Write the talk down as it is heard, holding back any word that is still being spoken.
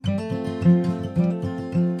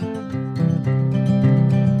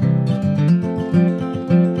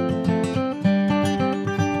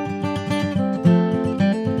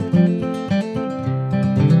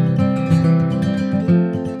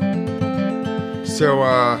So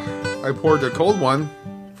I poured a cold one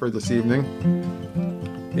for this evening.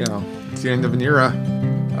 You know, it's the end of an era.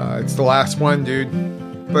 It's the last one,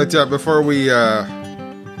 dude. But before we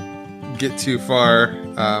get too far,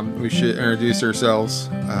 we should introduce ourselves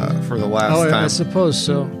for the last time. I suppose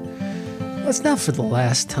so. It's not for the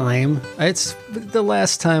last time. It's the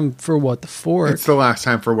last time for What the Fork. It's the last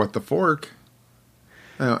time for What the Fork.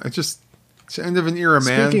 It's the end of an era,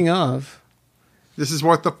 man. Speaking of, this is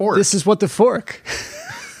What the Fork. This is What the Fork.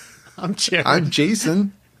 I'm Jared. I'm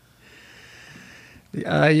Jason.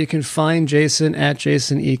 You can find Jason at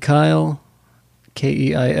Jason E. Kyle,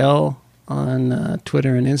 Keil, on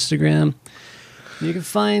Twitter and Instagram. You can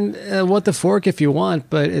find What the Fork if you want,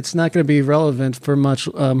 but it's not going to be relevant for much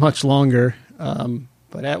longer.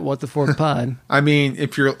 But at What the Fork Pod. I mean,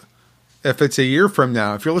 if it's a year from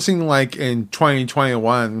now, if you're listening like in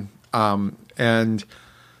 2021, and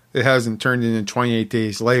it hasn't turned into 28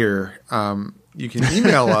 days later, you can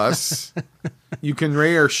email us. You can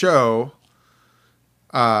rate our show.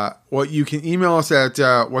 You can email us at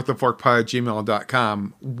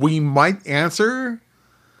whattheforkpod@gmail.com. We might answer,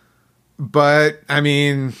 but I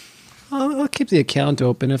mean, I'll keep the account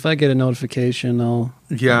open. If I get a notification, I'll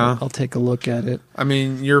take a look at it. I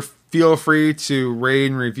mean, feel free to rate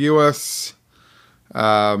and review us.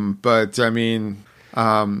 But I mean,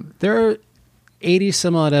 there are 80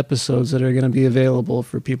 some odd episodes that are going to be available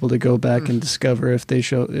for people to go back and discover if they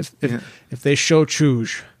so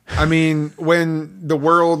choose. I mean, when the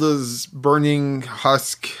world is burning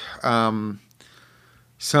husk,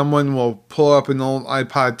 someone will pull up an old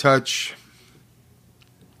iPod Touch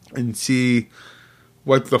and see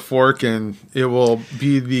What the Fork, and it will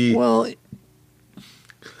be the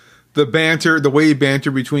banter, the witty banter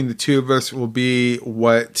between the two of us will be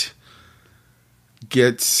what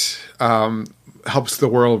helps the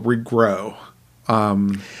world regrow,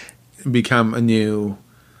 become a new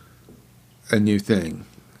thing.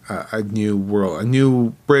 A new world, a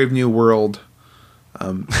new brave new world.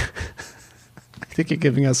 I think you're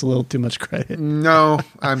giving us a little too much credit. No,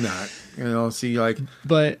 I'm not.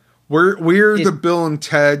 But we're the Bill and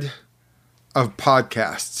Ted of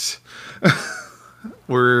podcasts.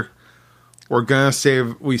 we're gonna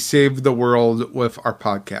save the world with our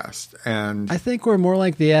podcast, and I think we're more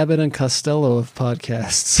like the Abbott and Costello of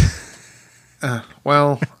podcasts.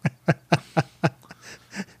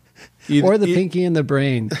 Or the Pinky and the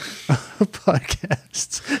Brain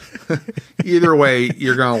podcasts. Either way,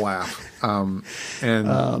 you're gonna laugh,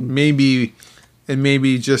 maybe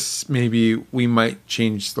we might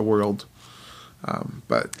change the world,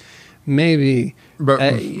 but it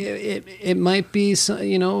might be.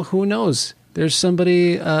 Who knows? There's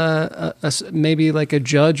somebody, maybe like a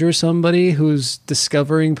judge or somebody who's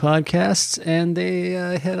discovering podcasts, and they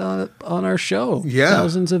head on our show. Yeah,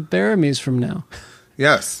 thousands of Baramies from now.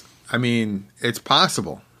 Yes. I mean, it's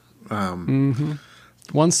possible.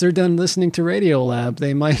 Once they're done listening to Radiolab,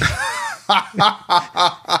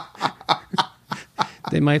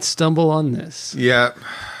 they might stumble on this. Yeah,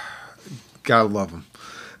 gotta love them.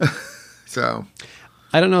 So,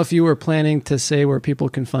 I don't know if you were planning to say where people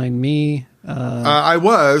can find me. I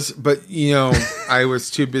was, but I was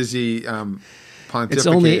too busy pontificating. It's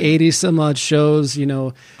only 80 some odd shows.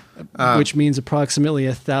 Which means approximately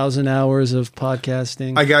 1,000 hours of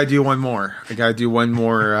podcasting. I gotta do one more.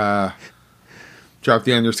 Drop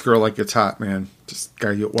the underscore like it's hot, man. Just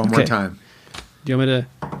gotta do it one more time. Do you want me to?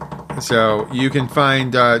 So you can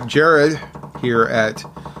find Jared here at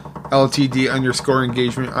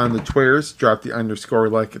LTD_engagement on the Twitters. Drop the underscore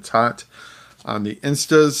like it's hot on the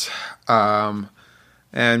Instas.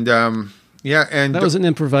 And that was an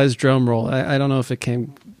improvised drum roll. I don't know if it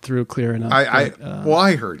came through clear enough. I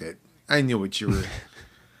heard it. I knew what you were.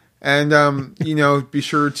 And be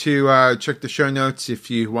sure to check the show notes if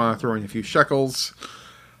you want to throw in a few shekels.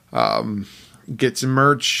 Get some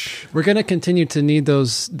merch. We're going to continue to need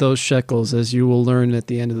those shekels, as you will learn at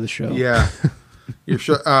the end of the show. Yeah.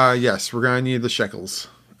 Yes, we're going to need the shekels.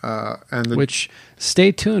 Which,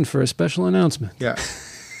 stay tuned for a special announcement. Yeah.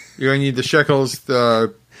 You're going to need the shekels,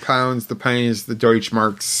 the pounds, the pennies, the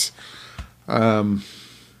Deutschmarks,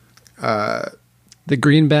 the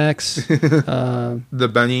greenbacks, the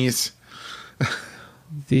bennies,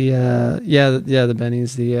 the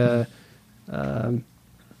bennies,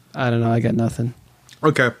 I don't know. I got nothing.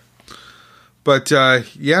 Okay. But,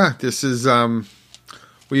 this is,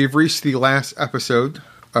 we've reached the last episode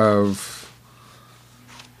of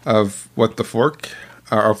What the Fork,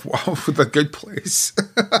 of The Good Place.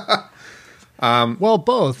 Well,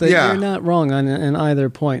 both. You're not wrong on either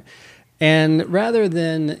point. And rather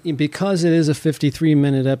than, because it is a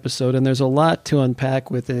 53-minute episode and there's a lot to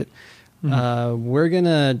unpack with it, We're going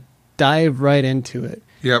to dive right into it.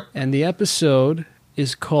 Yep. And the episode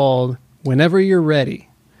is called Whenever You're Ready.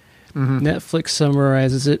 Netflix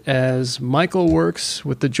summarizes it as Michael works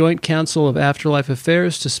with the Joint Council of Afterlife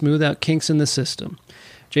Affairs to smooth out kinks in the system.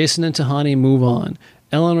 Jason and Tahani move on.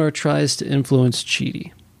 Eleanor tries to influence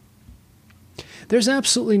Chidi. There's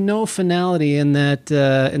absolutely no finality in that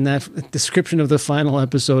description of the final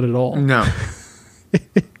episode at all. No.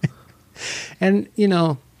 And, you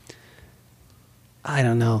know, I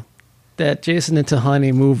don't know. That Jason and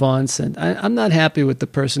Tahani move on. I'm not happy with the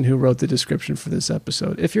person who wrote the description for this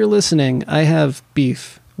episode. If you're listening, I have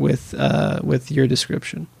beef with your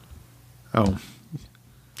description. Oh.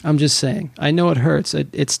 I'm just saying. I know it hurts.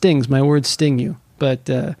 It stings. My words sting you. But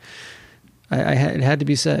it had to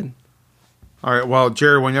be said. All right. Well,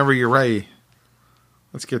 Jerry, whenever you're ready,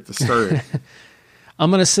 let's get this started.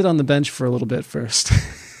 I'm going to sit on the bench for a little bit first.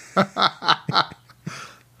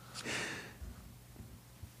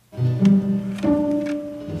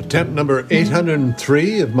 Attempt number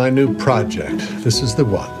 803 of my new project. This is the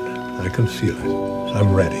one. I can feel it.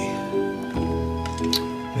 I'm ready.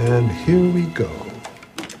 And here we go.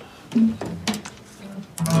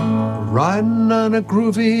 Riding on a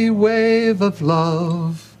groovy wave of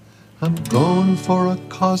love. I'm going for a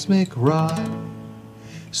cosmic ride.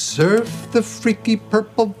 Surf the freaky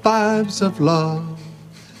purple vibes of love.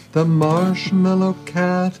 The marshmallow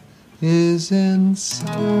cat is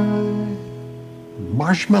inside.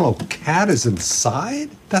 Marshmallow cat is inside?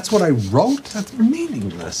 That's what I wrote? That's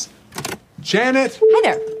meaningless. Janet! Hi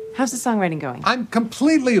there. How's the songwriting going? I'm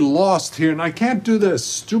completely lost here and I can't do the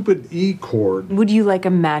stupid E chord. Would you like a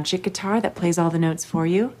magic guitar that plays all the notes for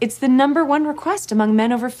you? It's the #1 request among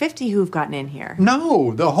men over 50 who've gotten in here.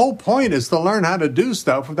 No, the whole point is to learn how to do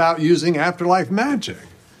stuff without using afterlife magic.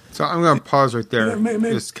 So I'm going to pause right there.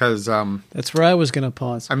 Just because... That's where I was going to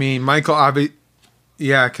pause. I mean, Michael...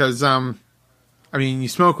 Yeah, because... I mean, you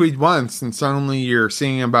smoke weed once and suddenly you're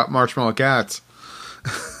singing about marshmallow cats.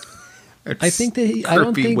 I think that I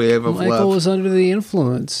don't think Michael was under the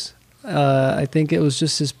influence. I think it was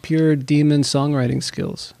just his pure demon songwriting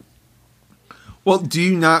skills. Well, do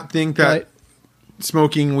you not think that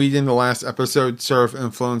smoking weed in the last episode sort of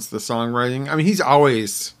influenced the songwriting? I mean, he's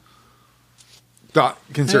always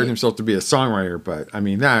considered himself to be a songwriter, but I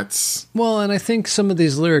mean, that's... Well, and I think some of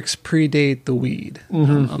these lyrics predate the weed.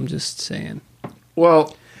 I'm just saying.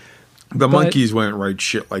 Well, the Monkees wouldn't write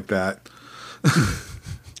shit like that.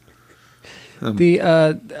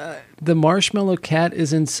 The marshmallow cat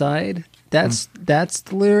is inside. That's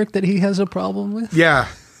the lyric that he has a problem with. Yeah,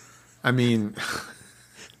 I mean,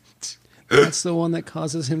 that's the one that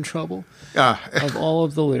causes him trouble. Of all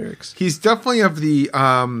of the lyrics, he's definitely of the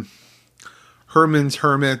Herman's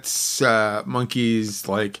Hermits, Monkees,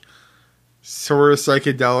 like sort of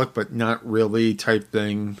psychedelic, but not really type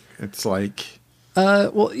thing. It's like,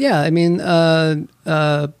 well, yeah. I mean,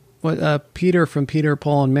 Peter from Peter,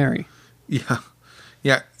 Paul, and Mary.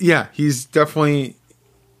 Yeah. He's definitely.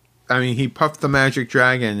 I mean, he puffed the magic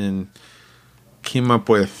dragon and came up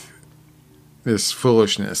with this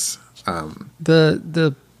foolishness.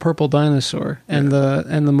 The purple dinosaur and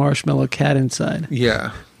the marshmallow cat inside.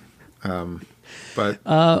 Yeah, but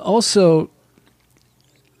also,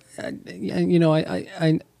 you know,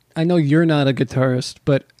 I know you're not a guitarist,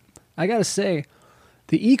 but I gotta say,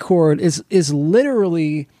 the E chord is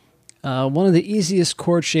literally one of the easiest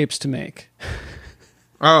chord shapes to make.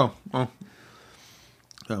 Oh.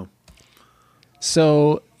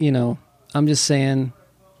 So, you know, I'm just saying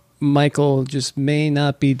Michael just may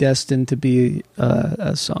not be destined to be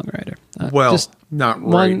a songwriter. Well, just not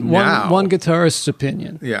right now. One guitarist's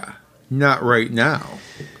opinion. Yeah, not right now.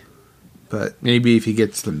 But maybe if he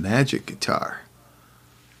gets the magic guitar.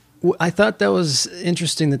 I thought that was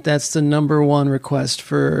interesting that's the #1 request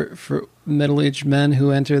for middle-aged men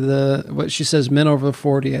who enter what she says, men over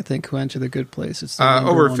 40, I think, who enter the good place. It's the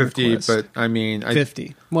over 50, request. but I mean...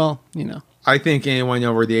 50. Well, you know. I think anyone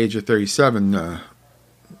over the age of 37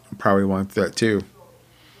 probably wants that too.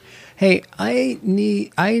 Hey, I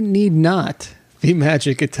need not the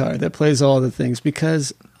magic guitar that plays all the things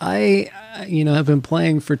because I have been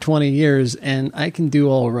playing for 20 years and I can do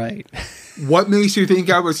all right. What makes you think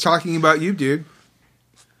I was talking about you, dude?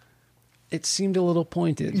 It seemed a little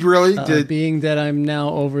pointed. Really? Being that I'm now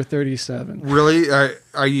over 37. Really?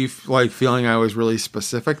 Are you like feeling I was really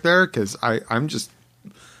specific there? Because I'm just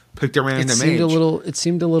picked a random age. It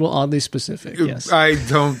seemed a little oddly specific. Yes. I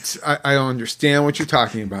don't understand what you're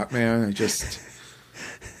talking about, man. I just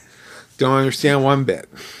don't understand one bit.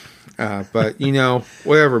 But you know,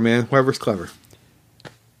 whatever, man. Whoever's clever.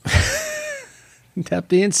 That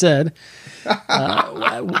being said,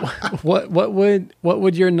 what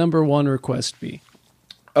would your number one request be?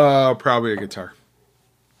 Probably a guitar.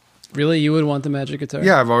 Really, you would want the magic guitar?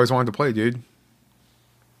 Yeah, I've always wanted to play, dude.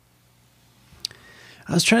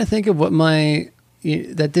 I was trying to think of what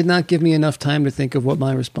that did not give me enough time to think of what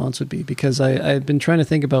my response would be, because I've been trying to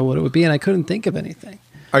think about what it would be, and I couldn't think of anything.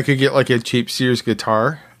 I could get like a cheap Sears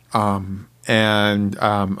guitar, and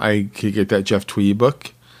I could get that Jeff Tweedy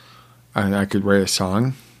book, and I could write a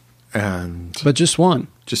song, But just one.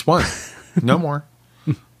 Just one, no more.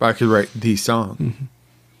 But I could write the song. Mm-hmm.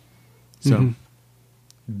 So,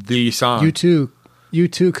 the song. You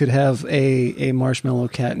too could have a marshmallow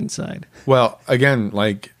cat inside. Well, again,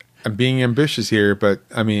 like, I'm being ambitious here, but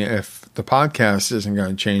I mean, if the podcast isn't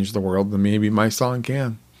going to change the world, then maybe my song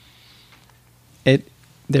can.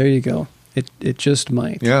 There you go. It just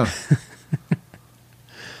might. Yeah.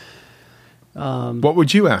 What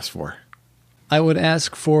would you ask for? I would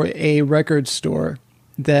ask for a record store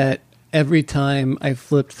that every time I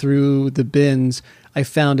flipped through the bins, I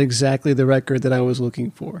found exactly the record that I was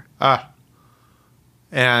looking for.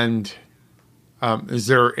 And is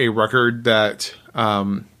there a record that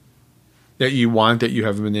that you want that you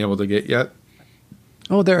haven't been able to get yet?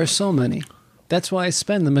 Oh, there are so many. That's why I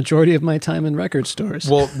spend the majority of my time in record stores.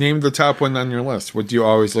 Well, name the top one on your list. What do you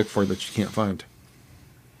always look for that you can't find?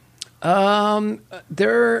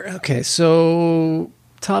 Okay, so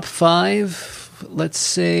top 5, let's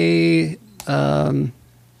say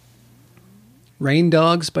Rain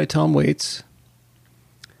Dogs by Tom Waits,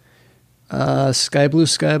 Sky Blue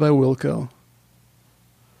Sky by Wilco,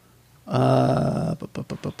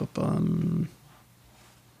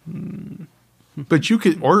 But you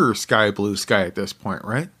could order Sky Blue Sky at this point,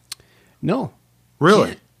 right? No. Really?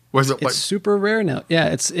 Can't. Was it It's like super rare now. Yeah,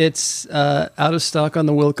 it's out of stock on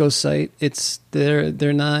the Wilco site.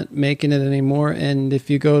 They're not making it anymore. And if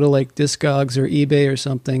you go to like Discogs or eBay or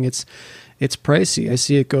something, it's pricey. I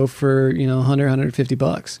see it go for $100,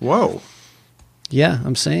 $150. Whoa. Yeah,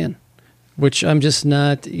 I'm saying. Which I'm just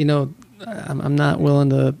not. I'm not willing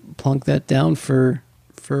to plunk that down for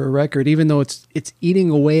a record, even though it's eating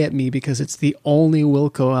away at me because it's the only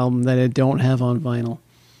Wilco album that I don't have on vinyl.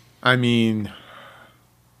 I mean,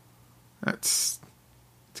 it's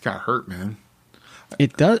got to hurt, man.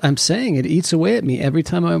 It does. I'm saying it eats away at me every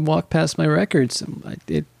time I walk past my records.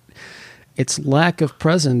 Its lack of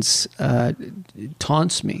presence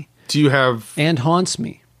taunts me. Do you have and haunts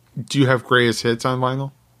me? Do you have greatest hits on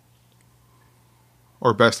vinyl,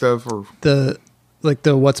 or best of, or the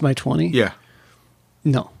What's My 20? Yeah.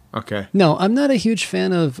 No. Okay. No, I'm not a huge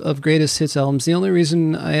fan of greatest hits albums. The only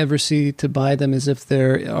reason I ever see to buy them is if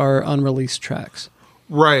there are unreleased tracks.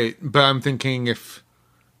 Right, but I'm thinking if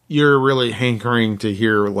you're really hankering to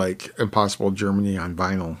hear like Impossible Germany on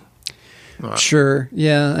vinyl. Sure.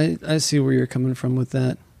 Yeah, I see where you're coming from with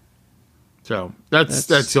that. So that's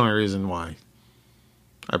the only reason why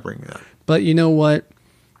I bring it up. But you know what?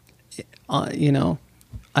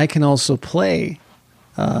 I can also play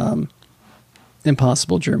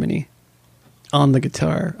Impossible Germany on the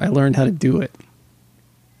guitar. I learned how to do it.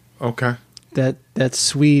 Okay. That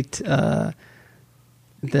sweet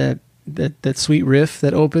that sweet riff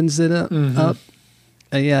that opens it up.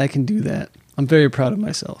 Yeah, I can do that. I'm very proud of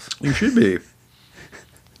myself. You should be.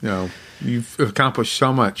 You've accomplished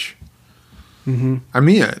so much. Mm-hmm. I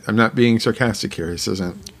mean it. I'm not being sarcastic here. This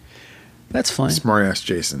isn't. That's fine. Smart ass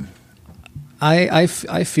Jason. I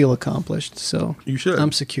feel accomplished, so you should.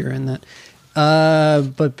 I'm secure in that.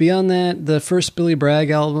 But beyond that, the first Billy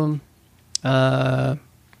Bragg album,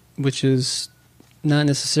 which is not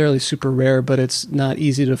necessarily super rare, but it's not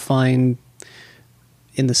easy to find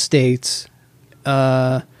in the States.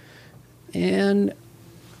 And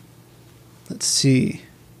let's see.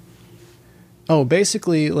 Oh,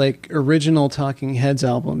 basically like original Talking Heads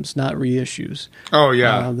albums, not reissues. Oh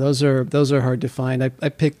yeah, those are hard to find. I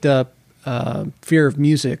picked up Fear of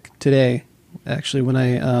Music today, actually, when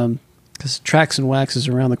I because Tracks and Wax is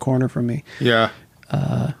around the corner from me. Yeah,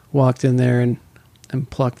 walked in there and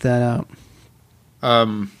plucked that out.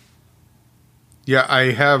 Yeah,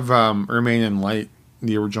 I have Remain in Light,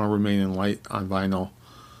 the original Remain in Light on vinyl.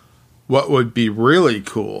 What would be really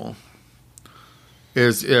cool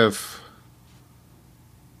is if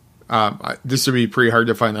this would be pretty hard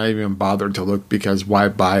to find. I didn't even bothered to look because why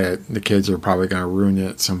buy it? The kids are probably going to ruin it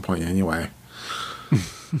at some point anyway.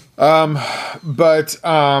 But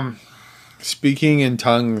Speaking in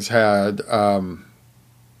Tongues had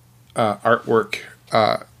artwork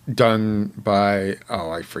done by,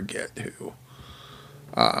 I forget who.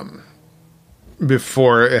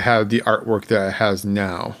 Before it had the artwork that it has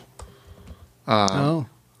now.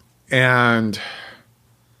 and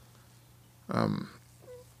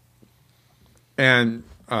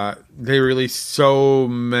they released so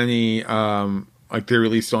many, like they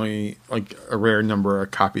released only like a rare number of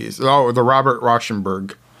copies. Oh, the Robert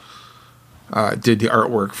Rauschenberg did the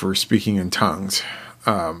artwork for Speaking in Tongues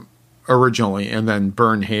originally, and then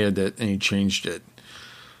Byrne hated it and he changed it.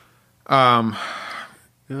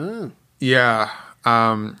 Yeah,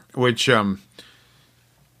 which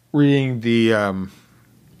reading the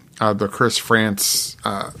Chris France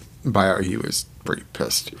bio, he was pretty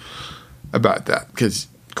pissed about that because,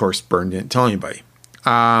 of course, Byrne didn't tell anybody.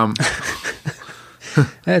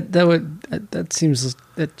 That seems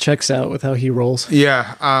that checks out with how he rolls.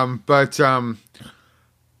 Yeah, but I'm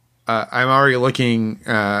already looking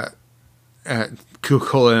at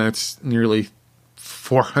Google, and it's nearly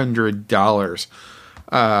 $400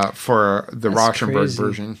 for the Rauschenberg crazy.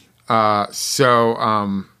 version. So, I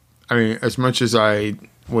mean, as much as I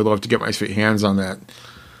would love to get my sweet hands on that,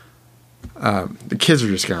 the kids are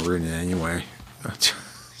just going to ruin it anyway.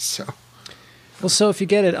 So, Well, so if you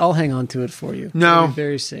get it, I'll hang on to it for you. No. It'll be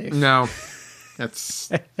very safe. no, that's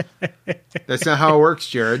not how it works,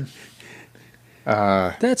 Jared.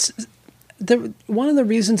 That's one of the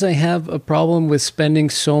reasons I have a problem with spending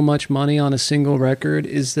so much money on a single record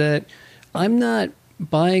is that I'm not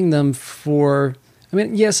buying them for. I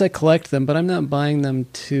mean, yes, I collect them, but I'm not buying them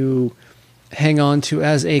to hang on to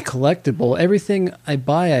as a collectible. Everything I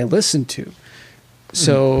buy, I listen to.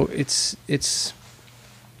 So it's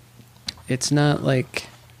not like.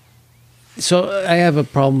 So I have a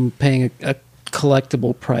problem paying a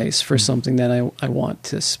collectible price for something that I want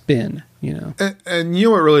to spin. You know. And you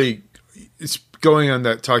know what really is going on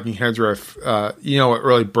that Talking Heads riff? You know what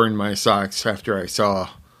really burned my socks after I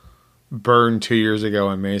saw Burn 2 years ago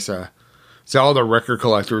in Mesa? So all the record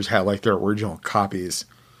collectors had like their original copies,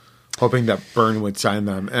 hoping that Burn would sign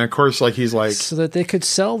them. And of course, like he's like, so that they could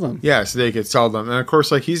sell them. yeah, so they could sell them. And of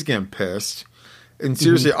course, like he's getting pissed. And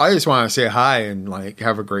seriously, I just want to say hi and like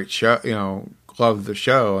have a great show. You know, love the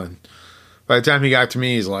show. And by the time he got to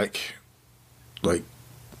me, he's like I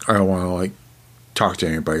don't want to like talk to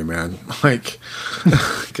anybody, man. Like,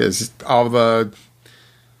 because all the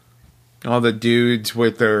dudes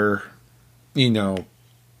with their, you know,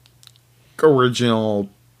 original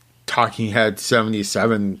Talking Head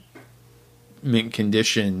 77 mint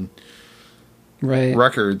condition Right.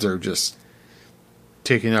 records are just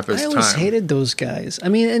taking up his I time. always hated those guys. I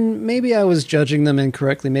mean, and maybe I was judging them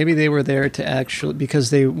incorrectly. Maybe they were there to actually because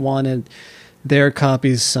they wanted their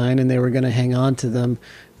copies signed and they were going to hang on to them.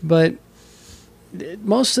 But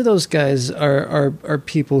most of those guys are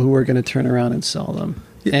people who are going to turn around and sell them,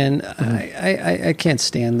 and I can't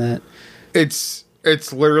stand that. It's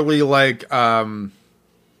literally like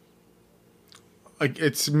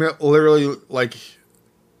it's literally like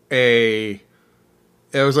it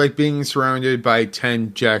was like being surrounded by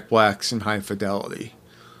 10 Jack Blacks in High Fidelity,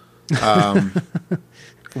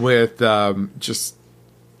 with just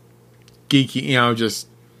geeky, you know, just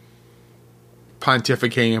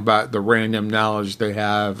pontificating about the random knowledge they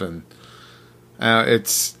have, and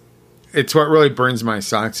it's what really burns my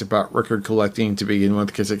socks about record collecting to begin with,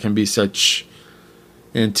 because it can be such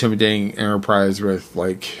an intimidating enterprise with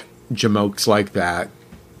like jamokes like that,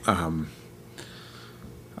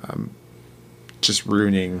 just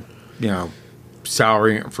ruining, you know,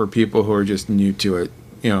 salary for people who are just new to it,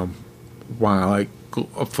 you know, want to like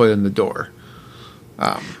a foot in the door.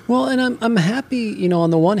 Well, and I'm happy. You know, on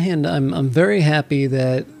the one hand, I'm very happy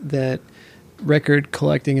that record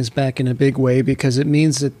collecting is back in a big way, because it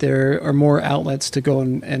means that there are more outlets to go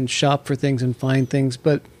and shop for things and find things.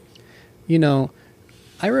 But you know,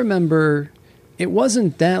 I remember it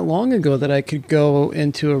wasn't that long ago that I could go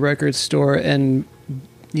into a record store and,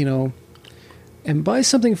 you know, and buy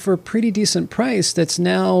something for a pretty decent price that's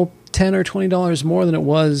now $10 or $20 more than it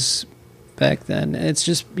was back then. It's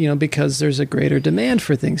just, you know, because there's a greater demand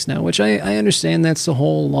for things now, which I understand. That's the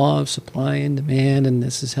whole law of supply and demand, and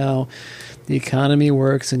this is how the economy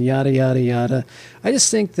works, and yada yada yada. I just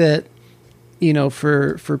think that, you know,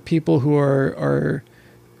 for people who are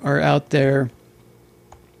out there,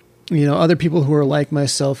 you know, other people who are like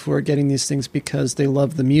myself, who are getting these things because they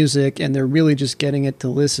love the music and they're really just getting it to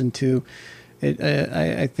listen to it,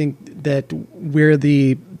 I think that we're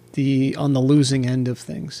the on the losing end of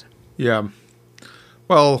things. Yeah.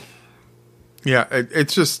 Well, yeah,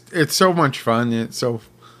 it's so much fun. It's so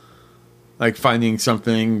like finding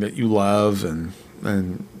something that you love, and I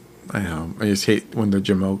don't know, I just hate when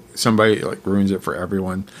somebody like ruins it for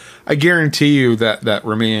everyone. I guarantee you that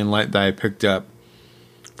Romanian Light that I picked up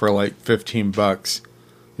for like $15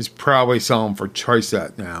 is probably selling for twice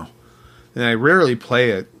that now. And I rarely play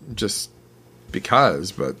it just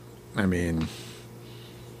because, but I mean,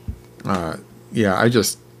 yeah, I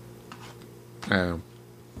don't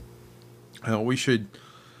know, we could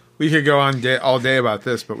go on all day about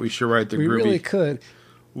this, but we should ride the We groovy. really could.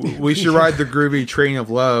 We should ride the groovy train of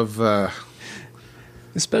love.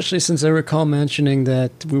 Especially since I recall mentioning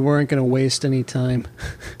that we weren't going to waste any time.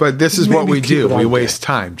 But this is what Maybe we keep do. it on We deck. waste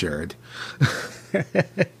time, Jared.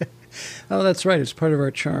 Oh, that's right. It's part of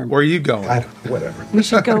our charm. Where are you going? Whatever. We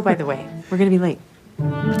should go, by the way. We're going to be late.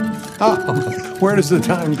 Where does the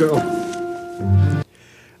time go?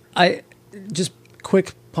 I just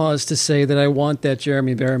quick pause to say that I want that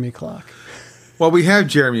Jeremy Bearimy clock. Well, we have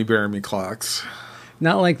Jeremy Bearimy clocks.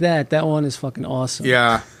 Not like that. That one is fucking awesome.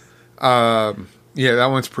 Yeah. Yeah, that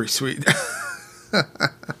one's pretty sweet.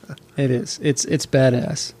 It is. It's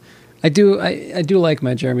badass. I do like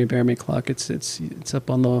my Jeremy Bearimy clock. It's up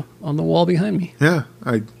on the wall behind me. Yeah.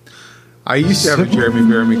 I used to have a Jeremy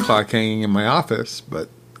Bearimy clock hanging in my office, but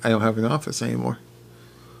I don't have an office anymore.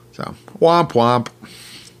 So, womp womp.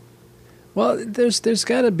 Well, there's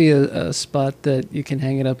got to be a spot that you can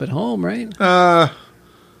hang it up at home, right?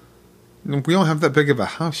 We don't have that big of a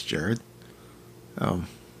house, Jared.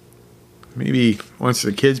 Maybe once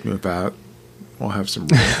the kids move out, we'll have some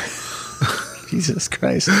room. Jesus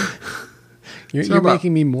Christ. You're about-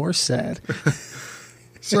 making me more sad.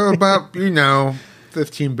 So about,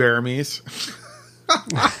 15 Bearimys.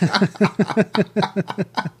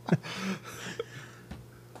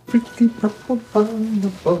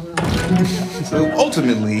 So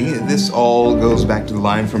ultimately, this all goes back to the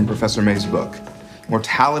line from Professor May's book.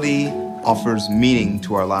 Mortality offers meaning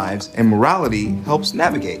to our lives, and morality helps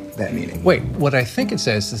navigate that meaning. Wait, what I think it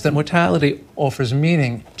says is that mortality offers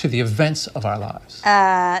meaning to the events of our lives.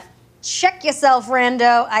 Check yourself,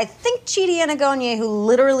 Rando. I think Chidi Anagonia, who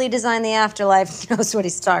literally designed the afterlife, knows what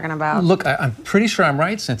he's talking about. Look, I'm pretty sure I'm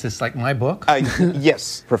right since it's like my book.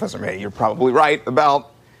 Yes, Professor May, you're probably right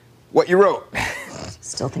about what you wrote.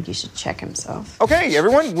 Still think you should check himself. Okay,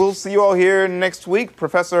 everyone, we'll see you all here next week.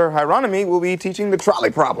 Professor Hieronymy will be teaching the trolley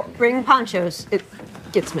problem. Bring ponchos. It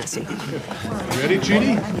gets messy. Ready,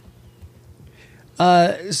 Chidi?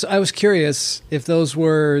 So I was curious if those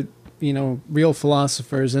were, real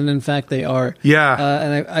philosophers, and in fact they are. Yeah.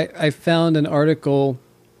 And I found an article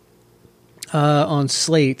on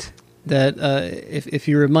Slate that if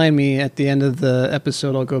you remind me at the end of the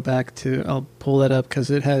episode, I'll pull that up because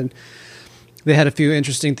they had a few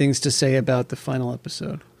interesting things to say about the final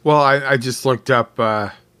episode. Well, I just looked up,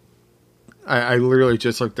 I literally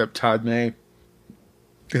just looked up Todd May,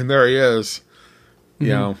 and there he is.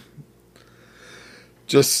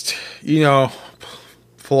 Just,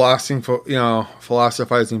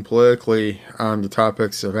 philosophizing politically on the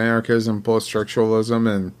topics of anarchism, post-structuralism,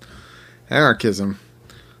 and anarchism.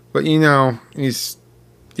 But, he's,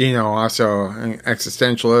 also an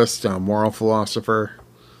existentialist, a moral philosopher.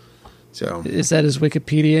 So Is that his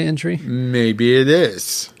Wikipedia entry? maybe it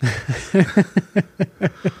is.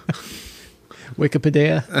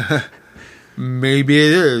 Wikipedia? Maybe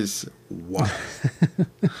it is. What?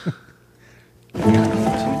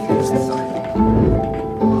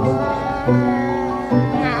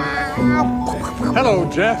 Hello,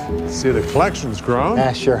 Jeff. See, the collection's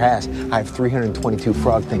grown. Sure has. I have 322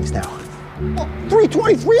 frog things now.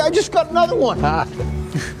 323? I just got another one.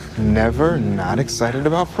 Never not excited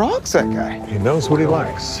about frogs, that guy. He knows what he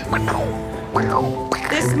likes.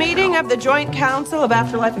 This meeting of the Joint Council of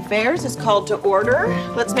Afterlife Affairs is called to order.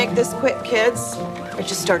 Let's make this quick, kids. I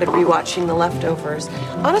just started rewatching The Leftovers.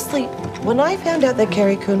 Honestly, when I found out that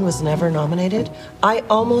Carrie Coon was never nominated, I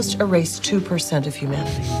almost erased 2% of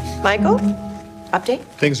humanity. Michael, update?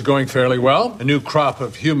 Things are going fairly well. A new crop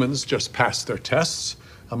of humans just passed their tests.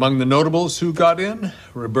 Among the notables who got in,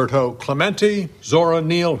 Roberto Clemente, Zora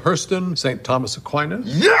Neale Hurston, St. Thomas Aquinas.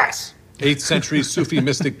 Yes! 8th century Sufi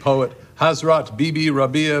mystic poet Hazrat Bibi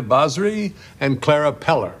Rabia Basri, and Clara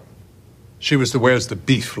Peller. She was the Where's the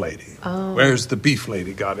Beef lady. Where's the Beef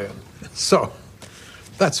lady got in. So,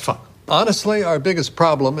 that's fun. Honestly, our biggest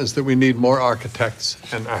problem is that we need more architects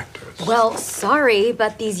and actors. Well, sorry,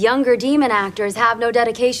 but these younger demon actors have no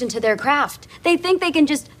dedication to their craft. They think they can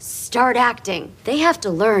just start acting. They have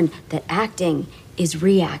to learn that acting is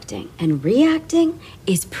reacting, and reacting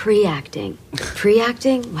is pre-acting.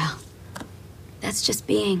 Pre-acting, well, that's just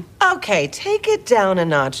being. Okay, take it down a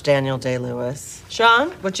notch, Daniel Day-Lewis. Sean,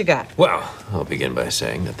 what you got? Well, I'll begin by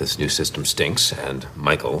saying that this new system stinks, and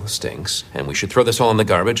Michael stinks, and we should throw this all in the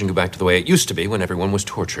garbage and go back to the way it used to be when everyone was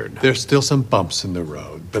tortured. There's still some bumps in the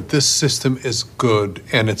road, but this system is good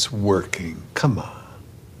and it's working. Come on,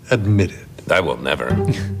 admit it.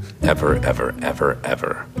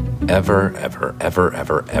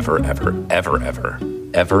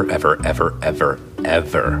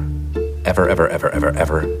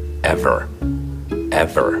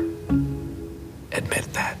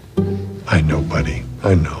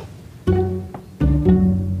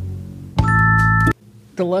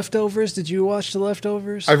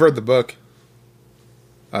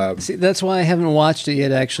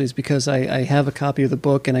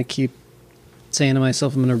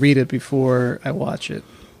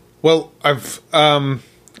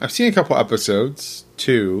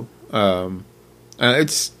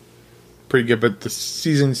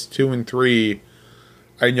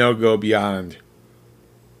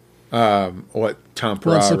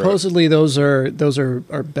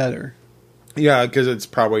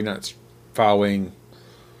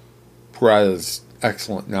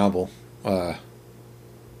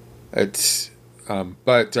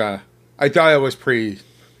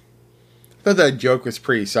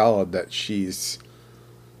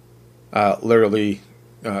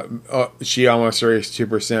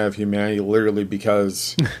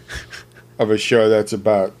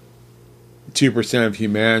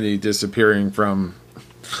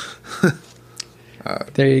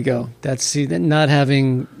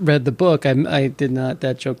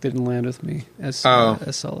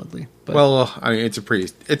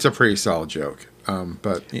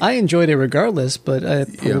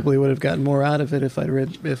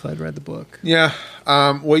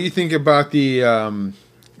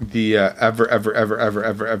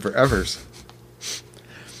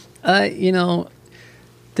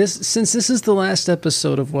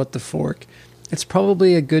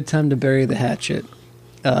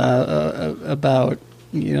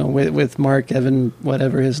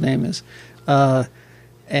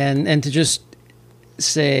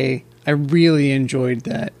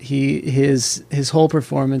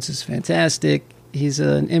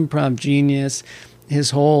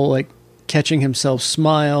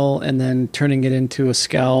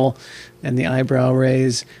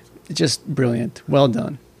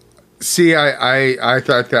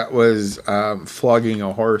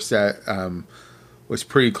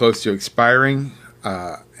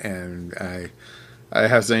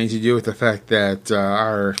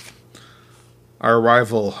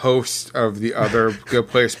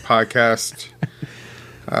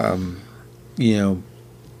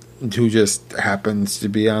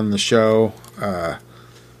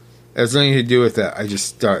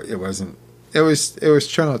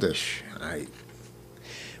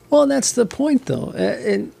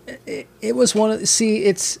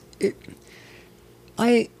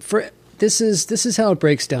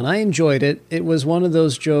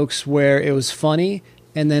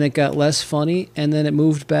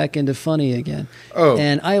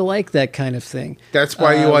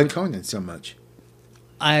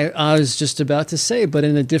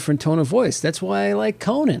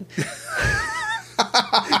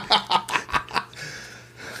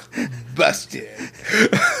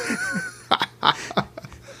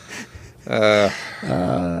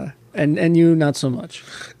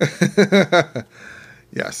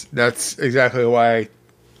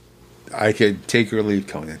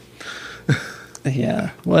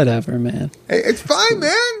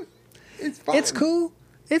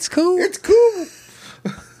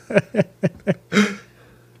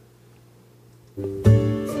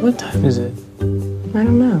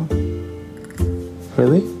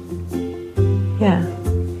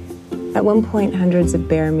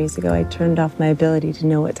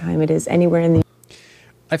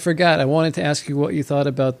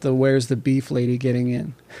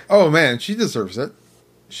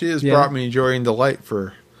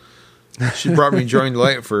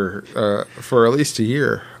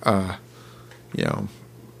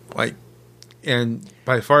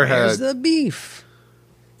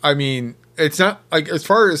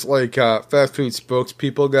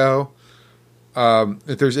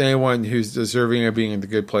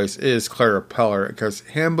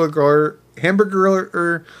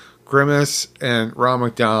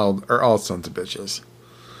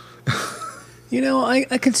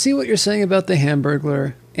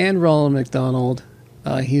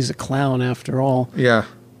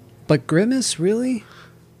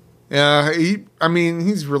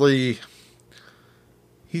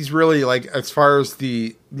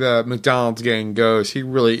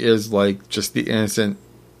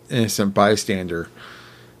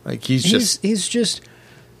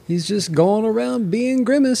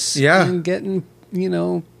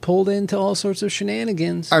 pulled into all sorts of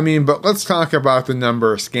shenanigans. I mean, but let's talk about the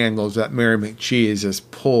number of scandals that Mary McCheese has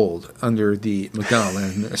pulled under the McDonald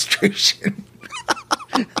administration.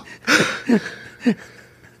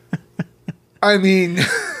 I mean,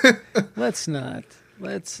 let's not.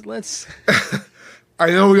 Let's. I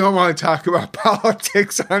know we don't want to talk about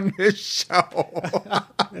politics on this show.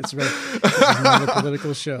 That's right. This is not a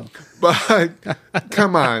political show. But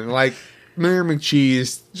come on, like Mayor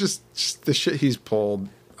McCheese, just the shit he's pulled.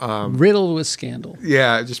 Riddled with scandal.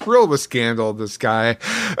 Yeah, just riddled with scandal, this guy.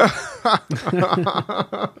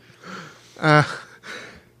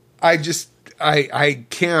 I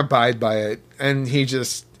can't abide by it. And he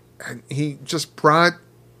just brought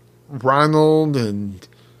Ronald and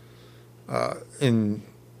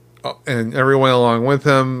everyone along with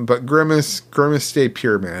him, but Grimace stayed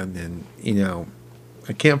pure, man. And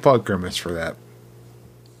I can't fault Grimace for that.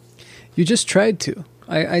 You just tried to.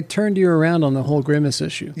 I turned you around on the whole Grimace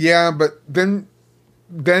issue. Yeah, but then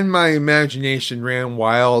my imagination ran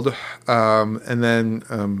wild, and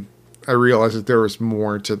then I realized that there was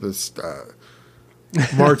more to this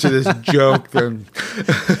joke than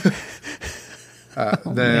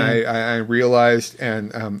I realized,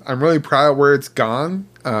 and I'm really proud of where it's gone.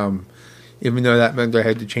 Even though that meant I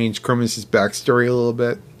had to change Grimace's backstory a little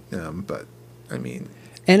bit, but I mean.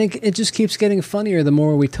 And it just keeps getting funnier the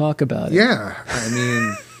more we talk about it. Yeah, I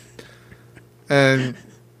mean, and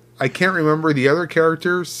I can't remember the other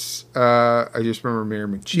characters. I just remember Mayor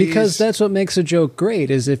McCheese. Because that's what makes a joke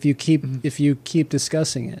great, is if you keep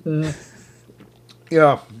discussing it.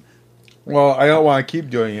 Yeah. Well, I don't want to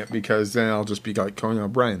keep doing it because then I'll just be like Conan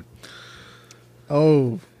O'Brien.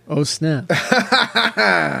 Oh snap!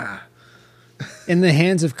 In the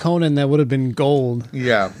hands of Conan, that would have been gold.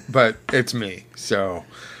 Yeah, but it's me, so.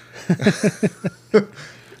 The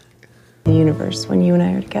universe when you and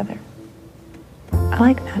I are together. I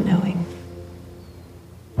like not knowing.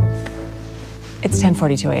 It's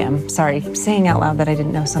 10:42 a.m. Sorry, saying out loud that I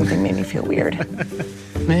didn't know something made me feel weird.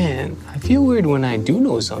 Man, I feel weird when I do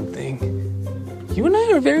know something. You and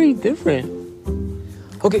I are very different.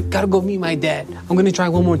 Okay, gotta go meet my dad. I'm gonna try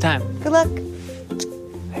one more time. Good luck.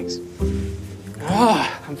 Thanks.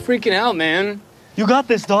 I'm freaking out, man. You got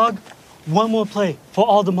this, dog. One more play for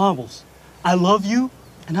all the marbles. I love you,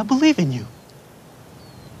 and I believe in you.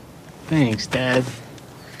 Thanks, Dad.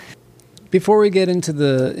 Before we get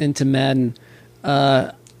into Madden,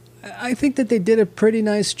 I think that they did a pretty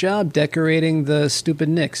nice job decorating the stupid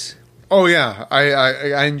Knicks. Oh yeah,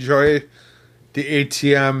 I enjoy the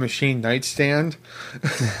ATM machine nightstand,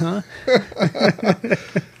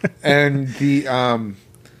 and the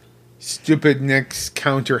stupid Knicks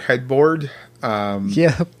counter headboard.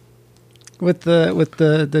 Yeah, with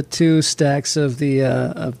the two stacks of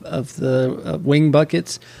the wing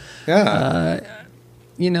buckets. Yeah,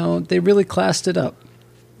 they really classed it up.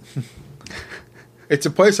 It's a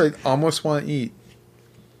place I almost want to eat.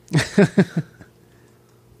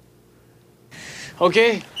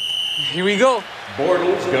 Okay, here we go.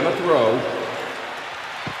 Bortles gonna throw.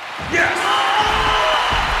 Yes!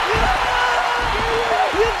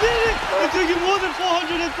 You did it! It took you more than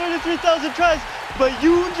 433,000 tries, but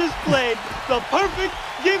you just played the perfect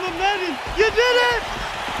game of Madden. You did it!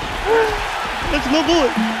 Let's go, boy.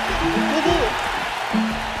 Go, boy.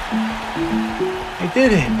 I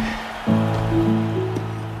did it.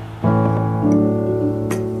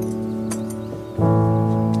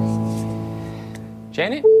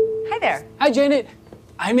 Janet? Hi there. Hi, Janet.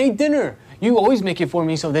 I made dinner. You always make it for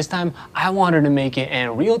me, so this time I wanted to make it,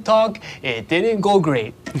 and real talk, it didn't go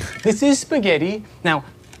great. This is spaghetti. Now,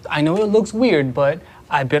 I know it looks weird, but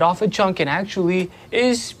I bit off a chunk and actually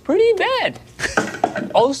is pretty bad.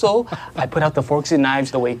 Also, I put out the forks and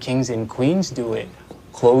knives the way kings and queens do it,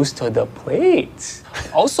 close to the plate.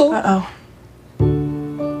 Also... Uh-oh.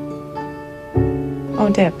 Oh,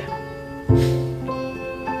 dip.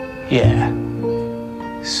 Yeah.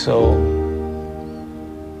 So,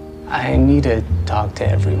 I need to talk to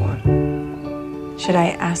everyone. Should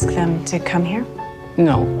I ask them to come here?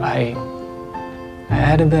 No, I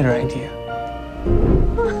had a better idea.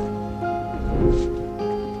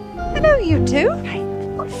 Hello, you two.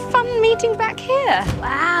 What fun meeting back here.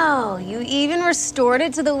 Wow, you even restored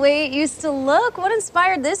it to the way it used to look. What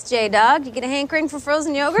inspired this, J-Dog? You get a hankering for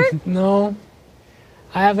frozen yogurt? No,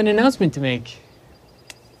 I have an announcement to make.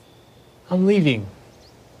 I'm leaving.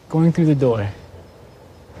 Going through the door.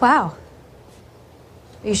 Wow.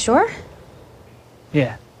 Are you sure?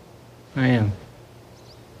 Yeah, I am.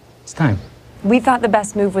 It's time. We thought the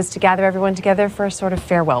best move was to gather everyone together for a sort of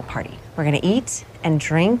farewell party. We're gonna eat and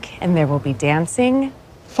drink, and there will be dancing.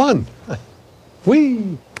 Fun.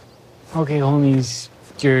 Okay, homies,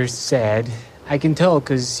 you're sad. I can tell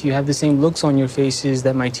because you have the same looks on your faces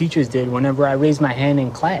that my teachers did whenever I raised my hand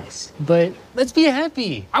in class. But let's be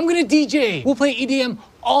happy. I'm gonna DJ. We'll play EDM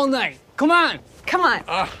all night. Come on. Come on.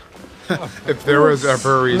 If there was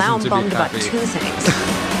ever a reason Now I'm to be bummed about happy. 2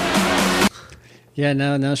 things. Yeah,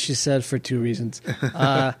 now she's sad for 2 reasons.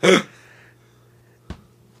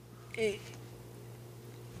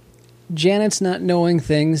 Janet's not knowing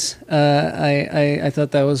things. I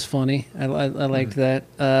thought that was funny. I liked that.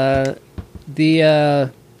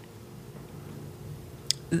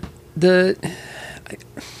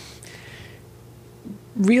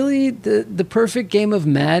 Really, the perfect game of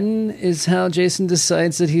Madden is how Jason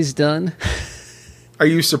decides that he's done. Are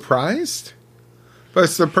you surprised? But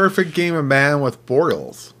it's the perfect game of Madden with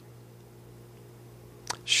Bortles.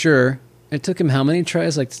 Sure. It took him how many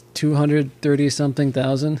tries? Like 230-something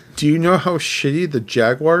thousand? Do you know how shitty the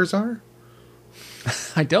Jaguars are?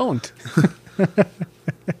 I don't.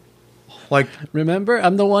 Like, remember,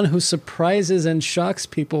 I'm the one who surprises and shocks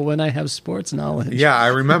people when I have sports knowledge. Yeah, I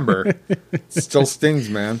remember. Still stings,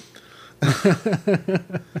 man.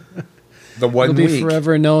 The one It'll be week.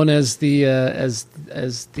 forever known as the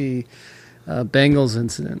Bengals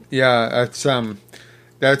incident. Yeah,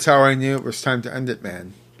 that's how I knew it was time to end it,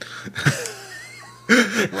 man.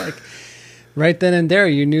 Like right then and there,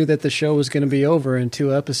 you knew that the show was going to be over in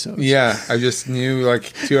 2 episodes. Yeah, I just knew,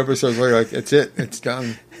 like, 2 episodes later, like, it's it. It's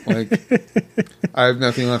done. Like, I have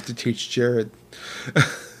nothing left to teach Jared.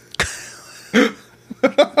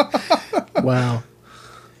 Wow.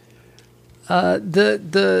 How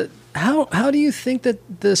do you think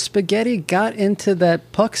that the spaghetti got into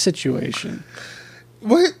that puck situation?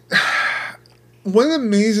 What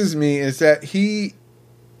amazes me is that he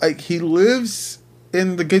lives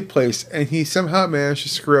in the good place and he somehow managed to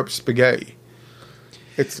screw up spaghetti.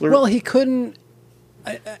 Well, he couldn't.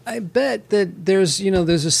 I bet that there's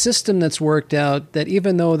a system that's worked out that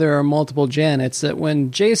even though there are multiple Janets, that when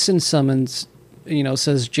Jason summons,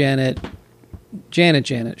 says Janet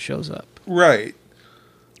shows up. Right.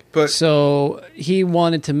 But so he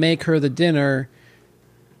wanted to make her the dinner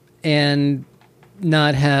and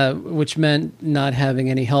which meant not having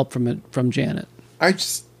any help from Janet. I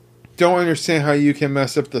just don't understand how you can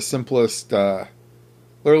mess up the simplest,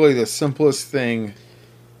 literally the simplest thing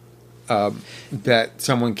that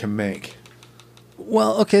someone can make.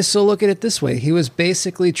 Well, okay, so look at it this way. He was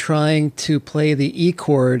basically trying to play the E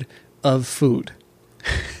chord of food.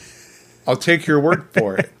 I'll take your word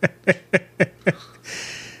for it.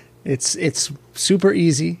 It's super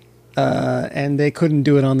easy, and they couldn't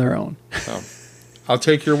do it on their own. I'll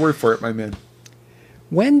take your word for it, my man.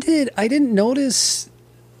 I didn't notice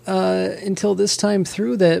until this time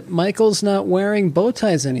through that Michael's not wearing bow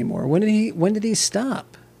ties anymore. When did he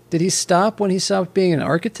stop? Did he stop when he stopped being an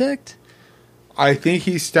architect? I think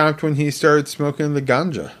he stopped when he started smoking the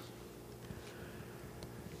ganja.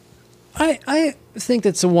 I think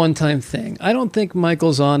that's a one-time thing. I don't think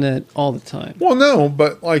Michael's on it all the time. Well, no,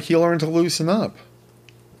 but like he learned to loosen up.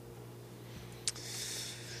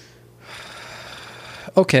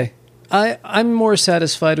 Okay. I'm more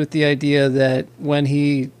satisfied with the idea that when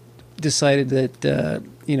he decided that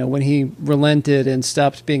when he relented and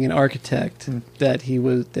stopped being an architect, that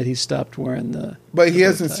he stopped wearing the. But he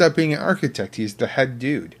hasn't stopped being an architect. He's the head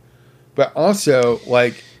dude. But also,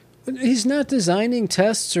 like, he's not designing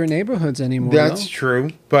tests or neighborhoods anymore. That's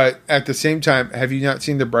true. But at the same time, have you not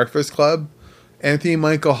seen The Breakfast Club? Anthony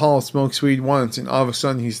Michael Hall smokes weed once, and all of a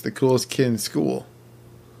sudden he's the coolest kid in school,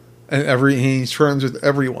 and he's friends with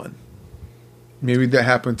everyone. Maybe that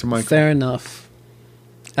happened to Michael. Fair enough.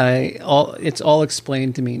 It's all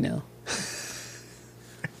explained to me now.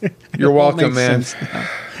 You're welcome, man.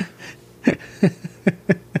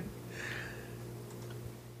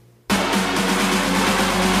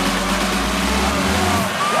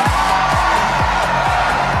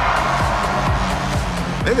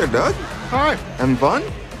 Hey there, Doug. Hi. Having fun?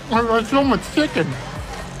 I got so much chicken.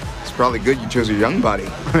 It's probably good you chose your young body.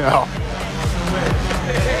 Yeah.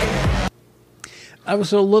 I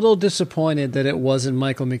was a little disappointed that it wasn't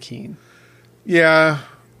Michael McKean. Yeah,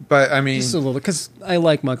 but I mean, just a little, because I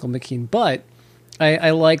like Michael McKean, but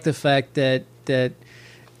I like the fact that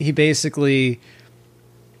he basically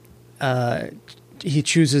he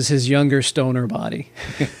chooses his younger stoner body.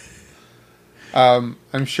 I'm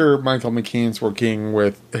sure Michael McKean's working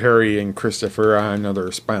with Harry and Christopher on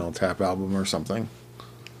another Spinal Tap album or something.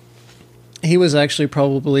 He was actually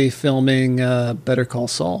probably filming Better Call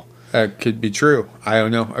Saul. That could be true. I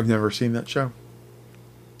don't know. I've never seen that show.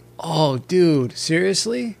 Oh, dude.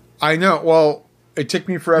 Seriously? I know. Well, it took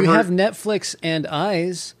me forever. You have Netflix and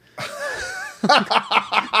eyes.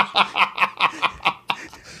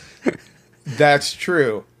 That's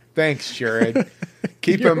true. Thanks, Jared.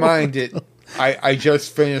 Keep in mind I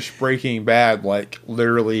just finished Breaking Bad like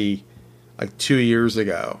literally like 2 years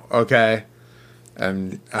ago. Okay.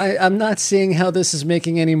 And I'm not seeing how this is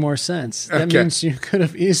making any more sense. That Okay. means you could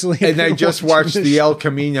have easily. and I been just watching watched this the show. El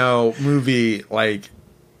Camino movie like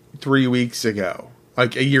 3 weeks ago.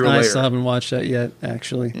 Like a year I later. still haven't watched that yet,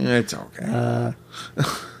 actually. It's okay.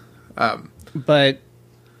 But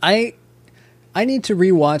I need to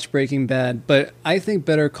rewatch Breaking Bad, but I think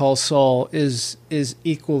Better Call Saul is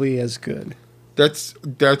equally as good. That's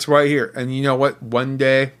right here. And you know what? One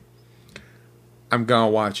day I'm gonna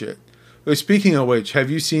watch it. But speaking of which, have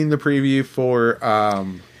you seen the preview for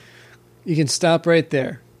You can stop right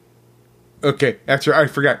there. Okay, after I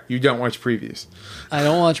forgot, you don't watch previews. I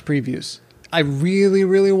don't watch previews. I really,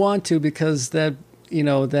 really want to because that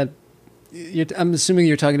I'm assuming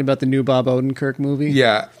you're talking about the new Bob Odenkirk movie.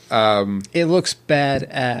 Yeah. It looks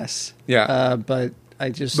badass. Yeah. But I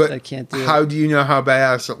can't do it. How do you know how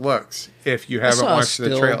badass it looks if you haven't saw a watched the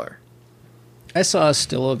still. trailer? I saw a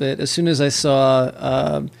still of it. As soon as I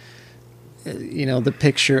saw, the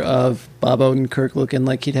picture of Bob Odenkirk looking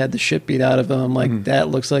like he'd had the shit beat out of him, I'm like, that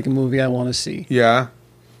looks like a movie I want to see. Yeah.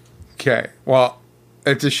 Okay. Well,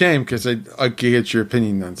 it's a shame because I'd like to get your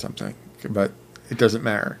opinion on something, but it doesn't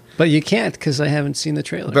matter. But you can't because I haven't seen the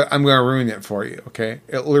trailer. But I'm going to ruin it for you, okay?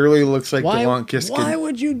 It literally looks like why, the Long Kiss Why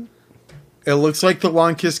would you? It looks like the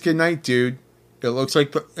Long Kiss Goodnight, dude. It looks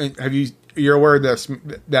like you're aware of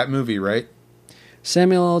that movie, right?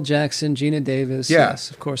 Samuel L. Jackson, Gina Davis. Yeah. Yes,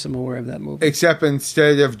 of course I'm aware of that movie. Except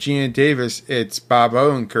instead of Gina Davis, it's Bob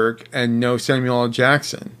Odenkirk and no Samuel L.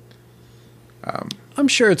 Jackson. I'm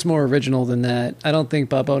sure it's more original than that. I don't think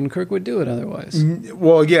Bob Odenkirk would do it otherwise.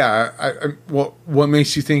 Well, yeah. What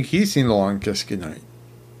makes you think he's seen the Long Kiss Goodnight?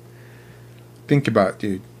 Think about it,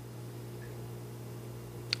 dude.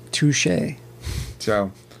 Touche.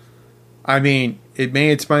 So, I mean, it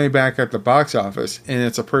made its money back at the box office, and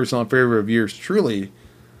it's a personal favorite of yours truly.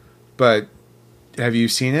 But have you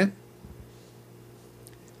seen it?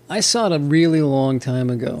 I saw it a really long time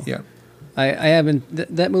ago. Yeah. I haven't.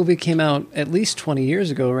 That movie came out at least 20 years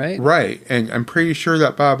ago, right? Right, and I'm pretty sure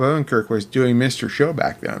that Bob Odenkirk was doing Mr. Show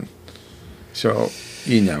back then. So,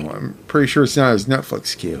 I'm pretty sure it's not his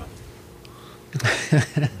Netflix queue.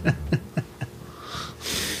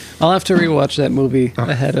 I'll have to rewatch that movie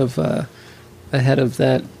ahead of the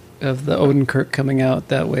Odenkirk coming out.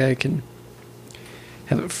 That way I can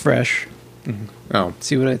have it fresh. Mm-hmm. Oh,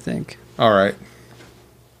 see what I think. All right.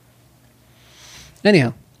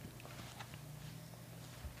 Anyhow.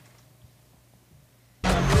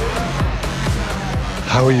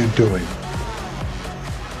 How are you doing?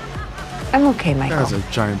 I'm okay, Michael. That was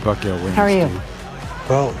a giant bucket of wings. How are you? Dude.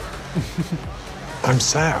 Well, I'm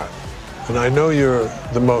sad. And I know you're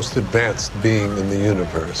the most advanced being in the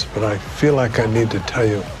universe, but I feel like I need to tell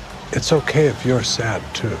you, it's okay if you're sad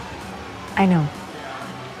too. I know.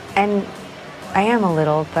 And I am a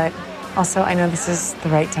little, but also I know this is the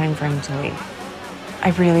right time for him to leave. I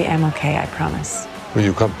really am okay, I promise. Will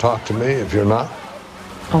you come talk to me if you're not?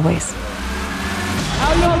 Always.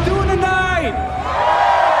 How y'all doing tonight?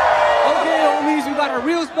 Okay, homies, we got a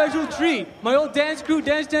real special treat. My old dance crew,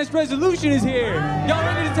 Dance Resolution, is here. Y'all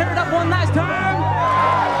ready to tear it up one last time?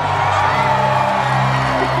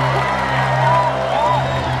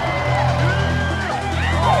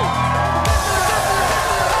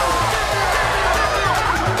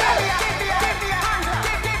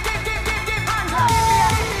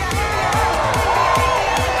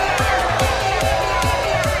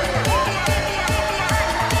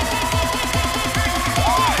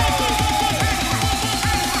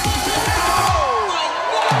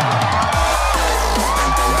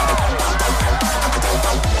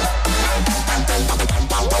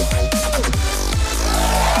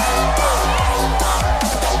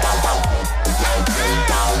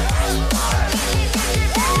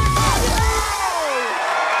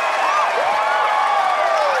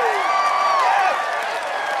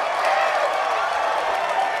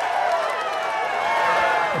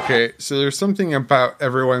 Okay, so there's something about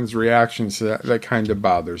everyone's reactions to that kind of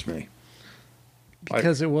bothers me.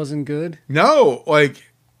 Because it wasn't good? No,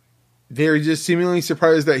 they're just seemingly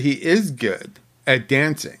surprised that he is good at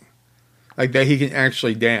dancing. Like, that he can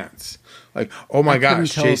actually dance. Like, oh my I couldn't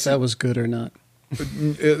gosh, tell if Jason. that was good or not.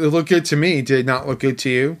 It looked good to me. Did it not look good to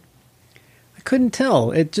you? I couldn't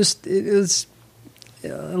tell. It was a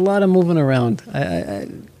lot of moving around.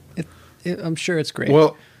 I'm sure it's great.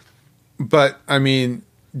 Well, but, I mean,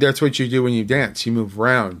 that's what you do when you dance. You move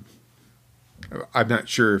around. I'm not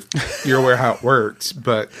sure if you're aware how it works,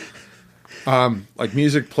 but Like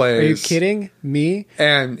music plays. Are you kidding me?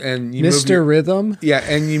 And you move Mr. Rhythm? Yeah,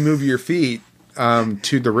 and you move your feet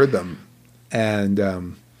to the rhythm. And,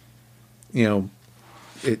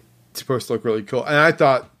 it's supposed to look really cool. And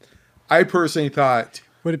I personally thought...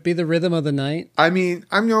 Would it be the rhythm of the night? I mean,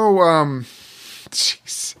 I'm no...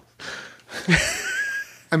 Jeez.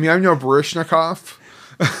 I'm no Baryshnikov.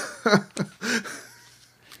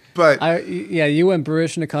 But... you went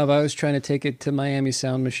Baryshnikov. I was trying to take it to Miami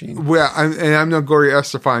Sound Machine. Well, I'm no Gloria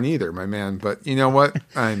Estefan either, my man. But you know what?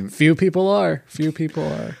 Few people are.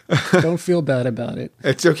 Don't feel bad about it.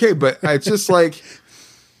 It's okay, but it's just like...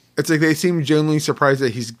 It's like they seem genuinely surprised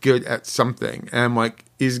that he's good at something. And I'm like,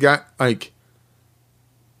 he's got, like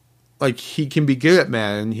he can be good at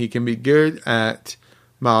Madden. He can be good at...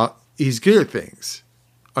 He's good at things.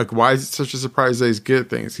 Like, why is it such a surprise that he's good at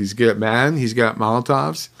things? He's good at Madden. He's good at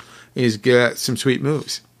Molotovs. He's good at some sweet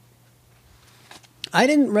moves. I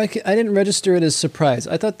didn't register it as surprise.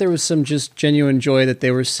 I thought there was some just genuine joy that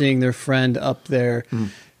they were seeing their friend up there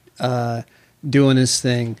doing his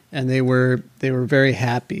thing, and they were very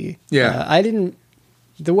happy. Yeah. I didn't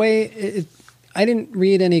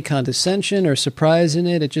read any condescension or surprise in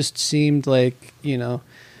it. It just seemed like,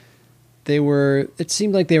 it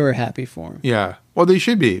seemed like they were happy for him. Yeah. Well, they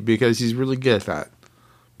should be, because he's really good at that.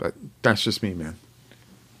 But that's just me, man.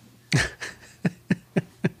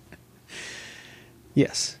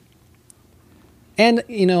 Yes. And,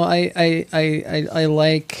 I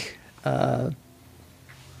like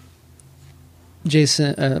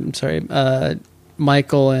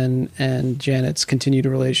Michael and Janet's continued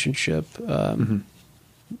relationship.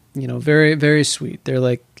 Very, very sweet. They're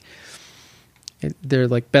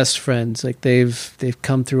like best friends. Like they've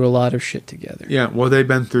come through a lot of shit together. Yeah, well, they've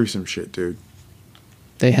been through some shit, dude.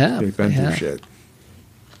 They have. They've been through shit.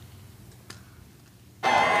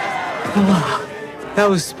 That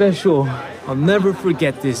was special. I'll never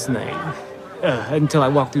forget this night. Until I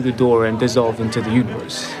walk through the door and dissolve into the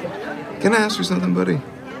universe. Can I ask you something, buddy?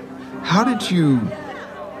 How did you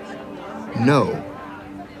know?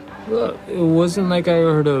 Well, it wasn't like I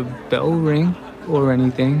heard a bell ring or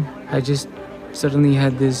anything. I just suddenly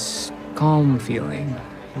had this calm feeling.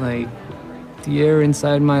 Like the air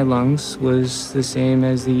inside my lungs was the same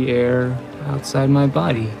as the air outside my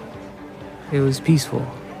body. It was peaceful.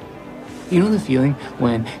 You know the feeling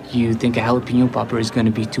when you think a jalapeno popper is going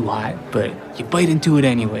to be too hot, but you bite into it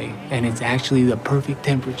anyway, and it's actually the perfect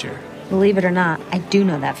temperature. Believe it or not, I do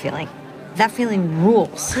know that feeling. That feeling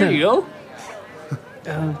rules. There you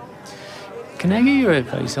go. Can I get your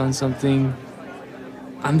advice on something?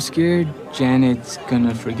 I'm scared Janet's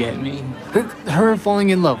gonna forget me. Her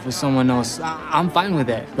falling in love with someone else, I'm fine with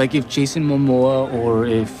that. Like if Jason Momoa or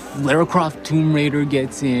if Lara Croft Tomb Raider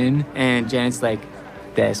gets in and Janet's like,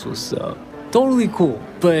 that's what's up. Totally cool.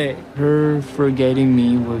 But her forgetting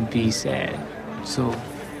me would be sad. So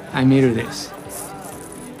I made her this.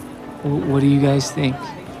 What do you guys think?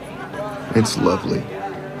 It's lovely.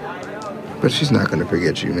 But she's not gonna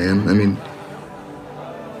forget you, man. I mean,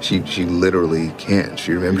 she literally can't.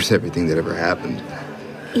 She remembers everything that ever happened.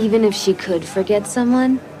 Even if she could forget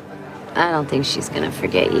someone, I don't think she's gonna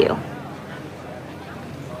forget you.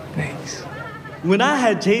 Thanks. When I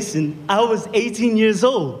had Jason, I was 18 years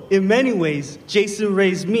old. In many ways, Jason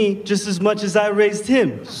raised me just as much as I raised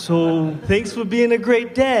him. So thanks for being a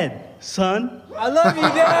great dad, son. I love you,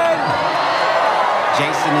 Dad!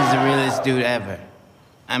 Jason is the realest dude ever.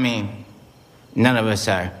 I mean, none of us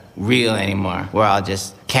are real anymore. We're all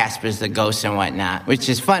just Caspers the ghosts and whatnot. Which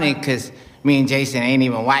is funny, because me and Jason ain't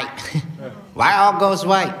even white. Why are all ghosts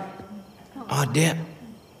white? Oh, Dip.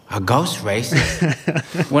 Are ghosts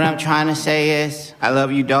racist? What I'm trying to say is, I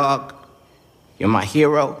love you, dog. You're my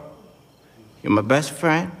hero. You're my best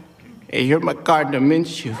friend. And you're my Gardner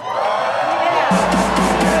Minshew.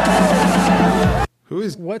 Who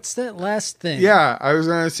is... What's that last thing? Yeah, I was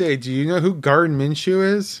going to say, do you know who Gardner Minshew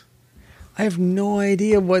is? I have no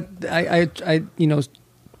idea what... I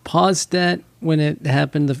paused that when it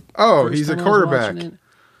happened. He's a quarterback.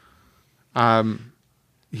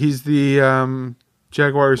 He's the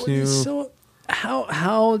Jaguars' new... So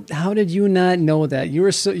how did you not know that?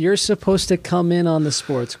 You're supposed to come in on the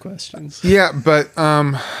sports questions. Yeah, but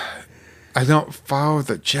I don't follow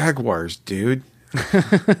the Jaguars, dude.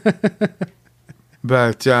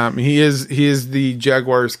 But he is the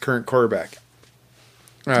Jaguars' current quarterback.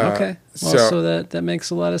 Okay, well, so that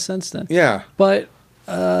makes a lot of sense then. Yeah, but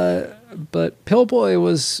Pillboy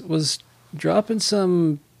was dropping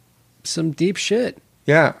some deep shit.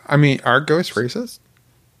 Yeah, I mean, are ghosts racist?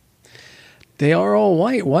 They are all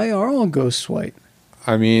white. Why are all ghosts white?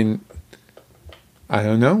 I mean, I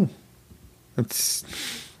don't know.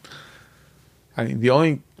 I mean, the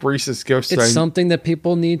only racist ghosts It's something that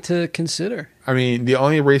people need to consider. I mean, the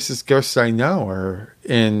only racist ghosts I know are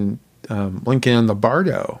in Lincoln and the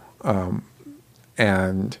Bardo.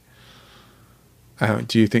 And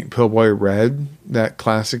do you think Pillboy read that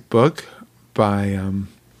classic book by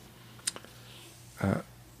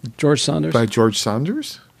George Saunders? By George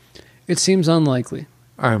Saunders? It seems unlikely.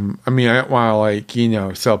 I mean, I don't want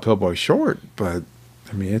to sell Pillboy short, but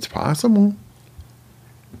I mean, it's possible.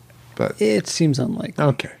 But it seems unlikely.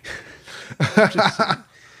 Okay.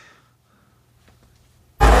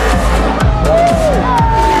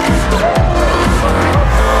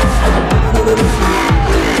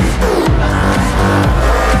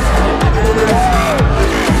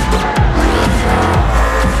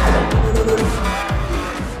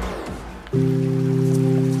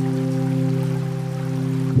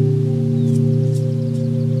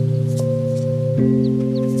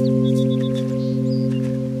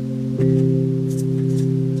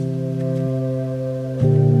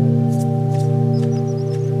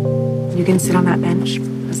 You can sit on that bench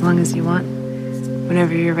as long as you want.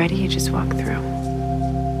 Whenever you're ready, you just walk through.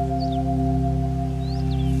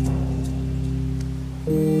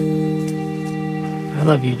 I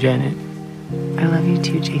love you, Janet. I love you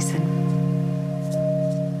too, Jason.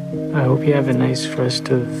 I hope you have a nice rest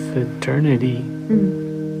of eternity.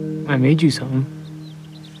 I made you something.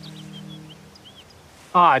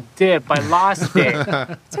 Aw, Dip, I lost it.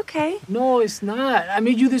 It's okay. No, it's not. I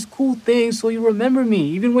made you this cool thing so you remember me,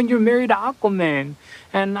 even when you're married to Aquaman.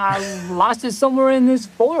 And I lost it somewhere in this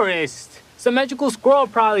forest. Some magical squirrel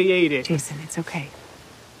probably ate it. Jason, it's okay.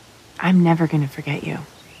 I'm never gonna forget you.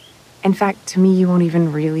 In fact, to me, you won't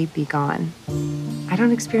even really be gone. I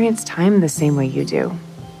don't experience time the same way you do.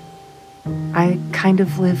 I kind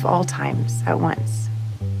of live all times at once.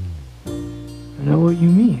 I know what you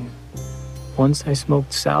mean. Once I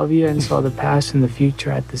smoked salvia and saw the past and the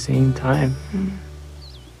future at the same time.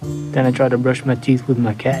 Then I tried to brush my teeth with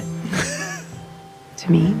my cat.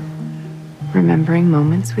 To me, remembering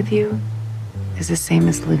moments with you is the same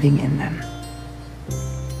as living in them.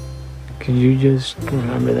 Can you just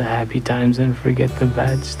remember the happy times and forget the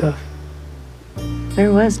bad stuff?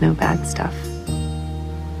 There was no bad stuff.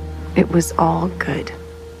 It was all good.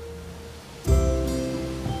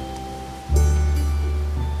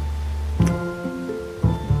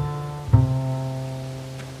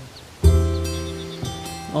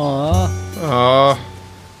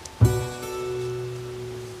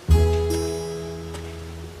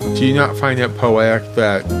 Do you not find it poetic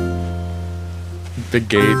that the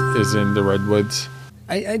gate is in the redwoods?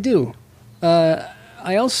 I do.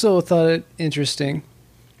 I also thought it interesting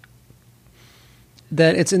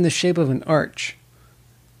that it's in the shape of an arch.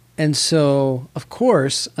 And so, of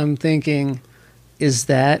course, I'm thinking, is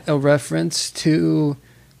that a reference to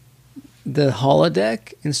the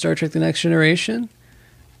holodeck in Star Trek The Next Generation?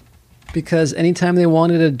 Because anytime they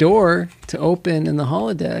wanted a door to open in the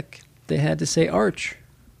holodeck, they had to say arch.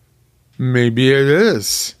 Maybe it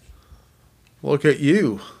is. Look at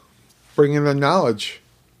you, bringing the knowledge.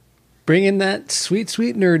 Bringing that sweet,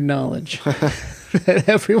 sweet nerd knowledge that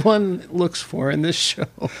everyone looks for in this show.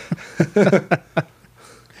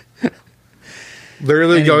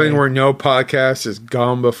 Literally going where no podcast has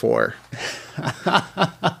gone before.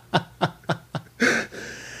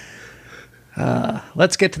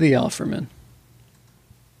 Let's get to the Alpherman.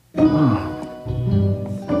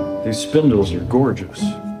 These spindles are gorgeous.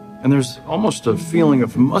 And there's almost a feeling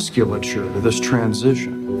of musculature to this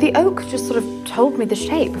transition. The oak just sort of told me the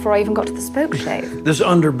shape before I even got to the spoke shape. This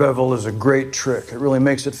underbevel is a great trick. It really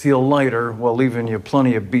makes it feel lighter while leaving you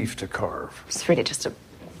plenty of beef to carve. It's really just a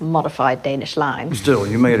modified Danish line. Still,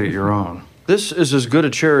 you made it your own. This is as good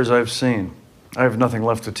a chair as I've seen. I have nothing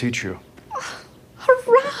left to teach you.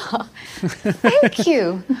 Hurrah! Thank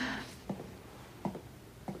you.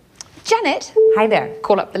 Janet. Hi there.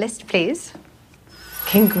 Call up the list, please.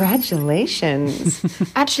 Congratulations.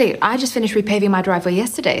 Actually, I just finished repaving my driveway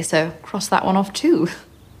yesterday, so cross that one off too.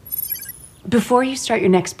 Before you start your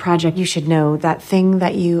next project, you should know that thing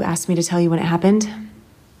that you asked me to tell you when it happened.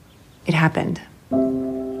 It happened.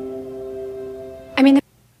 I mean,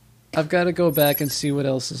 I've got to go back and see what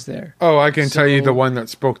else is there. Oh, I can tell you the one that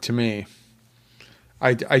spoke to me.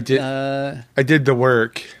 I did the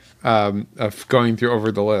work of going through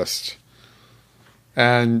over the list.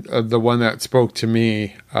 And the one that spoke to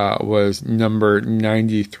me was number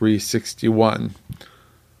 9361,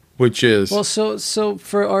 which is... Well, so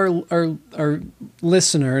for our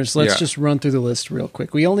listeners, let's just run through the list real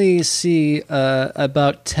quick. We only see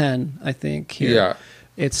about 10, I think, here. Yeah.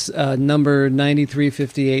 It's number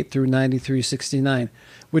 9358 through 9369,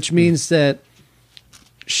 which means that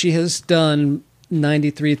she has done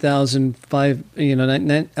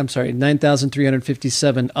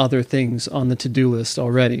 9,357 other things on the to-do list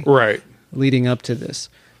already. Right. Leading up to this.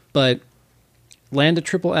 But land a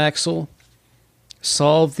triple axel,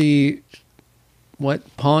 solve the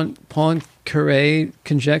Poincaré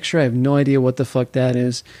conjecture. I have no idea what the fuck that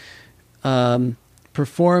is.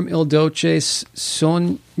 Perform Il Dolce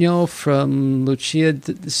Sogno from Lucia.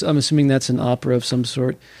 I'm assuming that's an opera of some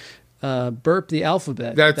sort. Burp the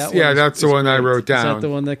alphabet. That's the one I wrote down. Is that the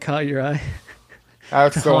one that caught your eye?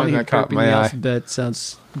 That's the one that caught my the eye. Alphabet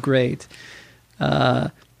sounds great.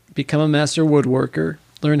 Become a master woodworker.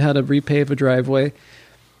 Learn how to repave a driveway.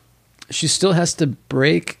 She still has to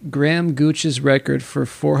break Graham Gooch's record for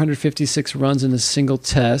 456 runs in a single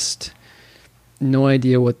test. No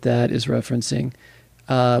idea what that is referencing.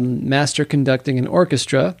 Master conducting an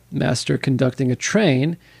orchestra. Master conducting a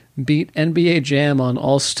train. Beat NBA Jam on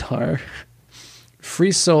All-Star.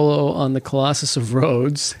 Free solo on the Colossus of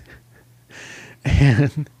Rhodes.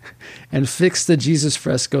 And fix the Jesus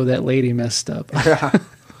fresco that lady messed up.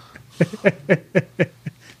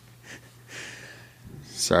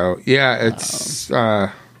 So it's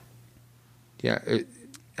and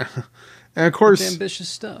of course it's ambitious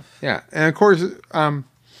stuff. Yeah, and of course I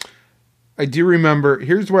do remember.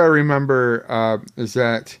 Here's what I remember is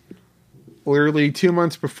that literally 2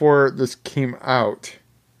 months before this came out,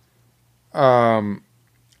 I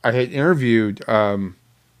had interviewed Nick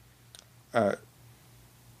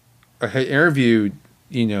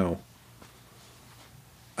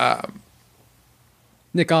Offerman.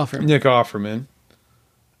 Nick Offerman.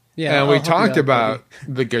 Yeah, and we I'll help you talked out, about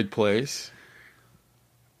buddy. The Good Place,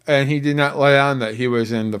 and he did not let on that he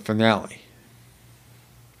was in the finale.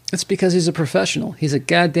 It's because he's a professional. He's a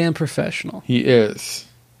goddamn professional. He is.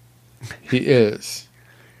 He is.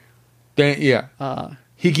 Yeah.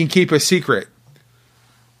 He can keep a secret.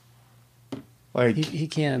 Like he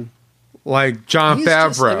can. Like John He's Favreau,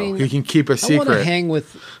 just, I mean, he can keep a secret. I want to hang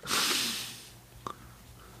with.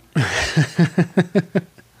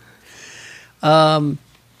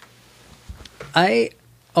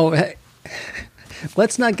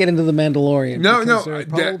 Let's not get into The Mandalorian. No, because there are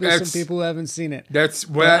probably that's some people who haven't seen it. That's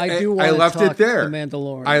what But I do. I left it there. The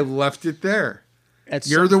Mandalorian. I left it there. At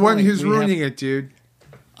You're some the one point, who's we ruining have- it, dude.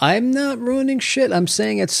 I'm not ruining shit. I'm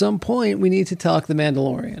saying at some point we need to talk The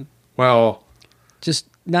Mandalorian. Well, just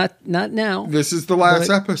not now. This is the last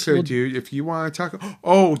But episode, we'll- dude. If you want to talk,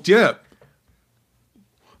 oh, Dip.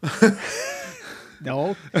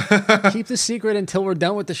 No, keep the secret until we're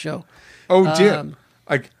done with the show. Oh, Dip.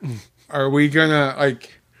 Like, are we gonna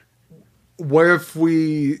like? What if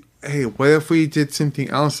we did something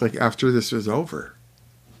else like after this was over?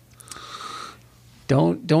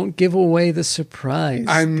 Don't give away the surprise.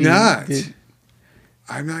 I'm not giving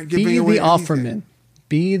be away the Offerman.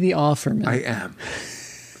 Be the Offerman. I am.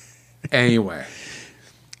 Anyway,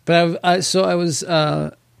 but I was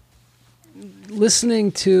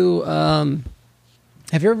listening to.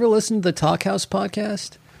 Have you ever listened to the Talk House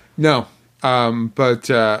podcast? no. But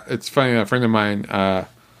it's funny. A friend of mine kind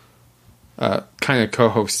of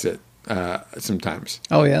co-hosts it sometimes.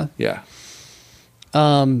 Oh yeah, Yeah.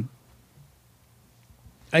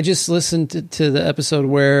 I just listened to the episode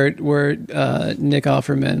where Nick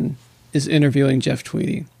Offerman is interviewing Jeff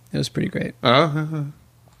Tweedy. It was pretty great.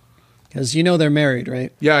 Because they're married,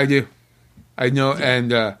 right? Yeah, I do. I know.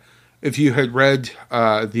 And if you had read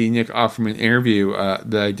the Nick Offerman interview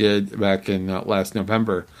that I did back in last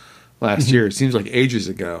November, last year, it seems like ages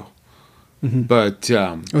ago. Mm-hmm. But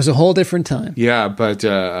it was a whole different time. Yeah, but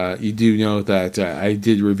you do know that I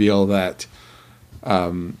did reveal that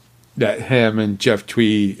that him and Jeff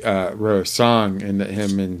Tweedy wrote a song, and that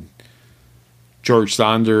him and George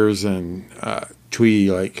Saunders and Tweedy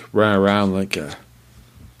like ran around like a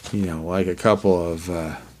couple of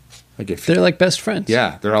they're like best friends.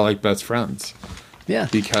 Yeah, they're all like best friends. Yeah,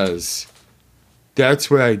 because that's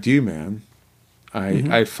what I do, man.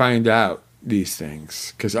 I find out these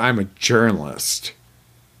things because I'm a journalist.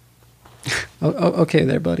 Okay,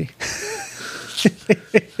 there, buddy.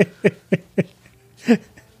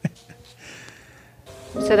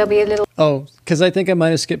 So there'll be a little. Oh, because I think I might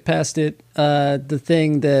have skipped past it. The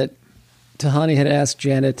thing that Tahani had asked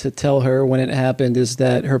Janet to tell her when it happened is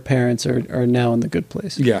that her parents are now in the good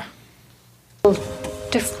place. Yeah.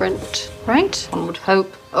 Different, right? One would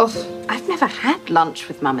hope. Oh, I've never had lunch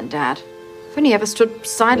with Mum and Dad. I've only ever stood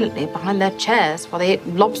silently behind their chairs while they ate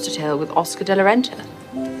lobster tail with Oscar de la Renta.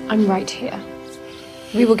 I'm right here.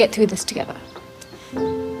 We will get through this together.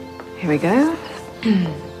 Here we go.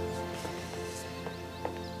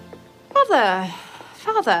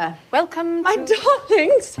 Father, welcome. My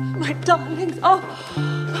darlings, my darlings. Oh,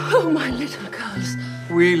 Oh, my little girls.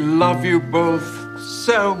 We love you both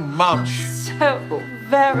so much. So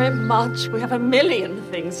very much. We have a million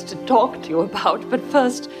things to talk to you about, but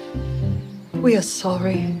first, we are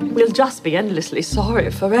sorry. We'll just be endlessly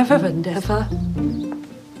sorry forever and ever.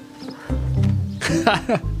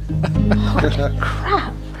 Holy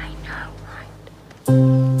crap.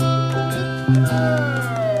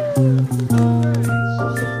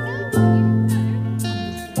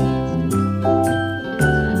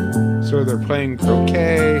 So they're playing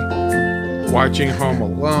croquet, watching Home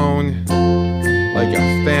Alone, like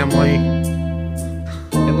a family.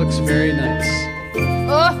 It looks very nice.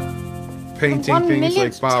 Painting things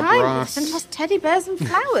like Bob Ross. Sent us teddy bears and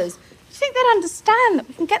flowers. Do you think they'd understand that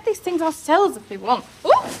we can get these things ourselves if we want?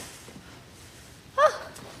 Ooh. Oh,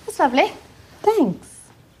 that's lovely. Thanks.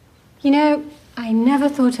 You know, I never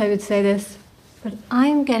thought I would say this, but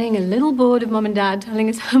I'm getting a little bored of Mom and Dad telling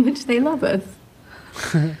us how much they love us.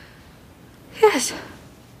 Yes.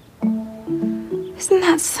 Isn't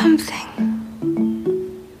that something?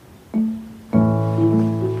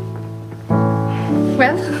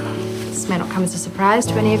 Well, this may not come as a surprise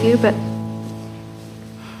to any of you, but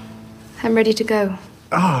I'm ready to go.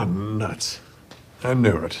 Ah, nuts. I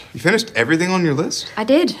knew it. You finished everything on your list? I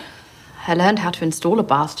did. I learned how to install a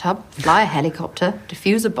bathtub, fly a helicopter,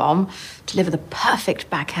 defuse a bomb, deliver the perfect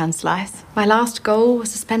backhand slice. My last goal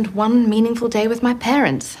was to spend one meaningful day with my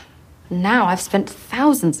parents. And now I've spent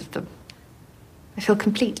thousands of them. I feel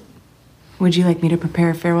complete. Would you like me to prepare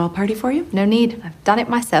a farewell party for you? No need. I've done it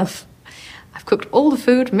myself. I've cooked all the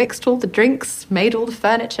food, mixed all the drinks, made all the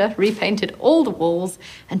furniture, repainted all the walls,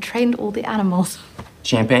 and trained all the animals.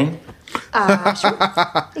 Champagne? Sure.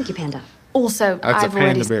 Thank you, Panda. Also, That's I've a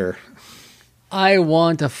panda already... bear. I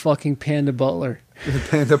want a fucking panda butler. The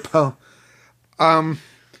panda butler.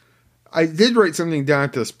 I did write something down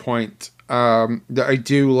at this point. That I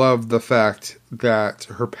do love the fact that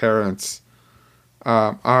her parents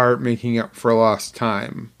are making up for lost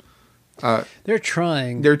time. They're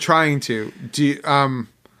trying. They're trying to. I'm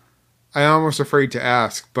almost afraid to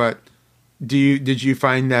ask, but did you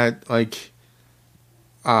find that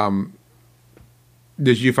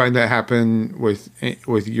did you find that happen with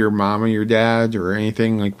your mom and your dad or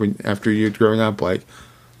anything like when after you'd grown up?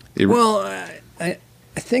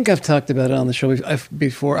 I think I've talked about it on the show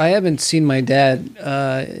before. I haven't seen my dad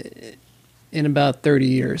in about 30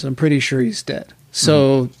 years. I'm pretty sure he's dead.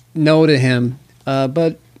 So no to him.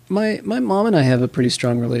 But my mom and I have a pretty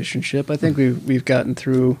strong relationship. I think we've gotten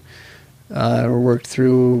through or worked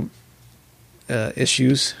through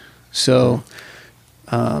issues. So,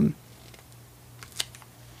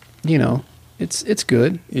 it's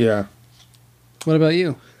good. Yeah. What about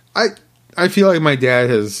you? I feel like my dad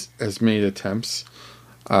has made attempts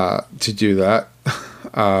to do that,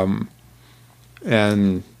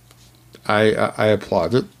 and I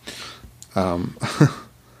applaud it.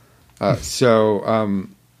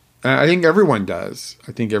 I think everyone does.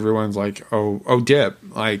 I think everyone's like, oh, dip,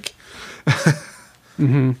 like,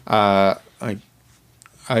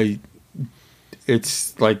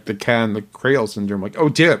 it's like the cat in the cradle syndrome. Like, oh,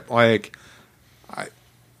 dip, like,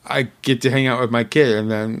 I get to hang out with my kid, and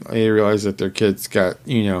then I realize that their kid's got,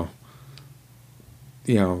 the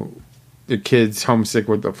kid's homesick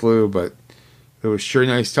with the flu, but it was sure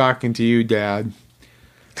nice talking to you, Dad.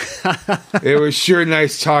 It was sure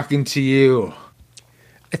nice talking to you.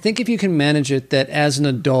 I think if you can manage it, that as an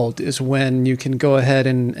adult is when you can go ahead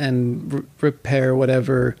and repair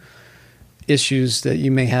whatever issues that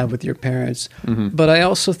you may have with your parents. Mm-hmm. But I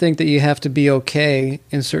also think that you have to be okay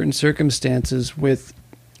in certain circumstances with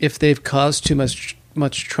if they've caused too much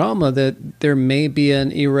trauma, that there may be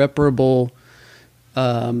an irreparable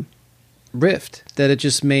rift, that it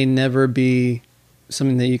just may never be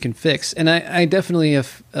something that you can fix. And I definitely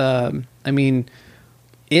if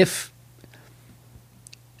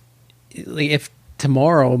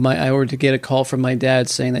tomorrow I were to get a call from my dad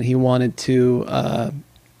saying that he wanted to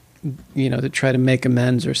to try to make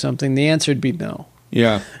amends or something, the answer would be no.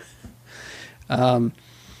 Yeah.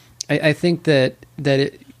 I think that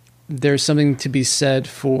there's something to be said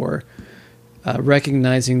for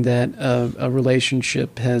recognizing that a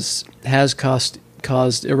relationship has caused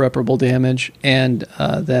irreparable damage, and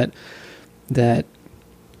that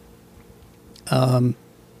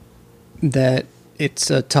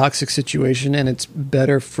it's a toxic situation, and it's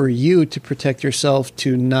better for you to protect yourself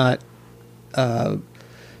to not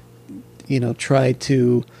try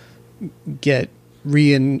to get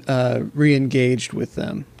re-engaged with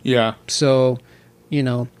them. Yeah. So,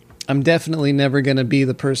 I'm definitely never going to be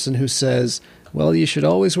the person who says, well, you should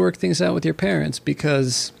always work things out with your parents,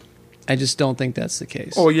 because I just don't think that's the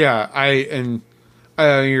case. Oh yeah, I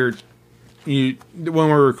when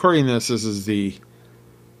we're recording this, this is the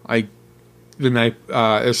night.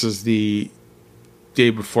 This is the day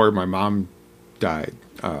before my mom died,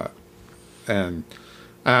 and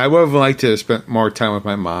I would have liked to have spent more time with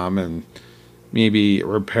my mom and maybe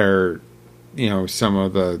repair, some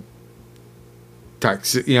of the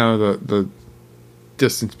the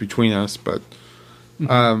distance between us. But I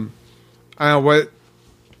don't know what.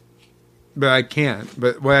 But I can't.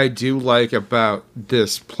 But what I do like about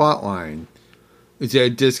this plot line is that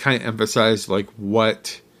it just kind of emphasized this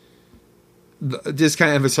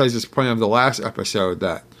point of the last episode,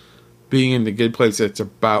 that being in the good place, it's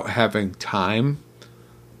about having time.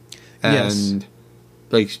 And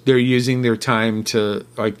they're using their time to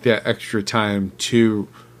that extra time to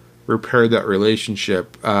repair that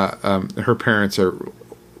relationship. Her parents are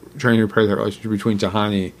trying to repair that relationship between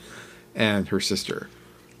Tahani and her sister.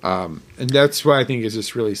 And that's what I think is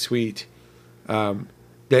just really sweet.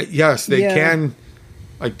 That yes, they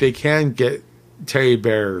can get teddy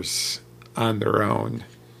bears on their own,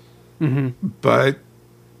 but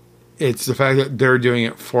it's the fact that they're doing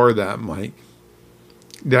it for them.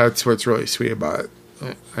 That's what's really sweet about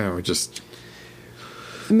it.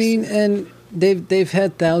 And they've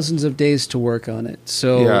had thousands of days to work on it.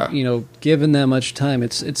 So given that much time,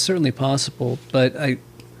 it's certainly possible. But I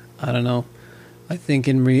don't know. I think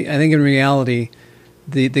in reality,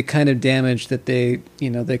 the kind of damage that they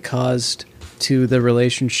caused to the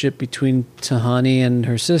relationship between Tahani and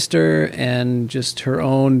her sister, and just her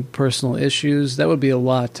own personal issues, that would be a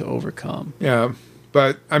lot to overcome. Yeah,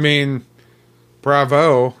 but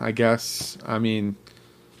bravo, I guess.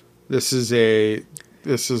 This is a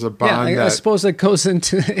bond. I suppose that goes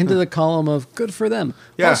into the column of good for them.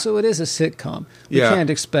 Yeah. Also, it is a sitcom. We can't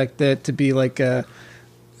expect that to be like a.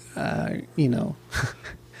 I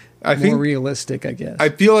think more realistic, I guess. I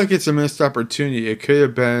feel like it's a missed opportunity. It could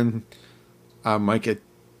have been like a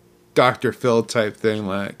Dr. Phil type thing,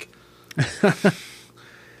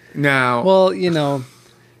 now. Well,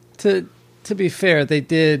 to be fair, they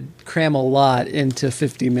did cram a lot into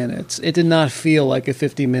 50 minutes. It did not feel like a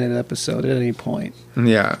 50-minute episode at any point.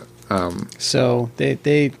 Yeah. So they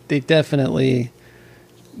definitely.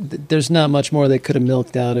 There's not much more they could have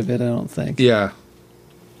milked out of it, I don't think. Yeah.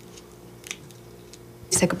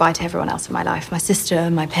 Say goodbye to everyone else in my life. My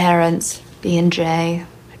sister, my parents, B and J.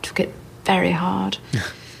 I took it very hard.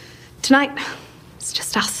 Tonight, it's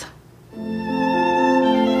just us.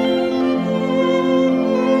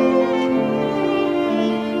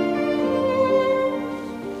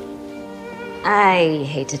 I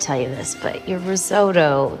hate to tell you this, but your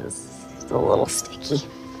risotto is a little sticky.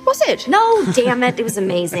 Was it? No, damn it. It was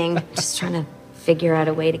amazing. Just trying to figure out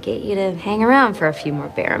a way to get you to hang around for a few more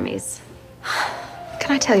Baramies.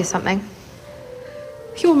 Can I tell you something?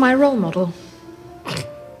 You're my role model.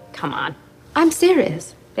 Come on. I'm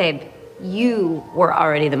serious. Babe, you were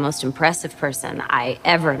already the most impressive person I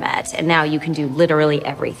ever met, and now you can do literally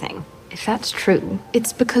everything. If that's true,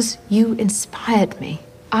 it's because you inspired me.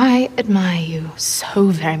 I admire you so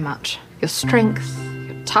very much. Your strength,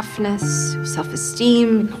 your toughness, your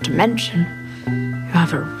self-esteem, not to mention, you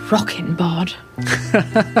have a rockin' bod.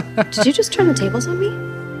 Did you just turn the tables on me?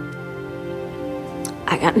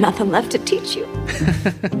 I got nothing left to teach you.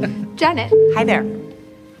 Janet. Hi there.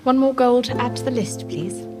 One more goal to add to the list,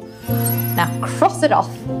 please. Now cross it off.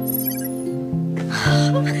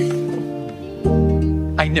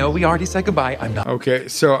 I know we already said goodbye. I'm not. Okay,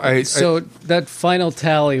 so that final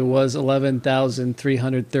tally was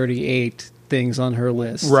 11,338 things on her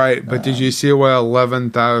list. Right, but did you see what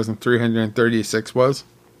 11,336 was?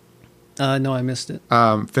 No, I missed it.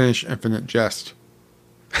 Finish Infinite Jest.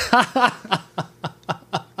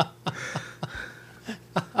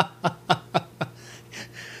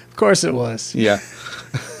 Of course it was. Yeah.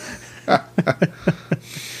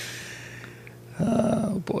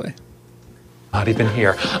 Oh boy. Not even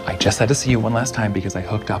here. I just had to see you one last time because I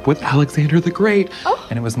hooked up with Alexander the Great. Oh.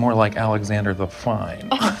 And it was more like Alexander the Fine.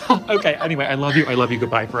 Okay, anyway, I love you. I love you.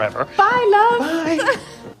 Goodbye forever. Bye, love. Bye.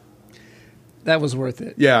 That was worth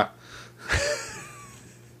it. Yeah.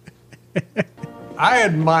 I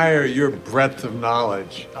admire your breadth of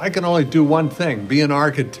knowledge. I can only do one thing, be an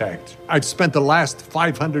architect. I've spent the last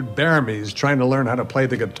 500 Baramies trying to learn how to play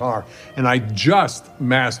the guitar, and I just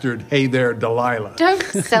mastered Hey There, Delilah. Don't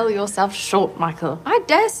sell yourself short, Michael. I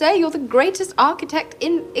dare say you're the greatest architect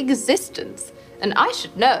in existence. And I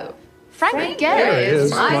should know. Frank Gehry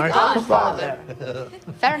is my godfather.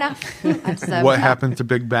 Fair enough. What happened to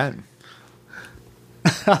Big Ben?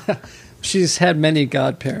 She's had many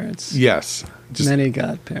godparents. Yes. Many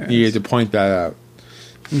godparents. You had to point that out.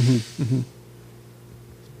 Mm-hmm, mm-hmm.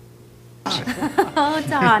 Oh,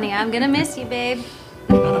 Tahani, I'm gonna miss you, babe.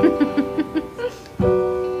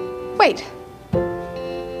 Wait.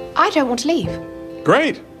 I don't want to leave.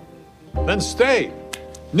 Great. Then stay.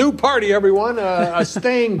 New party, everyone. A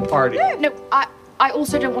staying party. No, I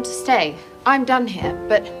also don't want to stay. I'm done here,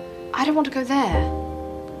 but I don't want to go there.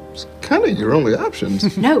 It's kind of your only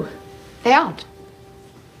options. No, they aren't.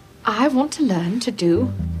 I want to learn to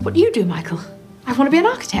do what you do, Michael. I want to be an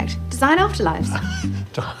architect, design afterlives.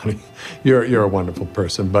 Tahani, you're a wonderful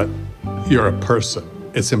person, but you're a person.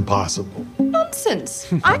 It's impossible.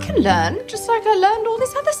 Nonsense. I can learn, just like I learned all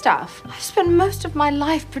this other stuff. I've spent most of my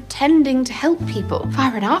life pretending to help people. If I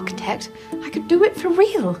were an architect, I could do it for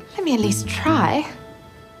real. Let me at least try.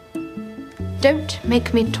 Don't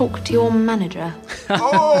make me talk to your manager.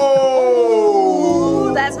 Oh,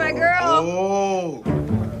 that's my girl. Oh.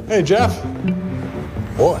 Hey, Jeff.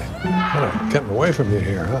 Boy, kind of getting away from you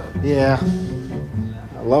here, huh? Yeah.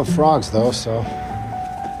 I love frogs, though, so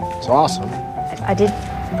it's awesome. I did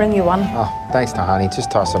bring you one. Oh, thanks, Tahani.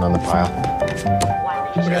 Just toss it on the pile.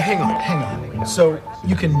 Okay, hang on. So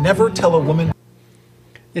you can never tell a woman.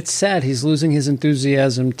 It's sad he's losing his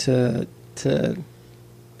enthusiasm for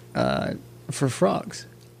frogs.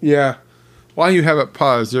 Yeah. While you have it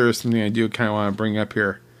paused, there is something I do kind of want to bring up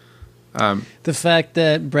here. The fact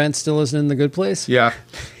that Brent still isn't in the good place? Yeah.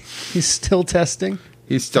 He's still testing?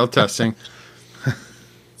 He's still testing.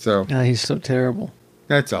 So. He's so terrible.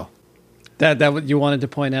 That's all. That what you wanted to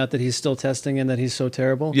point out, that he's still testing and that he's so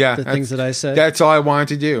terrible? Yeah. The things that I said? That's all I wanted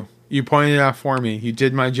to do. You pointed it out for me. You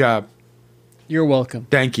did my job. You're welcome.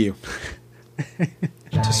 Thank you.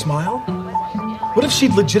 To smile? What if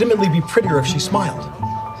she'd legitimately be prettier if she smiled?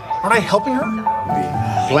 Aren't I helping her?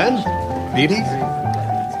 Glenn? Edie?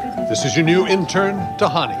 This is your new intern,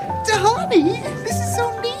 Tahani. Tahani, this is so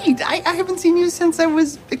neat. I haven't seen you since I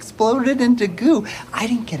was exploded into goo. I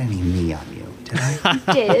didn't get any knee on you, did I? You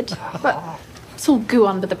did, but it's all goo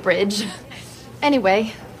under the bridge.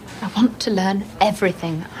 Anyway, I want to learn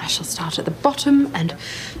everything. I shall start at the bottom and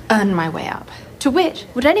earn my way up. To wit,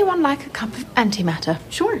 would anyone like a cup of antimatter?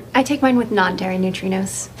 Sure. I take mine with non-dairy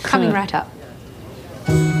neutrinos. Coming right up.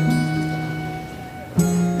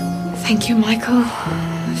 Thank you, Michael,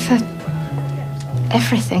 for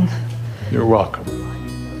everything. You're welcome.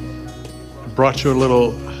 I brought you a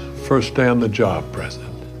little first day on the job present.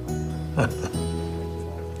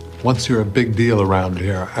 Once you're a big deal around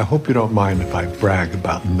here, I hope you don't mind if I brag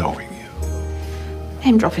about knowing you.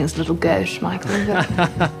 Name dropping's a little gauche, Michael,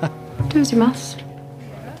 but do as you must.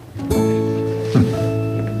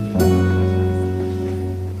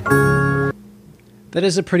 That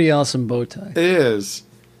is a pretty awesome bow tie. It is.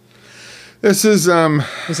 This is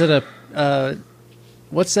Is it a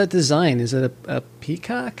what's that design? Is it a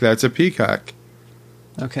peacock? That's a peacock.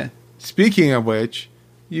 Okay. Speaking of which,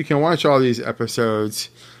 you can watch all these episodes.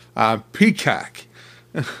 Peacock.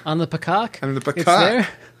 On the peacock? On the peacock. It's there?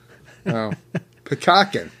 Oh,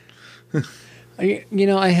 peacocking. I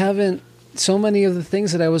haven't. So many of the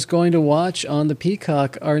things that I was going to watch on the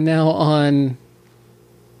Peacock are now on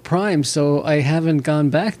Prime, so I haven't gone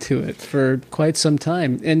back to it for quite some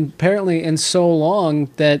time. And apparently, in so long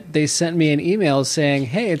that they sent me an email saying,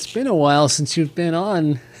 "Hey, it's been a while since you've been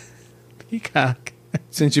on Peacock."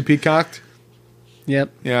 Since you peacocked?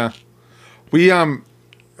 Yep. Yeah. We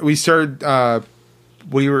started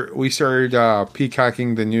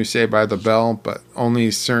peacocking the new Saved by the Bell, but only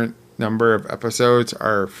a certain number of episodes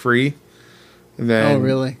are free. Then oh,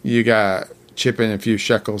 really? You got chip in a few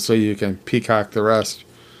shekels so you can peacock the rest.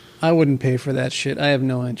 I wouldn't pay for that shit. I have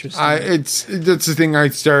no interest in it. That's the thing. I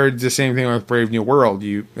started the same thing with Brave New World.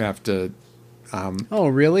 You have to. Oh,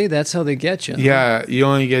 really? That's how they get you? Yeah, you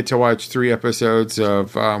only get to watch 3 episodes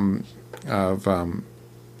of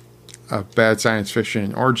bad science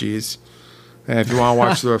fiction orgies, and if you want to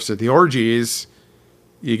watch the rest of the orgies,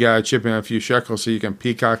 you gotta chip in a few shekels so you can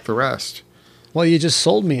peacock the rest. Well, you just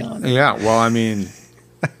sold me on it. Yeah. Well, I mean,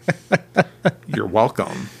 you're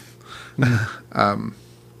welcome. And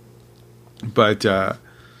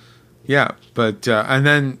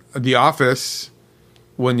then The Office,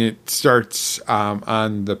 when it starts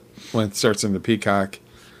in the Peacock,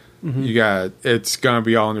 Mm-hmm. it's gonna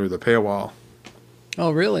be all under the paywall.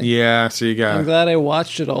 Oh, really? Yeah. So you got. I'm glad I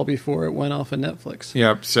watched it all before it went off of Netflix.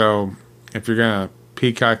 Yep. So if you're gonna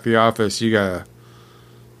peacock The Office, you gotta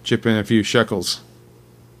chip in a few shekels.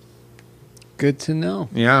 Good to know.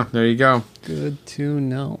 Yeah, there you go. Good to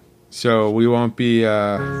know. So we won't be.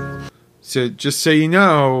 So just so you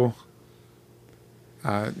know,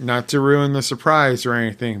 not to ruin the surprise or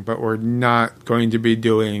anything, but we're not going to be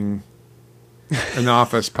doing an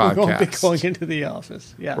Office podcast. We won't be going into The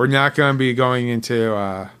Office. Yeah, we're not going to be going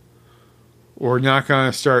into we're not going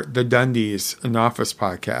to start the Dundies, an Office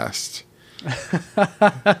podcast.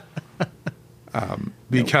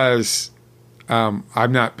 Because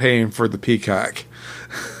I'm not paying for the Peacock.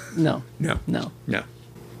 No. No. No. No.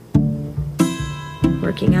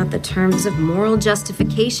 Working out the terms of moral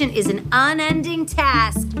justification is an unending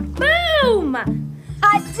task. Boom!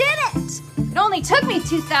 I did it! It only took me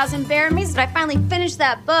 2,000 bear meats, but I finally finished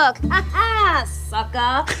that book. Ha ha,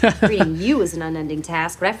 sucker! Reading you is an unending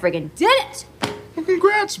task, but I friggin' did it! Well,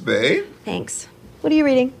 congrats, babe. Thanks. What are you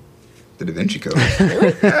reading? The Da Vinci Code.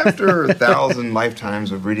 After 1,000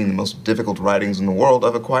 lifetimes of reading the most difficult writings in the world,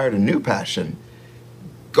 I've acquired a new passion.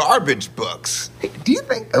 Garbage books. Hey, do you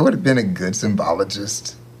think I would have been a good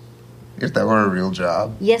symbologist if that were a real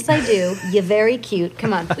job? Yes, I do. You're very cute.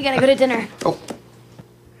 Come on, we gotta go to dinner.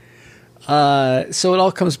 So it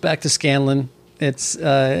all comes back to Scanlan. It's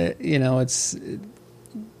it's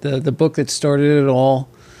the book that started it all.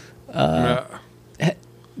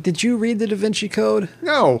 Did you read the Da Vinci Code?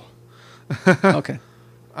 No. Okay.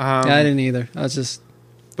 I didn't either. I was just.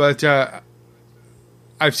 But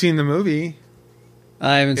I've seen the movie.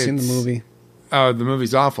 I haven't seen the movie. Oh, the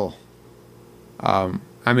movie's awful.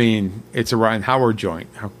 I mean, it's a Ryan Howard joint.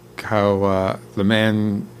 How the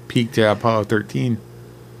man peaked at Apollo 13.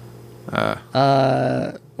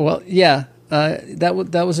 Well, yeah.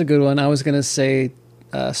 That was a good one. I was gonna say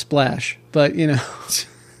Splash, but you know,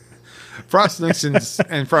 Frost Nixon's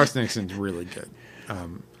really good.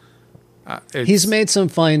 He's made some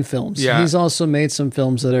fine films. Yeah. He's also made some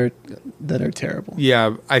films that are terrible.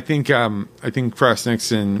 Yeah, I think Frost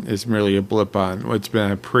Nixon is merely a blip on what's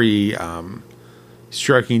been a pretty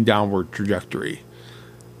striking downward trajectory.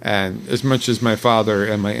 And as much as my father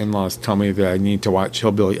and my in-laws tell me that I need to watch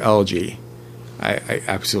Hillbilly Elegy, I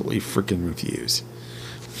absolutely freaking refuse.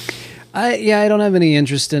 I don't have any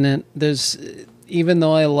interest in it. Even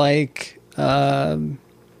though I like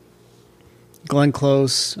Glenn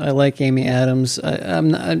Close, I like Amy Adams,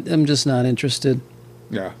 I'm just not interested.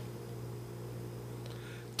 Yeah.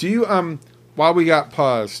 Do you while we got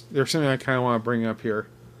paused, there's something I kind of want to bring up here.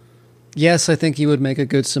 Yes, I think he would make a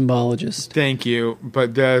good symbologist. Thank you, but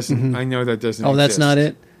I know that doesn't. Oh, that's exist. not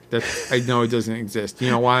it. I know it doesn't exist. You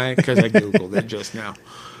know why? Because I googled it just now.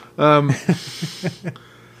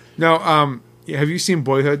 No. Have you seen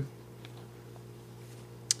Boyhood?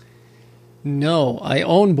 No, I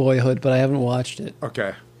own Boyhood, but I haven't watched it.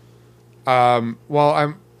 Okay. Well,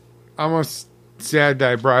 I'm almost sad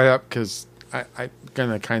that I brought it up because I'm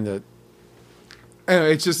gonna kind of.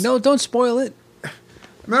 Anyway, it's just no. Don't spoil it.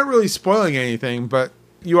 I'm not really spoiling anything, but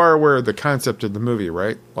you are aware of the concept of the movie,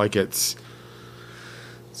 right? Like it's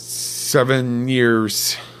 7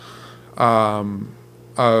 years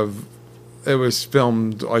of it was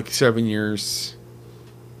filmed like 7 years.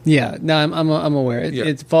 Yeah, no, I'm aware.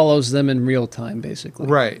 It follows them in real time, basically.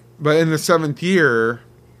 Right, but in the 7th year,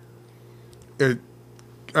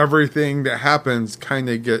 everything that happens kind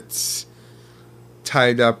of gets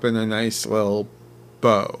tied up in a nice little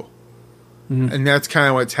bow. Mm-hmm. And that's kind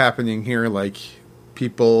of what's happening here. Like,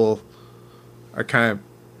 people are kind of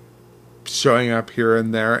showing up here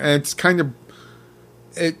and there. And it's kind of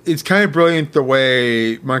it's kind of brilliant the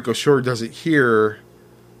way Michael Shore does it here.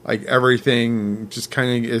 Like, everything just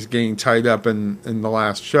kind of is getting tied up in the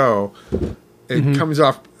last show. It comes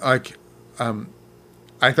off like...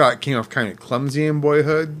 I thought it came off kind of clumsy in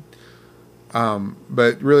Boyhood.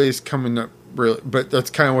 But really it's coming up... But that's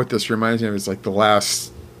kind of what this reminds me of. Is like the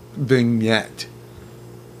last vignette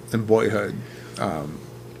in Boyhood.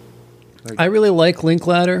 I really like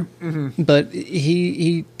Linklater, but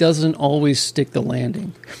he doesn't always stick the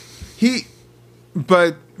landing.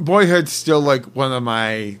 But Boyhood's still like one of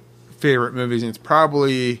my favorite movies, and it's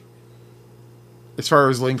probably, as far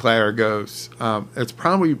as Linklater goes, it's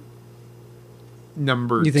probably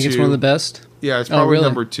number 2. You think it's one of the best? Yeah, it's probably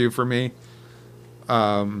number 2 for me.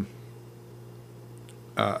 And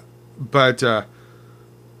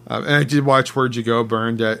I did watch Where'd You Go,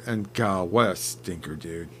 burned it, and God, what a stinker,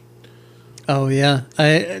 dude. Oh yeah,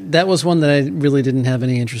 that was one that I really didn't have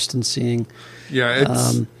any interest in seeing.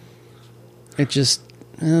 Yeah, it just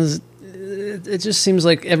seems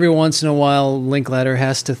like every once in a while Linklater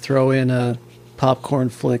has to throw in a popcorn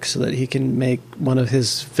flick so that he can make one of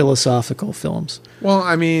his philosophical films. Well,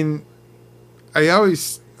 I mean, I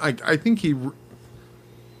think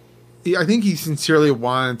he sincerely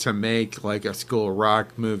wanted to make like a School of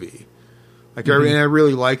Rock movie. Like, I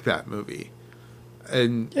really like that movie.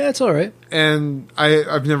 And yeah, it's all right. And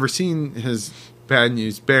I've never seen his Bad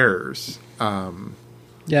News Bears.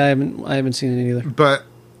 Yeah, I haven't seen it either. But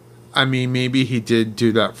I mean, maybe he did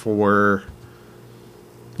do that for,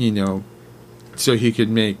 so he could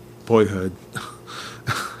make Boyhood.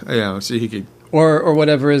 So he could, or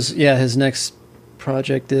whatever his next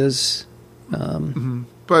project is.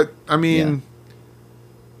 But I mean,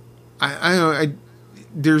 I don't know.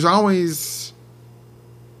 There's always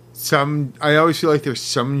some. I always feel like there's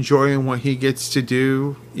some joy in what he gets to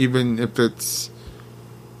do, even if it's,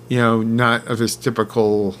 not of his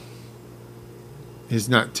typical. His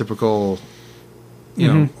not typical,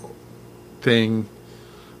 thing.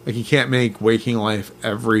 Like he can't make Waking Life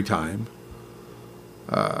every time.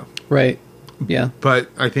 Right. Yeah. But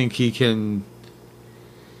I think he can.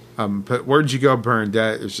 But Where'd You Go,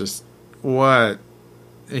 Bernadette is just what?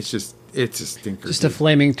 It's a stinker. Just a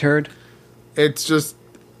flaming turd. It's just,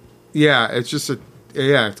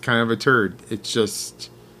 it's kind of a turd. It's just,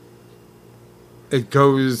 it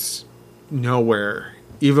goes nowhere.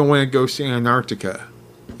 Even when it goes to Antarctica,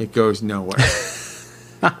 it goes nowhere.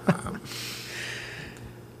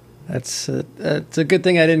 It's a good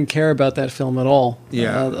thing I didn't care about that film at all.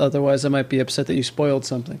 Yeah. Otherwise, I might be upset that you spoiled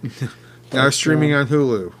something. Now streaming on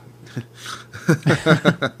Hulu.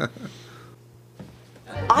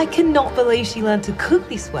 I cannot believe she learned to cook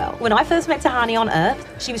this well. When I first met Tahani on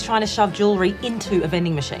Earth, she was trying to shove jewelry into a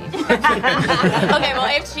vending machine. Okay,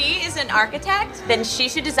 well, if she is an architect, then she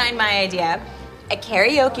should design my idea. A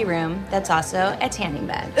karaoke room that's also a tanning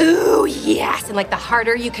bed. Ooh, yes. And like the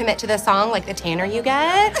harder you commit to the song, like the tanner you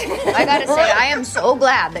get. I gotta say, I am so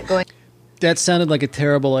glad that going... That sounded like a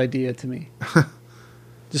terrible idea to me.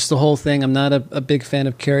 Just the whole thing. I'm not a big fan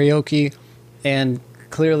of karaoke, and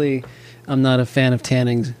clearly I'm not a fan of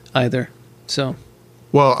tanning either. So,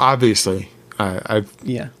 well, obviously, I've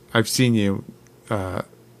seen you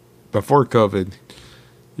before COVID.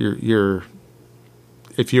 You're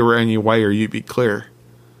if you were any whiter, you'd be clear.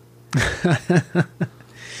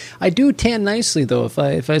 I do tan nicely though. If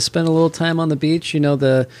I spend a little time on the beach, it's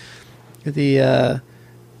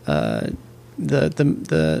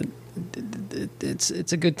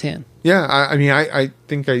a good tan. Yeah, I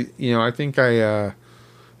think I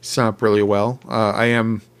sum up really well. I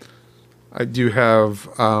am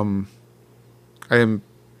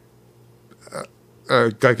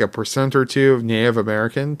like a percent or two of Native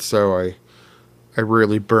American, so I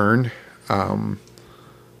really burn, and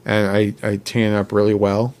I tan up really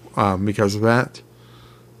well because of that.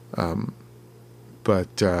 I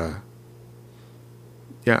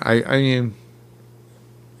mean,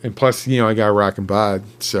 and plus, I got rockin' bod,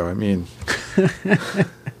 so I mean.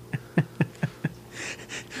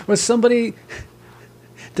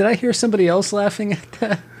 Did I hear somebody else laughing at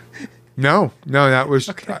that? No, that was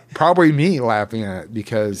probably me laughing at it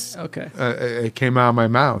because it came out of my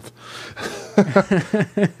mouth.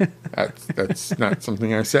 That's not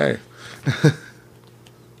something I say.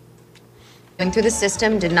 Going through the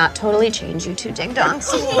system did not totally change you two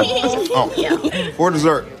ding-dongs. For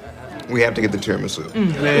dessert, we have to get the tiramisu.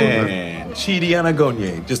 Man, Chidi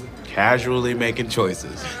Anagonye, just casually making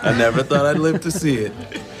choices. I never thought I'd live to see it.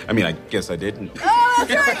 I mean, I guess I didn't. Oh,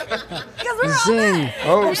 that's right. Zing.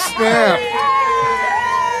 Oh, snap.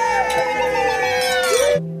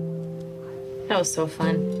 That was so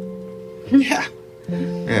fun. Yeah,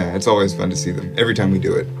 it's always fun to see them. Every time we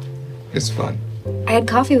do it, it's fun. I had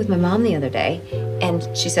coffee with my mom the other day, and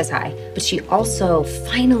she says hi, but she also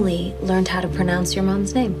finally learned how to pronounce your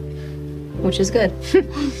mom's name, which is good.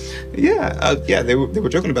 Yeah, they were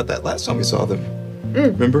joking about that last time we saw them.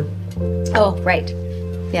 Remember? Oh, right.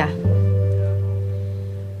 Yeah.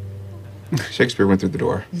 Shakespeare went through the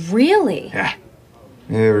door. Really? Yeah.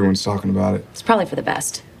 Everyone's talking about it. It's probably for the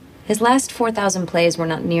best. His last 4,000 plays were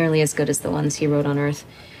not nearly as good as the ones he wrote on Earth.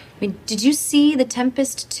 I mean, did you see The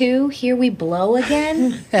Tempest 2, Here We Blow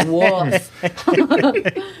Again? Woof. Do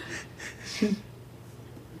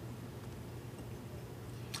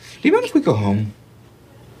you mind if we go home?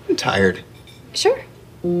 I'm tired. Sure.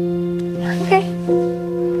 Okay.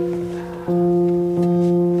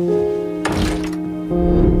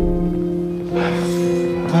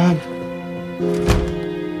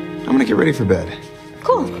 I'm gonna get ready for bed.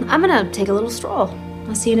 Cool. I'm gonna take a little stroll.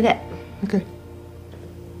 I'll see you in a bit. Okay.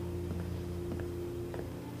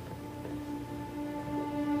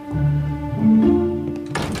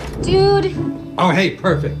 Dude. Oh, hey,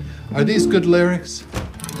 perfect. Are these good lyrics?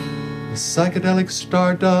 Psychedelic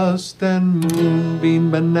stardust and moonbeam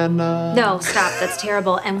banana. No, stop. That's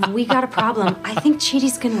terrible. And we got a problem. I think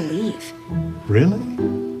Chidi's gonna leave. Really?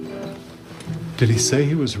 Did he say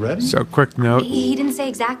he was ready? So, quick note. He didn't say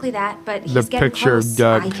exactly that, but he's The getting picture of close.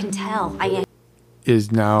 Doug I can tell.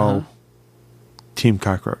 is now Team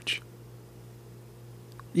Cockroach.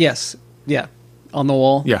 Yes. Yeah. On the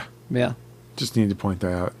wall. Yeah. Yeah. Just need to point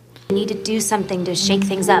that out. I need to do something to shake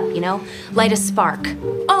things up, you know? Light a spark.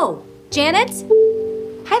 Oh, Janet?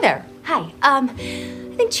 Hi there. Hi. I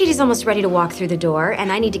think Chidi's almost ready to walk through the door,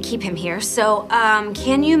 and I need to keep him here. So,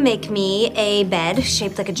 can you make me a bed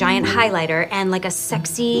shaped like a giant highlighter and like a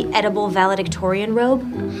sexy, edible valedictorian robe?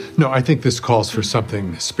 No, I think this calls for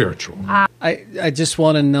something spiritual. I just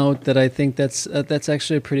want to note that I think that's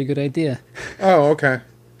actually a pretty good idea. Oh, okay.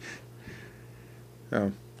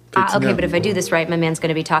 Oh. Okay, but if I do this right, my man's going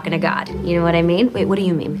to be talking to God. You know what I mean? Wait, what do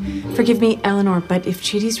you mean? Forgive me, Eleanor, but if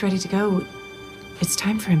Chidi's ready to go, it's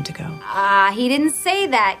time for him to go. He didn't say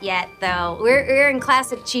that yet, though. We're in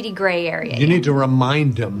classic Chidi gray area. You need to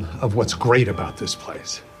remind him of what's great about this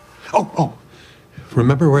place. Oh.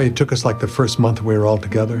 Remember where he took us like the first month we were all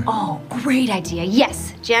together? Oh, great idea.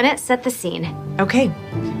 Yes. Janet, set the scene. Okay.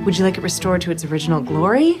 Would you like it restored to its original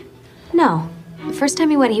glory? No. The first time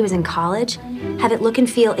he went, he was in college. Have it look and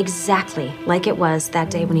feel exactly like it was that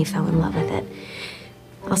day when he fell in love with it.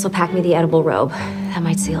 Also, pack me the edible robe. That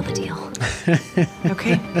might seal the deal.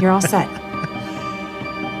 Okay, you're all set.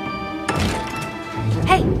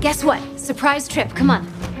 Hey, guess what? Surprise trip. Come on.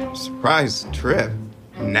 Surprise trip?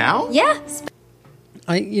 Now? Yeah.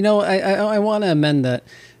 I want to amend that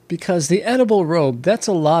because the edible robe, that's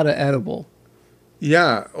a lot of edible.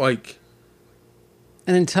 Yeah, like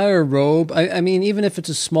an entire robe. I mean, even if it's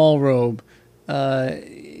a small robe,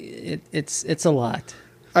 it's a lot.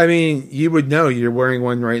 I mean, you would know you're wearing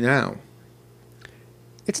one right now.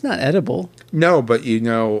 It's not edible. No, but you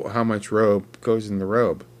know how much robe goes in the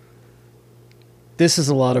robe. This is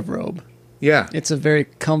a lot of robe. Yeah. It's a very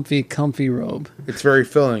comfy robe. It's very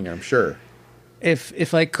filling, I'm sure.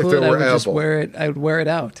 If I could, I would just wear it. I would wear it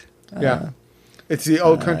out. Yeah. It's the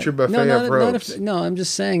old country buffet of robes. I'm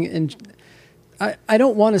just saying, and I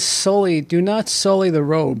don't want to do not sully the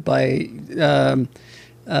robe by,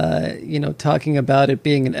 talking about it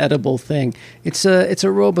being an edible thing. It's a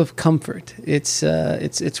robe of comfort. It's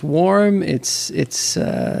warm. I'm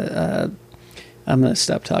going to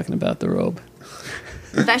stop talking about the robe.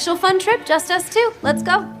 Special fun trip, just us two. Let's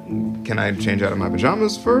go. Can I change out of my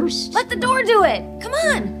pajamas first? Let the door do it. Come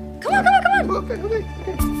on. Come on. Okay.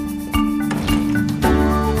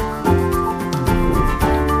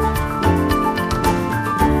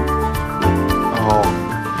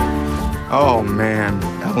 Oh man,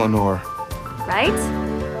 Eleanor. Right?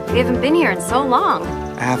 We haven't been here in so long.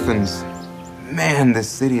 Athens. Man, this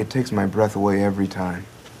city, it takes my breath away every time.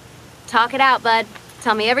 Talk it out, bud.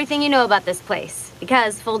 Tell me everything you know about this place.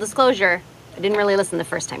 Because, full disclosure, I didn't really listen the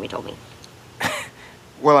first time you told me.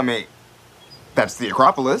 Well, I mean, that's the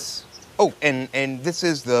Acropolis. Oh, and this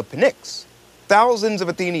is the Pnyx. Thousands of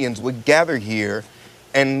Athenians would gather here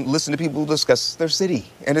and listen to people discuss their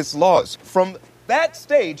city and its laws. From that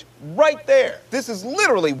stage right there, this is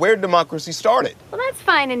literally where democracy started. Well, that's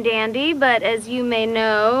fine and dandy, but as you may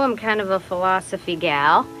know, I'm kind of a philosophy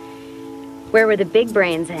gal. Where were the big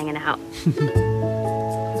brains hanging out?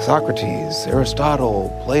 Socrates, Aristotle,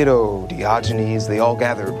 Plato, Diogenes, they all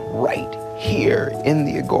gathered right here in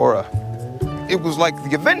the Agora. It was like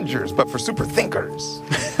the Avengers, but for super thinkers.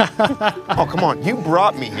 Oh, come on, you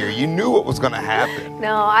brought me here. You knew what was gonna happen.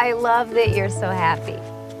 No, I love that you're so happy.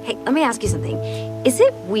 Hey, let me ask you something. Is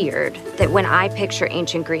it weird that when I picture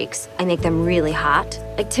ancient Greeks, I make them really hot?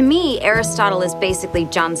 Like, to me, Aristotle is basically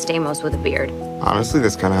John Stamos with a beard. Honestly,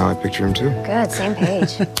 that's kind of how I picture him, too. Good, same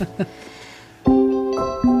page.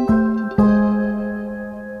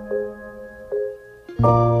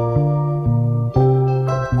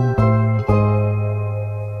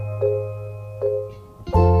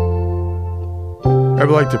 I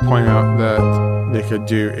would like to point out that they could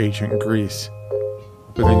do ancient Greece,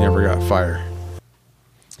 but they never got fire.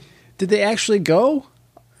 Did they actually go?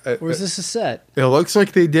 Or is this a set? It looks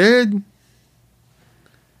like they did.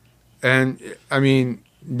 And, I mean,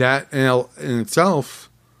 that in itself,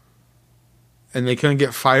 and they couldn't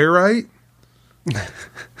get fire right?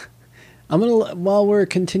 While we're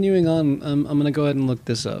continuing on, I'm gonna go ahead and look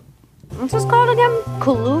this up. What's this called again?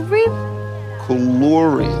 Kuluri?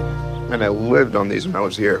 Kuluri. And I lived on these when I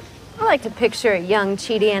was here. I like to picture a young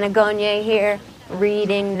Chidi Anagonye here,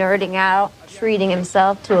 reading, nerding out, treating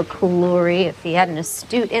himself to a Kuluri if he had an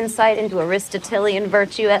astute insight into Aristotelian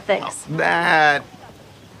virtue ethics. That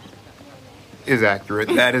is accurate.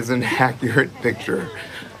 That is an accurate picture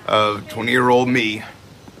of 20-year-old me.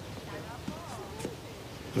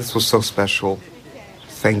 This was so special.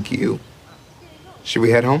 Thank you. Should we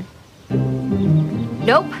head home?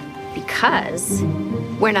 Nope, because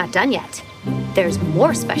we're not done yet. There's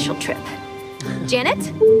more special trip. Janet?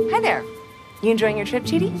 Hi there. You enjoying your trip,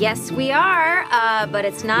 Chidi? Yes, we are, but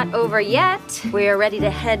it's not over yet. We are ready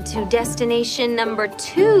to head to destination number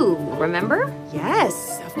 2, remember?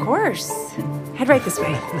 Yes, of course. Head right this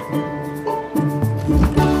way.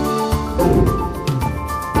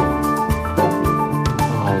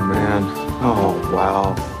 Oh, man. Oh,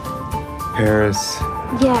 wow. Paris.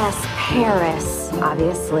 Yes, Paris,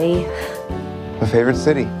 obviously. My favorite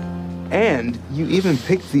city. And you even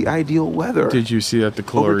picked the ideal weather. Did you see that the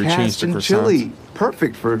color Overcast changed to and croissants? chilly.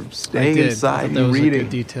 Perfect for staying inside and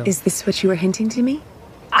reading. Is this what you were hinting to me?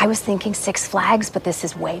 I was thinking Six Flags, but this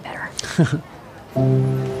is way better.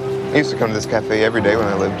 I used to come to this cafe every day when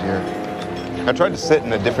I lived here. I tried to sit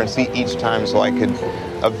in a different seat each time so I could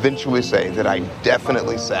eventually say that I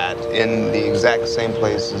definitely sat in the exact same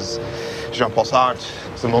place as Jean-Paul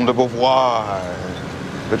Sartre, Simone de Beauvoir,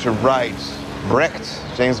 Richard Wright, Brecht,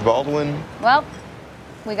 James Baldwin. Well,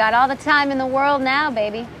 we got all the time in the world now,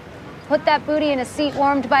 baby. Put that booty in a seat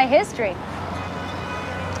warmed by history.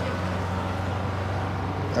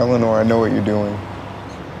 Eleanor, I know what you're doing.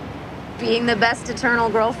 Being the best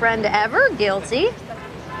eternal girlfriend ever, guilty.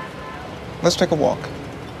 Let's take a walk.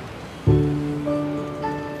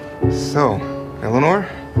 So, Eleanor,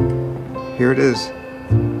 here it is.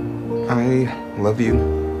 I love you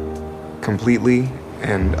completely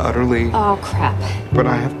and utterly. Oh, crap. But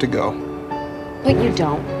I have to go. But you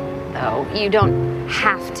don't, though. You don't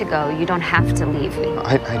have to go. You don't have to leave me.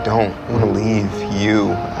 I don't want to leave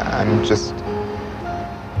you. I'm just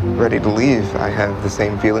ready to leave. I have the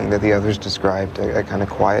same feeling that the others described, a kind of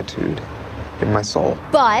quietude in my soul.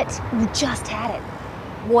 But you just had it.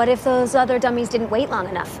 What if those other dummies didn't wait long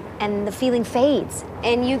enough and the feeling fades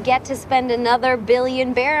and you get to spend another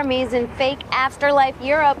billion Baramies in fake afterlife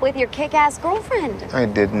Europe with your kick-ass girlfriend? I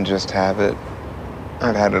didn't just have it.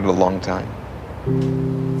 I've had it a long time.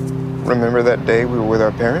 Remember that day we were with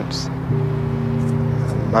our parents?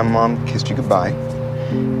 My mom kissed you goodbye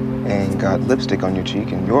and got lipstick on your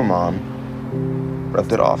cheek, and your mom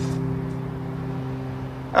rubbed it off.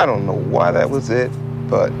 I don't know why that was it,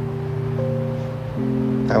 but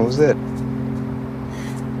that was it.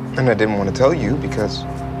 And I didn't want to tell you because...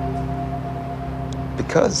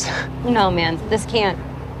 No, man, this can't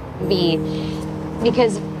be.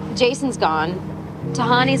 Because Jason's gone,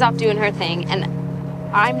 Tahani's off doing her thing, and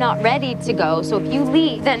I'm not ready to go. So if you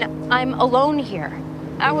leave, then I'm alone here.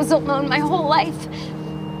 I was alone my whole life.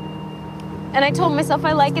 And I told myself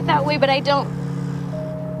I like it that way, but I don't.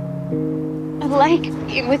 I like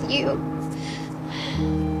being with you.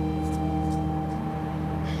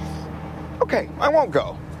 Okay, I won't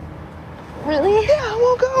go. Really? Yeah, I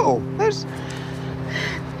won't go.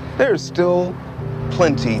 There's still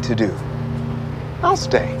plenty to do. I'll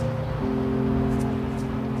stay.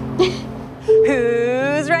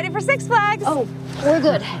 Who's ready for Six Flags? Oh, we're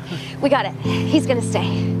good. We got it. He's gonna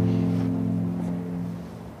stay.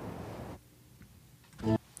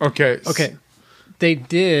 Okay. They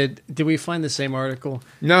did. Did we find the same article?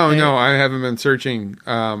 No, I haven't been searching.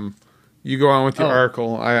 You go on with your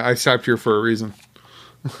article. I stopped here for a reason.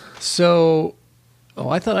 So,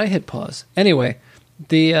 I thought I hit pause. Anyway,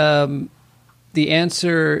 the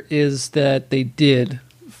answer is that they did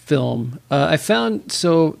film. I found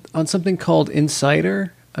on something called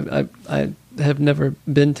Insider. I have never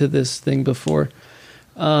been to this thing before.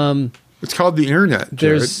 It's called the Internet.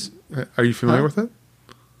 Jared. Are you familiar with it?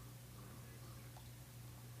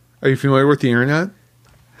 Are you familiar with the Internet?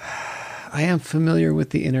 I am familiar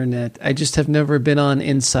with the Internet. I just have never been on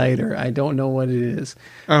Insider. I don't know what it is.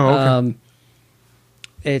 Oh, okay.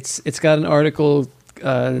 It's got an article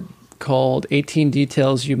called 18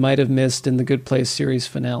 Details You Might Have Missed in the Good Place series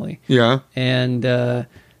finale. Yeah. And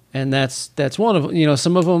that's one of them.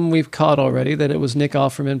 Some of them we've caught already, that it was Nick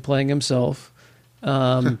Offerman playing himself.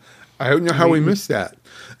 I don't know how we missed that.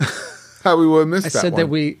 How we would have missed that I said one. that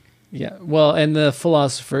we... Yeah, well, and the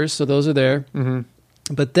Philosophers, so those are there. Mm-hmm.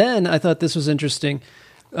 But then I thought this was interesting.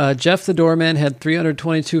 Jeff the Doorman had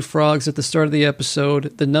 322 frogs at the start of the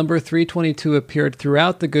episode. The number 322 appeared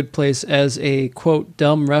throughout The Good Place as a, quote,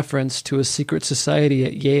 dumb reference to a secret society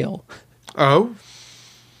at Yale. Oh?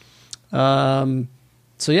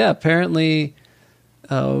 So yeah, apparently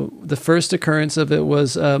the first occurrence of it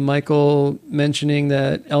was Michael mentioning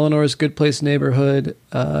that Eleanor's Good Place neighborhood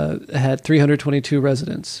had 322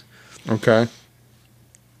 residents. Okay.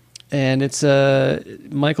 And it's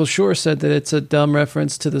Michael Schur said that it's a dumb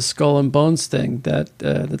reference to the Skull and Bones thing,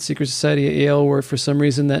 that secret society at Yale, where for some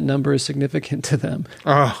reason that number is significant to them.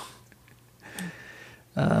 Oh.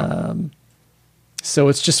 So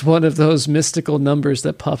it's just one of those mystical numbers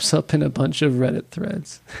that pops up in a bunch of Reddit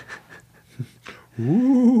threads.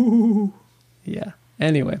 Ooh. Yeah.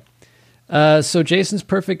 Anyway. So Jason's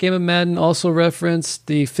Perfect Game of Madden also referenced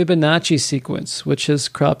the Fibonacci sequence, which has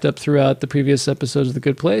cropped up throughout the previous episodes of The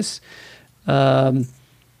Good Place. Let's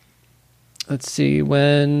see,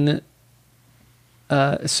 when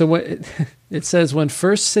it says, when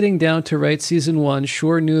first sitting down to write season 1,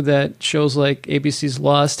 Shore knew that shows like ABC's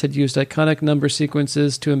Lost had used iconic number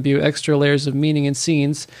sequences to imbue extra layers of meaning in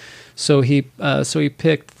scenes. So he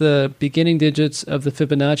picked the beginning digits of the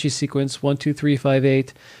Fibonacci sequence 1, 2, 3, 5,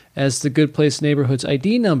 8 as the Good Place Neighborhood's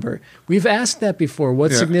ID number. We've asked that before.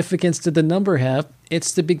 What significance did the number have?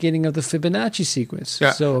 It's the beginning of the Fibonacci sequence.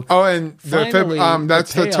 Yeah. So and finally,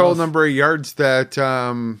 that's the total number of yards that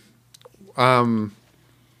the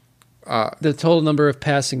total number of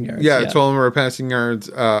passing yards. Yeah, the total number of passing yards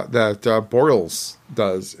that Bortles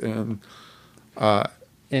does in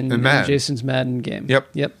Madden. Jason's Madden game.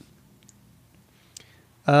 Yep.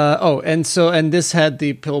 And this had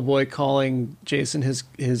the Pillboy calling Jason his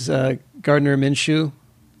Gardner Minshew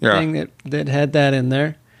thing that had that in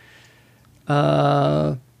there.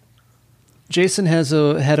 Jason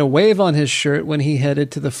had a wave on his shirt when he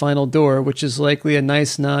headed to the final door, which is likely a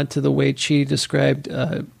nice nod to the way Chi describes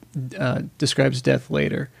death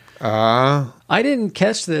later. I didn't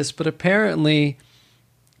catch this, but apparently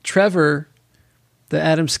Trevor, the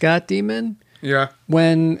Adam Scott demon,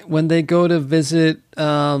 when they go to visit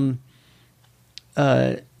the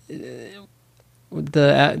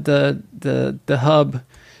hub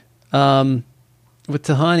with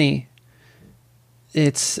Tahani,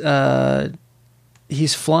 it's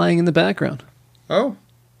he's flying in the background. Oh,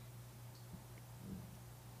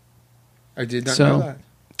 I did not know that.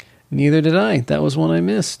 Neither did I. That was one I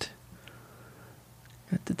missed.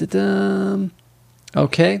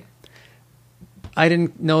 Okay. I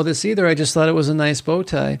didn't know this either. I just thought it was a nice bow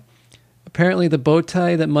tie. Apparently, the bow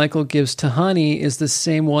tie that Michael gives Tahani is the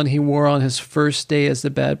same one he wore on his first day as the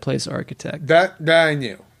Bad Place architect. That I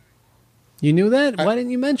knew. You knew that? Why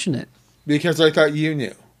didn't you mention it? Because I thought you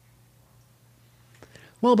knew.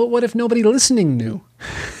 Well, but what if nobody listening knew?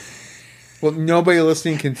 Well, nobody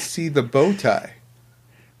listening can see the bow tie.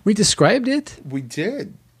 We described it. We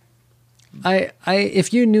did.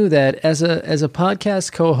 If you knew that as a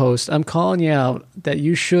podcast co-host, I'm calling you out that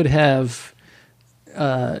you should have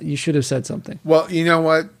said something. Well, you know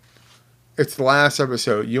what? It's the last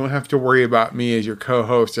episode. You don't have to worry about me as your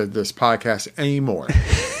co-host of this podcast anymore.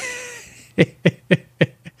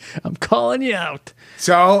 I'm calling you out.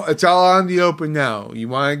 So it's all on the open now. You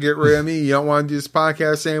want to get rid of me? You don't want to do this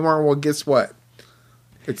podcast anymore? Well, guess what?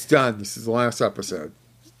 It's done. This is the last episode.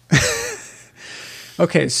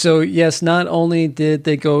 Okay, so yes, not only did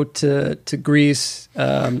they go to Greece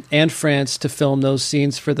and France to film those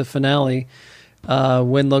scenes for the finale,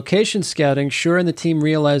 when location scouting, Shore and the team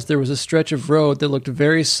realized there was a stretch of road that looked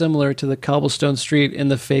very similar to the cobblestone street in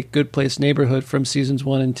the fake Good Place neighborhood from seasons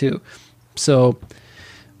 1 and 2. So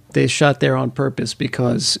they shot there on purpose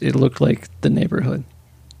because it looked like the neighborhood.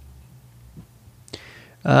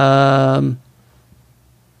 Let's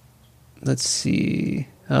see.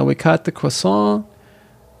 We caught the croissant.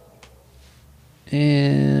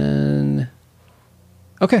 And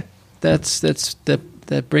okay,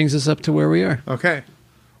 that brings us up to where we are. Okay.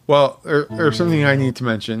 Well, there's something I need to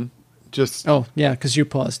mention. Because you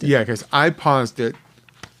paused it. Yeah, because I paused it.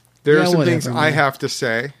 There are some things I have to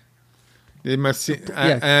say. They must see,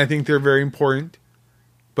 and I think they're very important.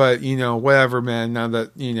 But whatever, man. Now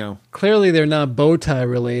that clearly they're not bow tie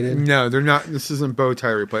related. No, they're not. This isn't bow tie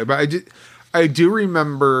replay. But I do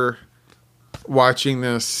remember watching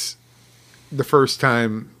this the first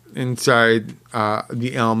time inside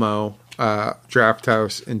the Elmo Draft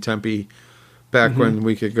House in Tempe, back when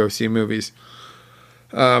we could go see movies,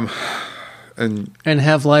 and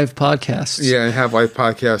have live podcasts. Yeah, and have live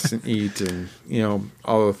podcasts and eat, and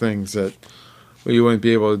all the things that we wouldn't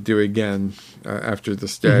be able to do again after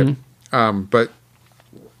this day. But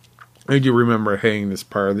I do remember hating this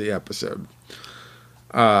part of the episode,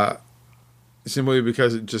 simply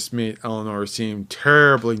because it just made Eleanor seem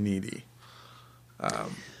terribly needy.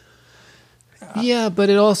 Yeah,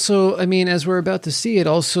 but it also, as we're about to see, it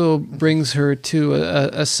also brings her to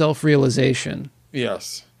a self-realization.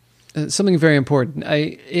 Yes. Something very important.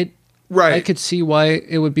 I could see why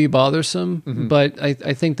it would be bothersome, but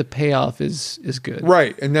I think the payoff is good.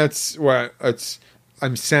 Right, and that's why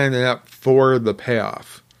I'm setting it up for the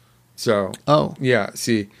payoff. So, yeah,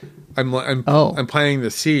 see, I'm planting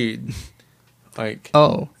the seed.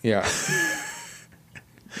 Yeah.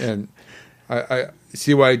 And I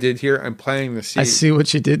see what I did here. I'm planting the seed. I see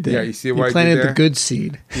what you did there. Yeah, you see what I planted did there? the good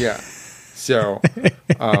seed. Yeah. So,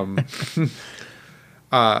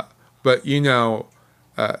 but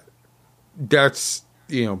that's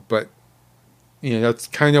but You know, that's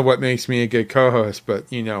kind of what makes me a good co-host,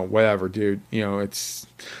 but, you know, whatever, dude. You know, it's...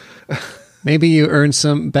 Maybe you earn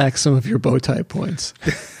back some of your bow tie points.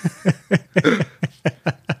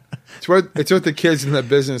 It's what the kids in the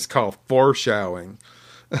business call foreshadowing.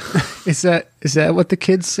 Is that what the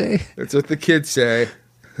kids say? That's what the kids say.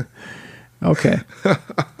 Okay.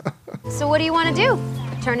 So what do you want to do?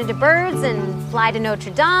 Turn into birds and fly to Notre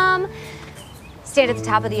Dame? Stand at the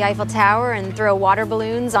top of the Eiffel Tower and throw water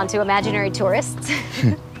balloons onto imaginary tourists?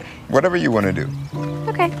 Whatever you want to do.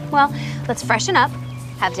 Okay, well, let's freshen up.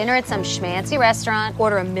 Have dinner at some schmancy restaurant,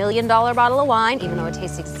 order $1 million bottle of wine, even though it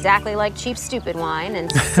tastes exactly like cheap, stupid wine,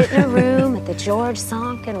 and sit in a room at the George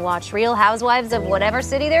Sonk and watch Real Housewives of whatever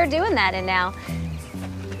city they're doing that in now.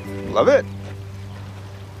 Love it.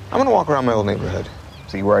 I'm gonna walk around my old neighborhood,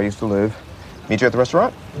 see where I used to live. Meet you at the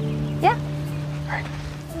restaurant? Yeah.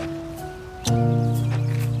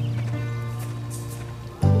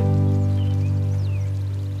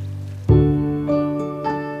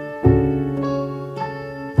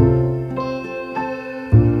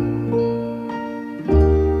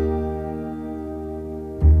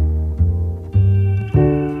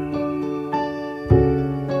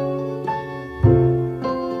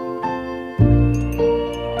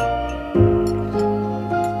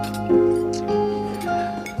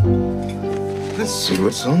 Let's see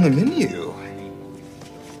what's on the menu.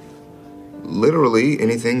 Literally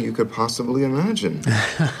anything you could possibly imagine.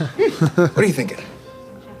 What are you thinking?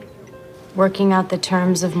 Working out the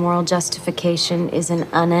terms of moral justification is an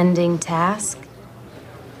unending task.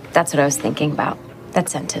 That's what I was thinking about. That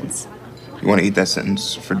sentence. You want to eat that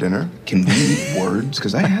sentence for dinner? Can we eat words?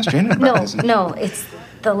 Because I asked Janet about this. No, it's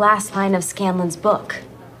the last line of Scanlon's book.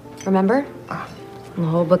 Remember? The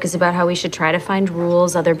whole book is about how we should try to find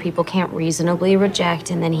rules other people can't reasonably reject,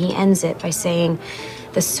 and then he ends it by saying,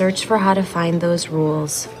 the search for how to find those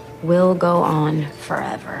rules will go on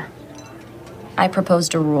forever. I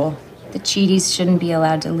proposed a rule. The Cheaties shouldn't be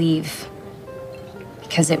allowed to leave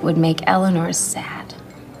because it would make Eleanor's sad.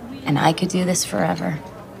 And I could do this forever.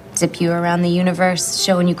 Zip you around the universe,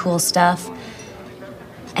 showing you cool stuff.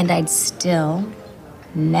 And I'd still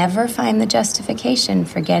never find the justification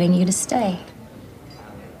for getting you to stay.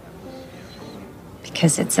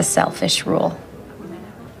 Because it's a selfish rule.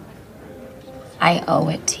 I owe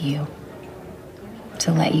it to you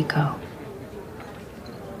to let you go.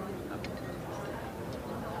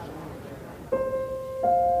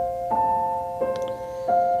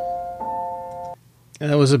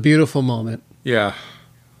 That was a beautiful moment. Yeah.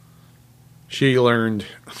 She learned.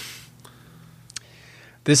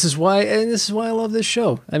 This is why I love this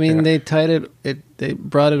show. I mean, they tied it. They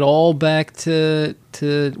brought it all back to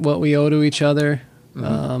what we owe to each other.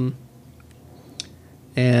 Mm-hmm.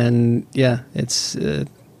 And yeah, it's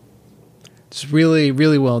really,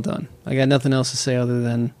 really well done. I got nothing else to say other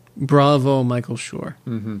than bravo, Michael Schur.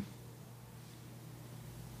 Mm-hmm.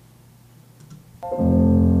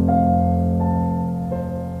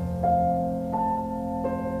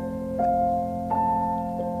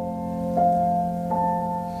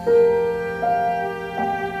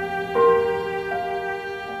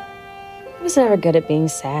 I was never good at being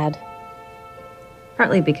sad.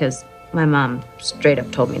 Partly because my mom straight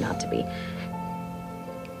up told me not to be.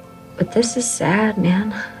 But this is sad,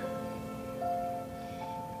 man.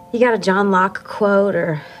 You got a John Locke quote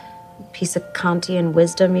or a piece of Kantian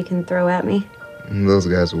wisdom you can throw at me? Those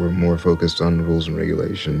guys were more focused on rules and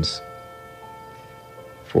regulations.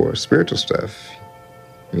 For spiritual stuff,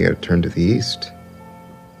 you gotta turn to the east.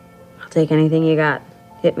 I'll take anything you got.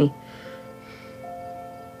 Hit me.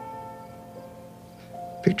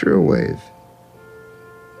 Picture a wave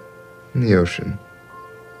in the ocean.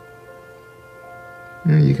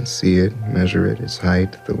 You can see it, measure it, its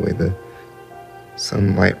height, the way the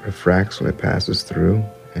sunlight refracts when it passes through,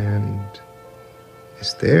 and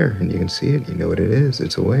it's there, and you can see it, you know what it is,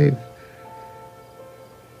 it's a wave.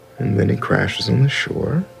 And then it crashes on the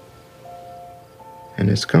shore, and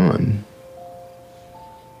it's gone.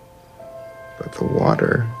 But the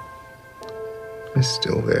water is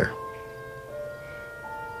still there.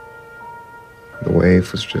 The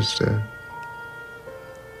wave was just a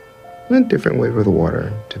different way for the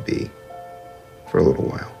water to be for a little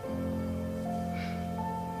while.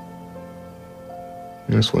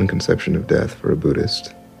 And that's one conception of death for a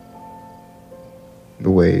Buddhist. The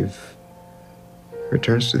wave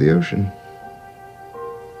returns to the ocean,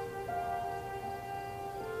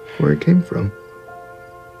 where it came from,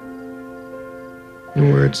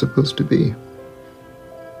 and where it's supposed to be.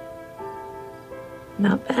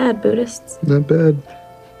 Not bad, Buddhists. Not bad.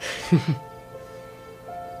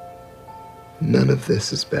 None of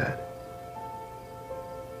this is bad.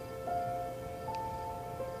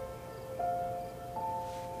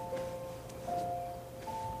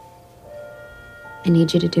 I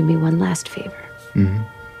need you to do me one last favor. Mm-hmm.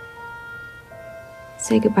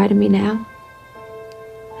 Say goodbye to me now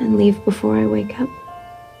and leave before I wake up.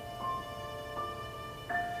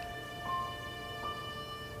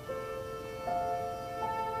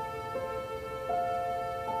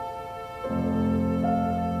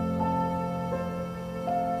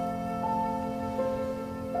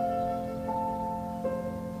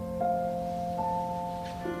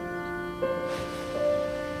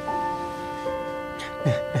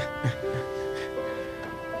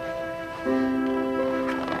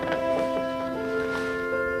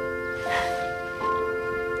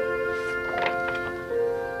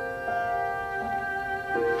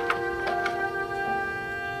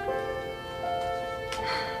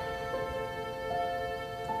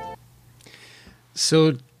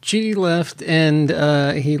 So Chidi left, and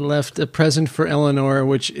he left a present for Eleanor,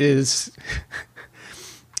 which is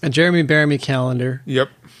a Jeremy Bearimy calendar. Yep.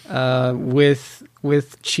 With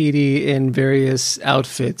Chidi in various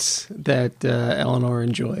outfits that Eleanor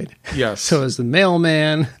enjoyed. Yes. So as the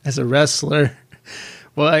mailman, as a wrestler,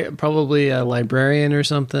 probably a librarian or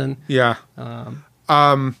something. Yeah.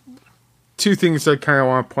 Two things I kind of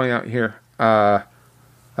want to point out here.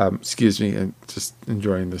 Excuse me, and just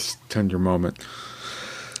enjoying this tender moment.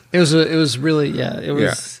 It was really it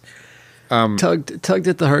was tugged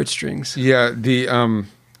at the heartstrings. Yeah, the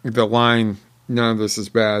line, "None of this is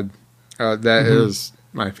bad," that is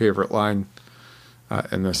my favorite line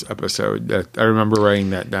in this episode. I remember writing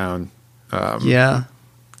that down.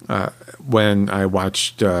 When we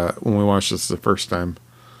watched this the first time,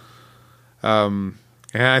 and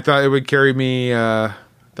I thought it would carry me.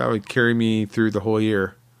 Through the whole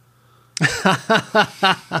year.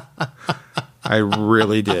 I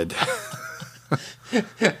really did.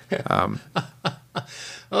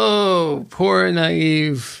 Oh, poor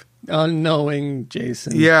naive, unknowing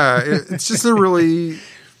Jason. Yeah, it's just a really,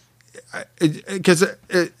 because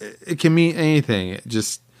it can mean anything. It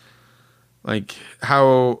just like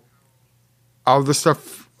how all the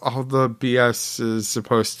stuff, all the BS is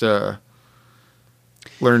supposed to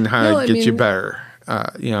learn how to get you better.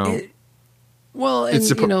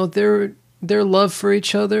 Their love for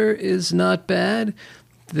each other is not bad.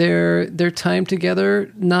 Their time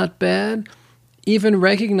together, not bad. Even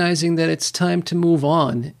recognizing that it's time to move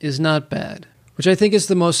on is not bad, which I think is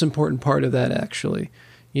the most important part of that, actually.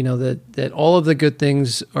 That all of the good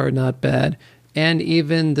things are not bad, and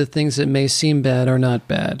even the things that may seem bad are not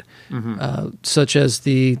bad, such as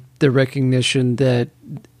the recognition that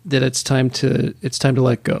it's time to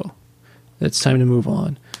let go. It's time to move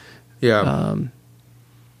on. Yeah.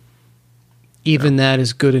 Even that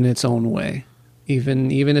is good in its own way.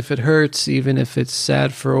 Even if it hurts, even if it's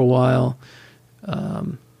sad for a while,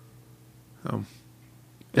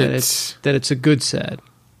 it's a good sad.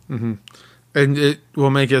 Mm-hmm. And it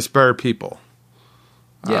will make us better people.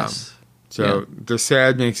 Yes. The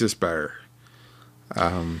sad makes us better.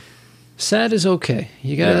 Sad is okay.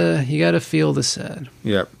 You gotta feel the sad.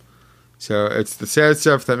 Yep. So it's the sad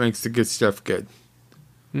stuff that makes the good stuff good.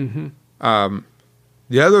 Mm-hmm.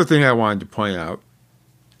 The other thing I wanted to point out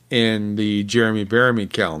in the Jeremy Bearimy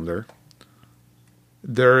calendar,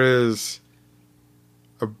 there is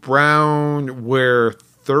around where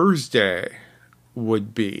Thursday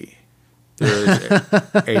would be. There is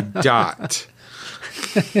a dot.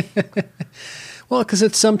 Well, because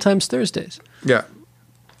it's sometimes Thursdays. Yeah.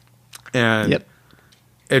 And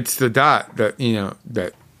it's the dot that,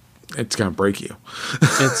 that it's going to break you.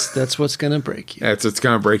 That's what's going to break you. It's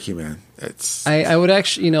going to break you, man. I would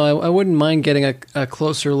actually, I wouldn't mind getting a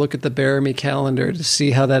closer look at the Bearimy calendar to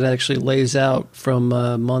see how that actually lays out from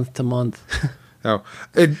month to month.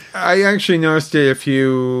 I actually noticed it a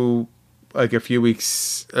few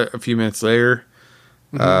minutes later,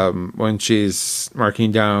 when she's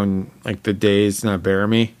marking down like the days, not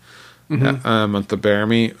Bearimy, month of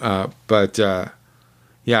Bearimy.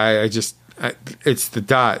 It's the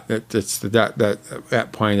dot that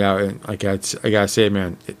pointed out, and like I gotta say,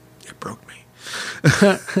 man, it broke me.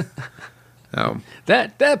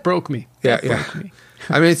 That broke me. That broke me.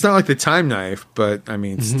 I mean, it's not like the time knife, but I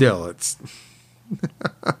mean, still, it's.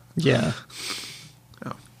 Yeah.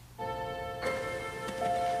 Oh.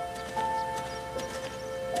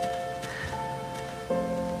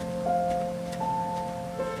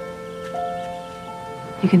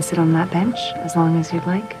 You can sit on that bench as long as you'd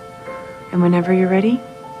like. And whenever you're ready,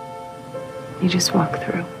 you just walk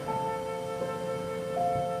through.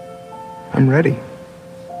 I'm ready.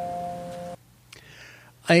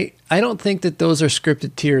 I don't think that those are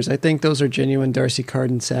scripted tears. I think those are genuine Darcy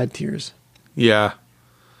Carden sad tears. Yeah.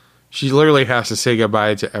 She literally has to say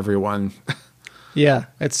goodbye to everyone. Yeah,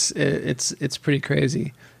 it's pretty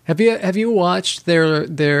crazy. Have you watched their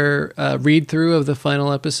read through of the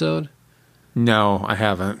final episode? No, I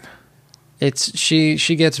haven't. It's she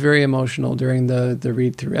gets very emotional during the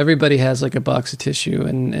read through. Everybody has like a box of tissue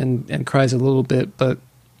and cries a little bit, but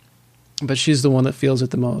she's the one that feels it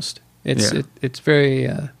the most. It's very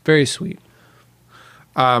very sweet.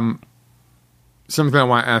 Something I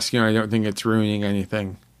want to ask you, I don't think it's ruining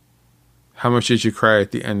anything. How much did you cry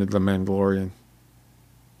at the end of The Mandalorian?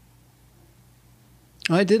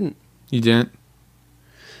 I didn't. You didn't?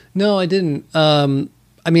 No, I didn't.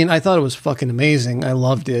 I mean, I thought it was fucking amazing. I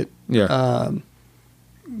loved it. Yeah.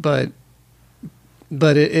 But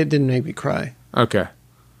it didn't make me cry. Okay.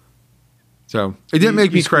 So it didn't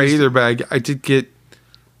make me cry either, but I did get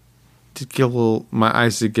a little. My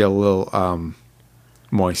eyes did get a little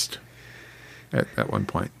moist at one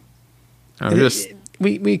point.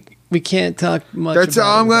 We can't talk much. That's about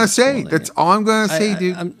all I'm gonna say. That's all I'm gonna say,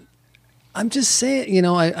 dude. I'm just saying. You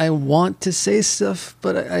know, I want to say stuff,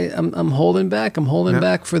 but I'm holding back. I'm holding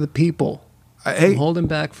back for the people. I'm holding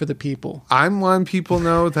back for the people. I'm letting people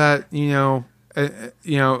know that I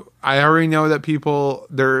already know that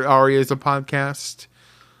there already is a podcast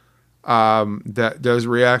that does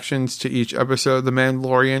reactions to each episode of The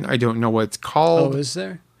Mandalorian. I don't know what it's called. Oh, is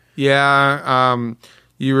there? Yeah.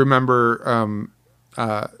 You remember?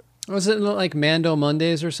 Was it like Mando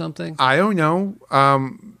Mondays or something? I don't know.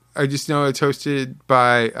 I just know it's hosted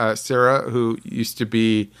by Sarah, who used to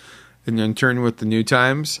be an intern with the New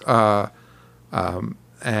Times. Yeah.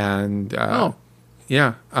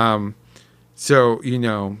 So,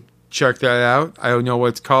 check that out. I don't know what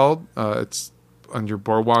it's called. It's under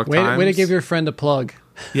Boardwalk Times. Way to give your friend a plug.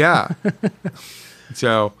 Yeah.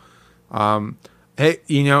 So, hey,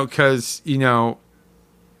 because,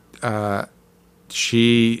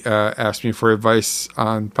 she asked me for advice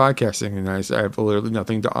on podcasting, and I said, I have literally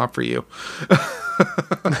nothing to offer you.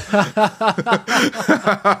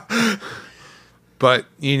 But,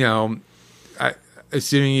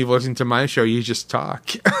 assuming you've listened to my show, you just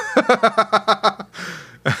talk.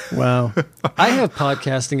 Wow. I have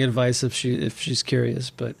podcasting advice if she's curious,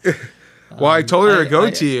 but well, I told her to go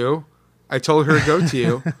to you. I told her to go to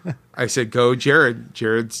you. I said, go Jared.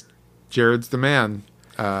 Jared's the man.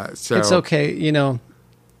 So it's okay.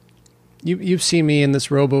 You've seen me in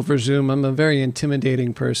this robe over Zoom. I'm a very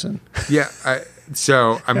intimidating person. Yeah.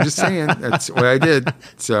 So I'm just saying that's what I did.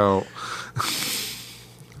 So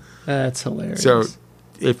that's hilarious. So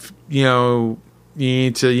if, you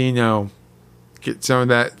need to, get some of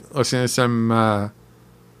that, listen to some,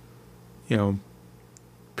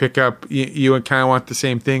 pick up, you would kind of want the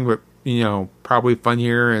same thing, but, probably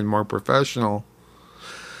funnier and more professional.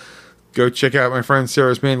 Go check out my friend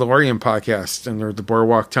Sarah's Mandalorian podcast under the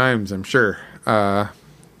Boardwalk Times, I'm sure. But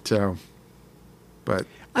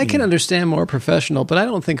I can understand more professional, but I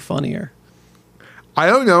don't think funnier. I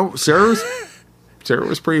don't know. Sarah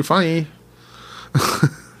was pretty funny.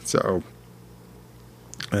 So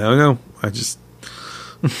I don't know. I just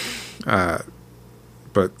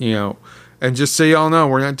but and just so y'all know,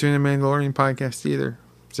 we're not doing a Mandalorian podcast either.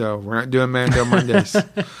 So we're not doing Mando Mondays.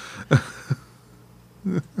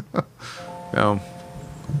 No,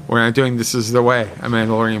 we're not doing This Is the Way, a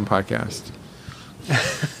Mandalorian podcast.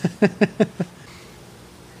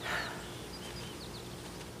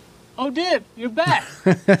 Oh, Dip, you're back.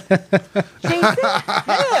 Jason?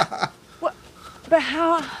 Yeah. What? But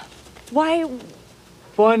how? Why?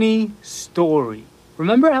 Funny story.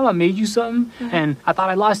 Remember how I made you something and I thought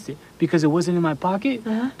I lost it because it wasn't in my pocket?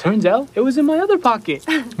 Turns out it was in my other pocket.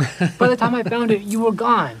 By the time I found it, you were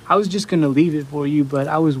gone. I was just going to leave it for you, but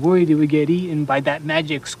I was worried it would get eaten by that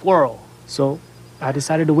magic squirrel. So I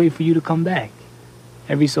decided to wait for you to come back.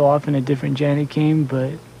 Every so often a different Janet came,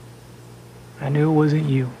 but I knew it wasn't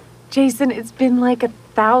you. Jason, it's been like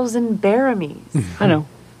 1,000 Baramies. I know,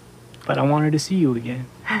 but I wanted to see you again.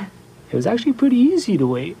 It was actually pretty easy to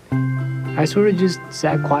wait. I sort of just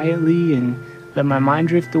sat quietly and let my mind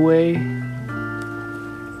drift away.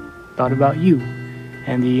 Thought about you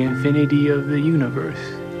and the infinity of the universe.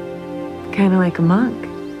 Kind of like a monk.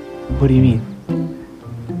 What do you mean?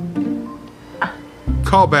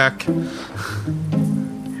 Call back.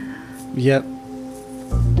 Yep.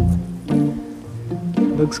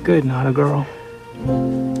 Looks good, not a girl.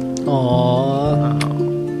 Aww.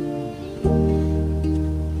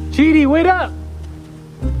 Cheaty, wait up!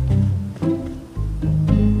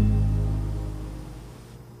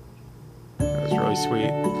 That was really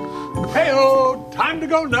sweet. Hey-oh, time to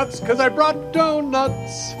go nuts, because I brought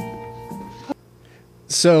donuts.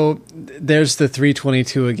 So there's the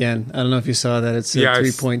 322 again. I don't know if you saw that. It's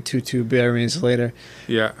 3.22 Baramies later.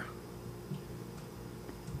 Yeah.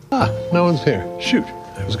 No one's here. Shoot.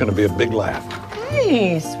 It was going to be a big laugh.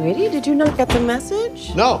 Hey, sweetie, did you not get the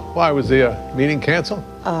message? No. Why? Was the meeting canceled?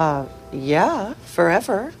 Yeah,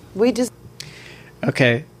 forever. We just...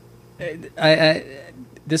 Okay. I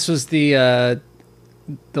this was the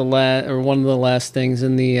one of the last things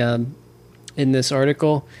in the in this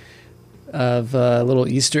article of little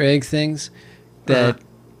Easter egg things that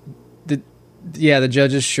the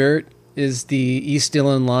judge's shirt is the East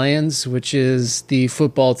Dillon Lions, which is the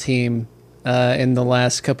football team in the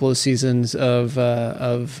last couple of seasons of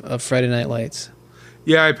Friday Night Lights.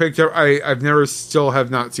 Yeah, I picked up. I've never, still have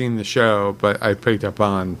not seen the show, but I picked up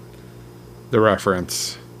on the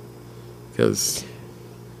reference. Because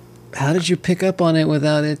how did you pick up on it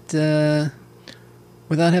without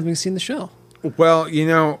having seen the show? Well, you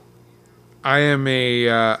know, I am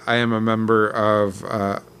a member of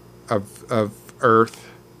Earth.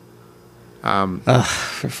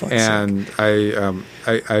 For fuck's and sake.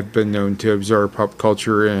 I've been known to absorb pop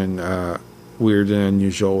culture in weird and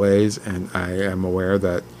unusual ways, and I am aware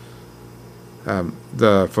that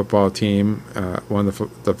the football team, one of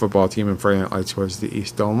the football team in Friday Night Lights was the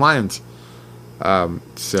East Dillon Lions.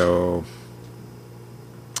 So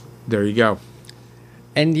there you go.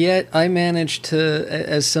 And yet I managed to,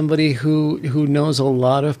 as somebody who knows a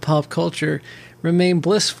lot of pop culture, remain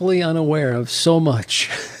blissfully unaware of so much.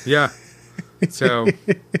 Yeah. So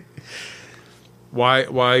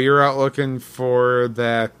while you're out looking for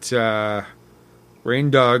that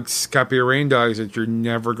Rain Dogs, copy of Rain Dogs that you're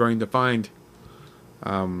never going to find.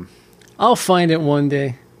 I'll find it one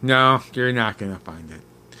day. No, you're not going to find it.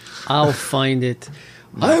 I'll find it.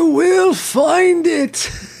 I will find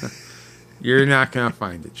it. You're not going to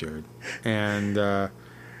find it, Jared. And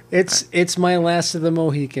it's my last of the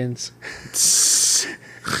Mohicans.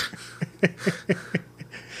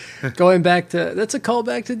 Going back to, that's a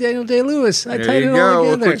callback to Daniel Day-Lewis. I tied it all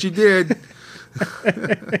together. Look what you did.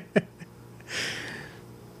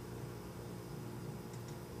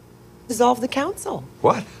 Dissolve the council.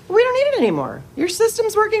 What? We don't need it anymore. Your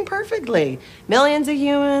system's working perfectly. Millions of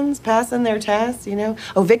humans passing their tests, you know.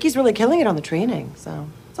 Oh, Vicky's really killing it on the training, so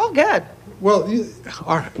it's all good. Well,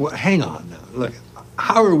 all right. Well, hang on now. Look,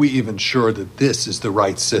 how are we even sure that this is the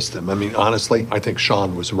right system? I mean, honestly, I think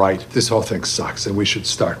Sean was right. This whole thing sucks, and we should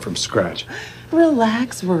start from scratch.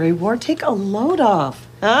 Relax, Worry Ward. Take a load off.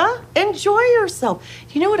 Huh? Enjoy yourself.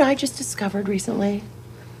 You know what I just discovered recently?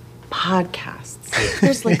 Podcasts.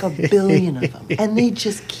 There's like 1 billion of them, and they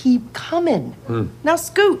just keep coming. Now,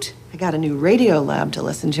 Scoot, I got a new Radio Lab to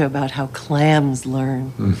listen to about how clams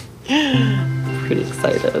learn. Pretty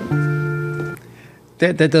excited.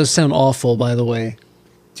 That does sound awful, by the way.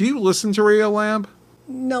 Do you listen to Radio Lab?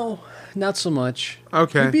 No, not so much.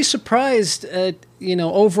 Okay. You'd be surprised at,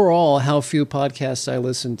 overall how few podcasts I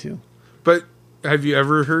listen to. But have you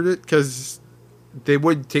ever heard it? Because they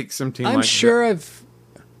would take something I'm like sure that.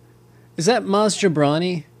 Is that Maz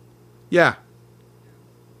Jobrani? Yeah.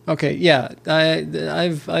 Okay, yeah.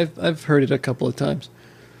 I've heard it a couple of times.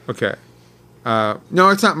 Okay. No,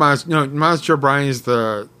 it's not Maz. No, Maz Jobrani is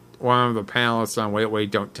one of the panelists on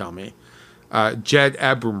Wait, Don't Tell Me. Jed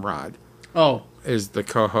Abumrad. Oh. Is the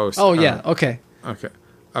co-host. Oh, yeah. Okay. Okay.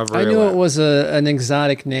 I knew it was an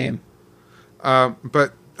exotic name.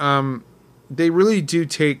 But they really do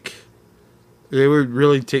take... They would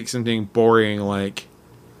really take something boring like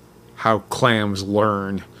how clams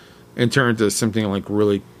learn and turn into something like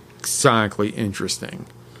really sonically interesting.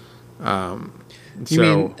 You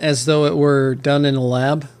mean as though it were done in a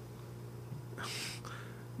lab?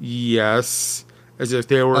 Yes, as if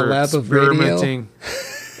they were a lab experimenting.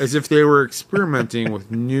 Of as if they were experimenting with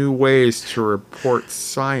new ways to report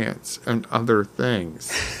science and other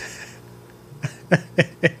things.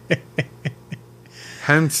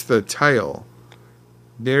 Hence the title.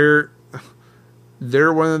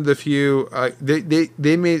 They're one of the few.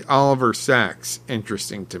 They made Oliver Sacks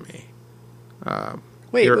interesting to me.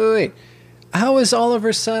 Wait. How is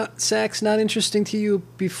Oliver Sacks not interesting to you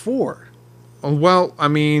before? Well, I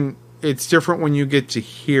mean, it's different when you get to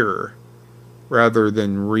hear rather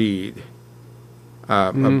than read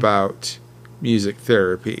about music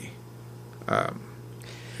therapy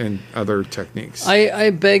and other techniques.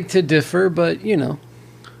 I beg to differ, but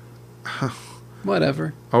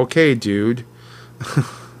whatever. Okay, dude.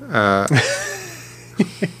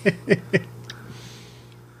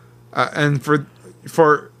 And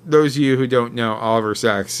for those of you who don't know, Oliver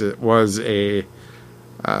Sacks was a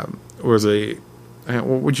what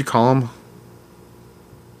would you call him?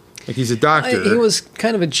 Like he's a doctor. He was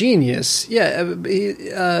kind of a genius. Yeah,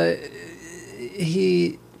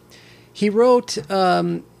 he wrote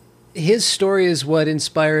his story is what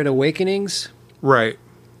inspired Awakenings. Right.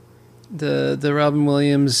 the Robin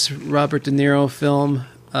Williams, Robert De Niro film,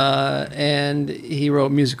 and he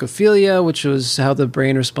wrote Musicophilia, which was how the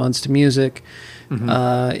brain responds to music.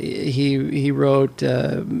 He wrote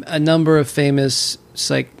a number of famous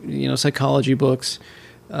psychology books.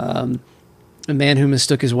 A Man Who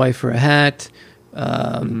Mistook His Wife for a Hat.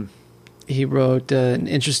 He wrote an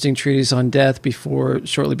interesting treatise on death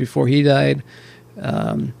shortly before he died.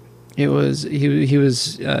 He was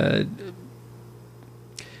a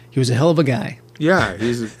hell of a guy. Yeah,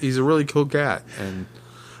 he's a really cool cat, and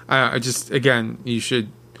I just, again, you should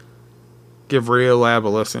give Radiolab a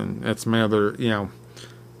listen. That's my other,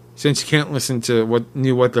 since you can't listen to What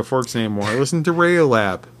the Forks anymore, listen to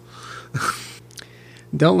Radiolab.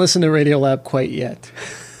 Don't listen to Radiolab quite yet.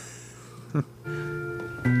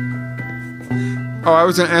 Oh, I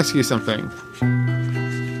was going to ask you something.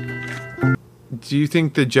 Do you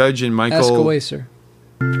think the judge and Michael... Ask away, sir.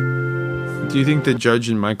 Do you think the judge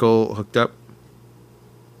and Michael hooked up?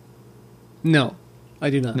 No, I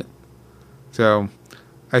do not. So,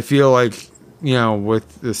 I feel like,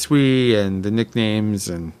 with the Sweetie and the nicknames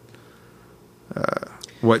and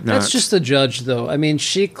whatnot... That's just the judge, though. I mean,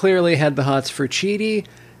 she clearly had the hots for Chidi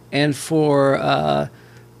and for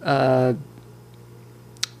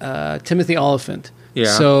Timothy Oliphant. Yeah.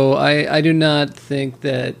 So I do not think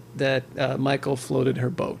that Michael floated her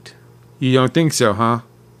boat. You don't think so, huh?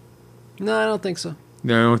 No, I don't think so.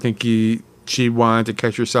 No, I don't think she wanted to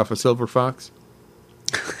catch herself a silver fox?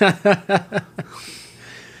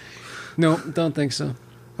 No, don't think so.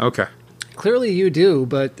 Okay. Clearly you do,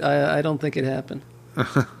 but I don't think it happened.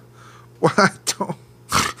 Well, I don't...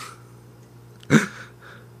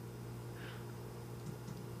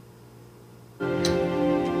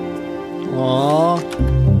 Aww.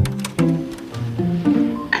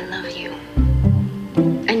 I love you.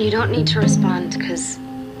 And you don't need to respond because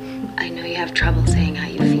I know you have trouble saying how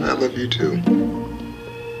you feel. I love you too.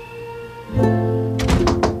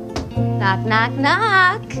 Knock, knock,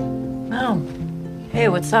 knock. Oh. Hey,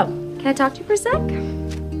 what's up? Can I talk to you for a sec?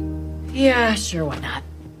 Yeah, sure, why not?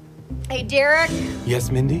 Hey, Derek. Yes,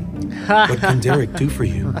 Mindy? What can Derek do for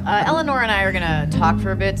you? Eleanor and I are gonna talk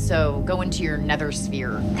for a bit, so go into your nether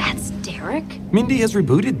sphere. That's Derek? Mindy has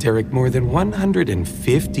rebooted Derek more than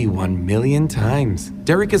 151 million times.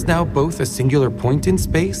 Derek is now both a singular point in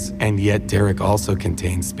space, and yet Derek also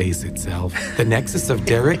contains space itself. The nexus of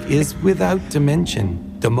Derek is without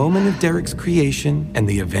dimension. The moment of Derek's creation and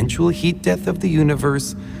the eventual heat death of the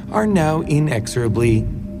universe are now inexorably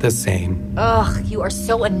the same. Ugh, you are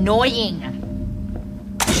so annoying.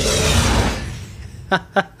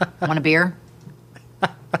 Want a beer?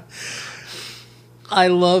 I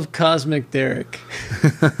love Cosmic Derek.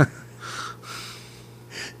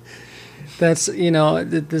 That's,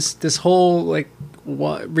 this whole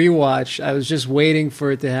rewatch, I was just waiting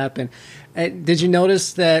for it to happen. Did you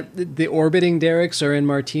notice that the orbiting Dereks are in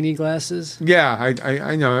martini glasses? Yeah,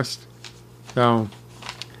 I noticed. So,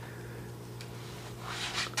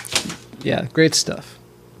 yeah, great stuff.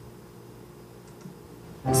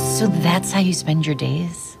 So that's how you spend your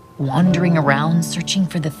days? Wandering around, searching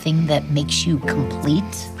for the thing that makes you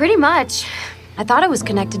complete? Pretty much. I thought I was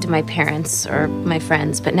connected to my parents or my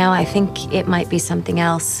friends, but now I think it might be something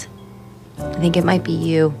else. I think it might be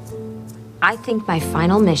you. I think my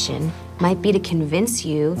final mission might be to convince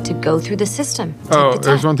you to go through the system.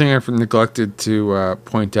 There's one thing I've neglected to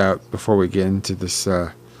point out before we get into this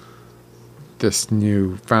this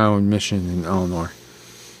new-found mission in Eleanor.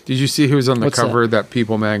 Did you see who was on the cover of that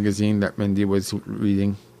People magazine that Mindy was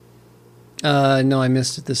reading? No, I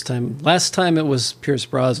missed it this time. Last time it was Pierce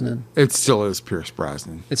Brosnan. It still is Pierce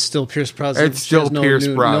Brosnan. It's still Pierce Brosnan. It's still Pierce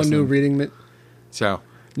Brosnan. No new reading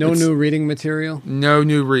new reading material? No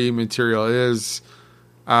new reading material. It is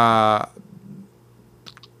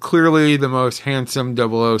clearly the most handsome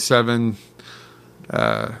 007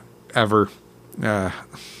 ever.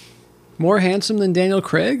 More handsome than Daniel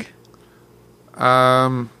Craig?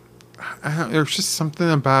 There's just something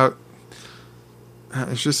about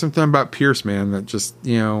Pierce, man, that just,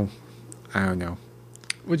 I don't know.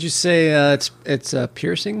 Would you say it's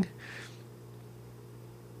piercing?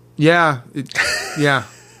 Yeah. Yeah.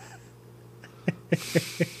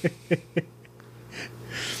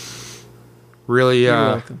 Really,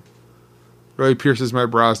 really pierces my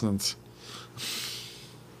Brosnans.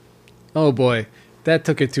 Oh boy, that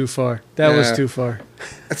took it too far. That was too far.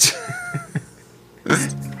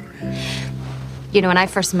 When I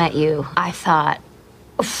first met you, I thought,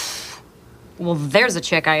 well, there's a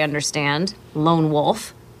chick I understand. Lone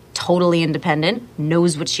wolf, totally independent,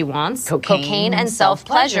 knows what she wants. Cocaine and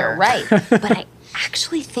self-pleasure. Right. But I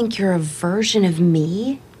actually think you're a version of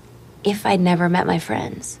me if I'd never met my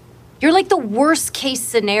friends. You're like the worst case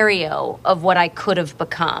scenario of what I could have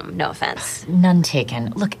become. No offense. None taken.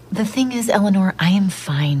 Look, the thing is, Eleanor, I am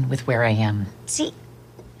fine with where I am. See,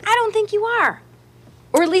 I don't think you are.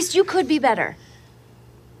 Or at least you could be better.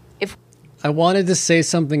 I wanted to say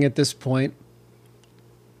something at this point.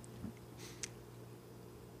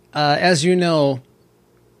 As you know,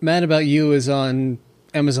 Mad About You is on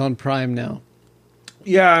Amazon Prime now.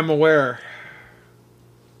 Yeah, I'm aware.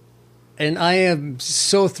 And I am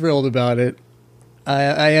so thrilled about it.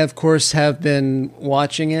 I of course, have been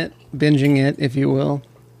watching it, binging it, if you will,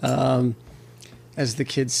 as the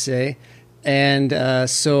kids say. And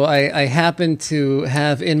so I happen to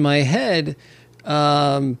have in my head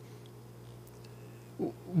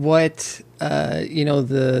what,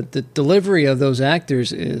 the delivery of those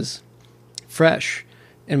actors is fresh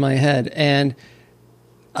in my head. And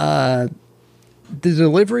the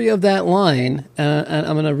delivery of that line, and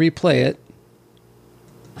I'm going to replay it.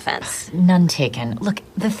 Offense. None taken. Look,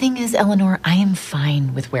 the thing is, Eleanor, I am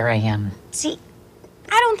fine with where I am. See,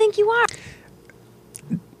 I don't think you are.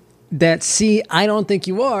 That "see, I don't think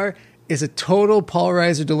you are" is a total Paul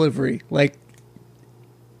Reiser delivery, like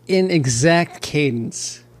in exact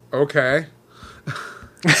cadence. Okay.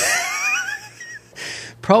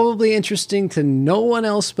 Probably interesting to no one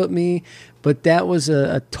else but me, but that was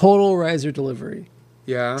a total Reiser delivery.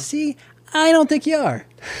 Yeah. See, I don't think you are.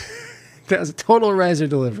 That was a total Reiser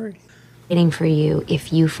delivery. Waiting for you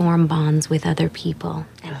if you form bonds with other people.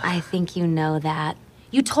 And I think you know that.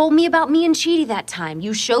 You told me about me and Chidi that time.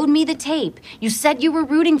 You showed me the tape. You said you were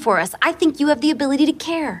rooting for us. I think you have the ability to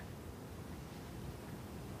care.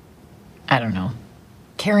 I don't know.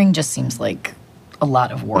 Caring just seems like a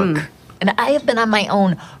lot of work. And I have been on my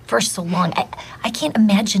own for so long. I can't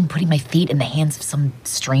imagine putting my fate in the hands of some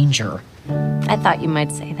stranger. I thought you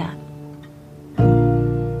might say that.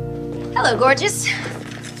 Hello, gorgeous.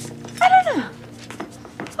 I don't know.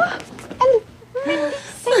 Oh, and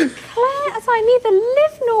St. Clair, as I neither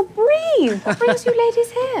live nor breathe. What brings you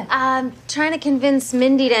ladies here? I'm trying to convince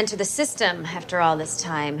Mindy to enter the system after all this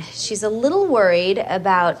time. She's a little worried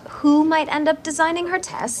about who might end up designing her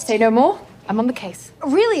test. Say no more. I'm on the case.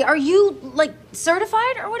 Really? Are you,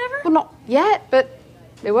 certified or whatever? Well, not yet, but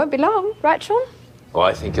it won't be long. Right, Sean? Well,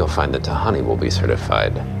 I think you'll find that Tahani will be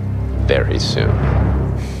certified very soon.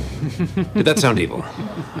 Did that sound evil?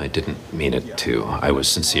 I didn't mean it to. I was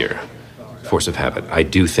sincere. Force of habit. I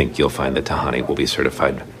do think you'll find that Tahani will be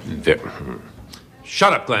certified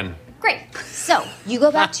Shut up, Glenn. Great. So, you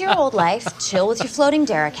go back to your old life, chill with your floating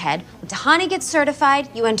derrick head. When Tahani gets certified,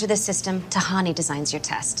 you enter the system. Tahani designs your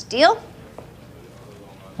test. Deal?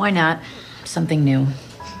 Why not? Something new.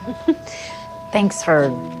 Thanks for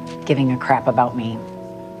giving a crap about me.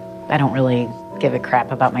 I don't really give a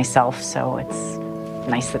crap about myself, so it's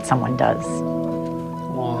nice that someone does.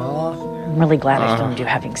 Aww. I'm really glad I filmed you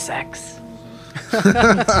having sex.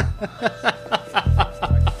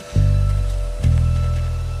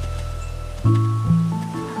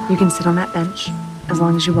 You can sit on that bench as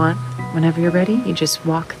long as you want. Whenever you're ready, you just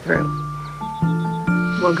walk through.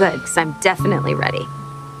 Well, good, because I'm definitely ready.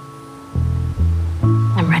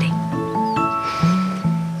 I'm ready.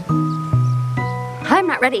 I'm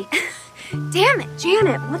not ready. Damn it,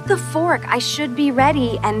 Janet, what the fork? I should be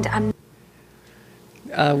ready, and I'm...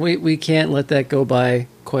 We can't let that go by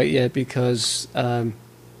quite yet because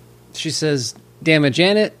she says, "Damn it,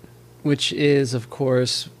 Janet," which is, of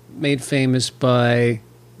course, made famous by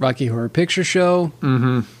Rocky Horror Picture Show.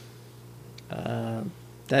 Mm-hmm.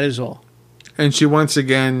 That is all. And she once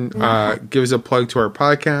again gives a plug to our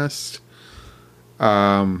podcast.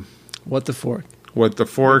 What the Fork? What the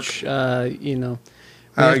Fork? Which,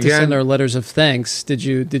 we have to send our letters of thanks. Did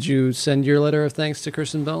you send your letter of thanks to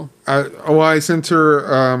Kirsten Bell? I sent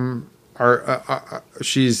her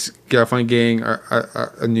she's definitely getting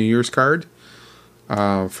a New Year's card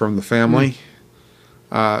from the family.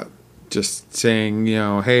 Just saying,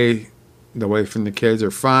 hey, the wife and the kids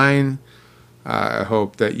are fine. I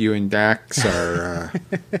hope that you and Dax are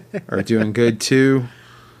doing good too.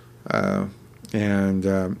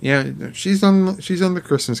 She's on the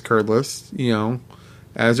Christmas card list,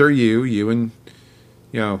 as are you and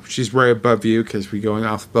she's right above you because we go in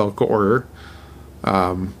alphabetical order.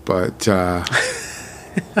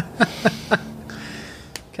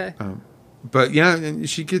 Okay. But yeah, and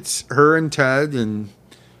she gets her and Ted and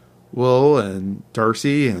Will and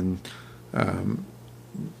Darcy and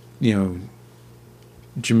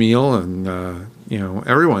Jamil and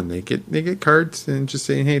everyone. They get cards and just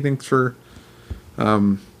saying, hey, thanks for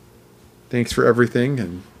everything,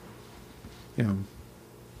 and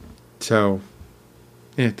so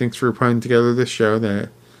yeah, thanks for putting together this show that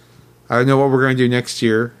I don't know what we're going to do next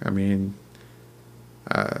year. I mean,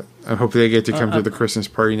 I hope they get to come to the Christmas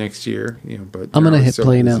party next year. But I'm going to hit so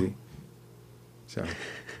play busy. now. So.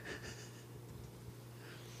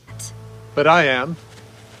 But I am.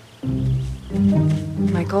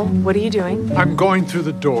 Michael, what are you doing? I'm going through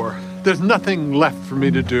the door. There's nothing left for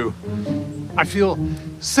me to do. I feel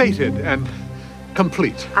sated and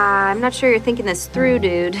complete. I'm not sure you're thinking this through,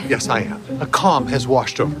 dude. Yes, I am. A calm has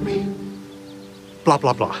washed over me. Blah,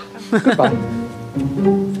 blah, blah. Goodbye.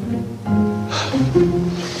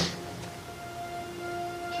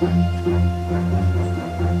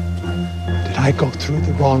 Did I go through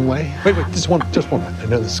the wrong way? Wait, just one minute. I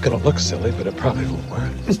know this is going to look silly, but it probably won't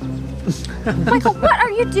work. Michael, what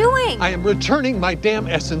are you doing? I am returning my damn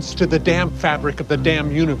essence to the damn fabric of the damn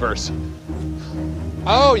universe.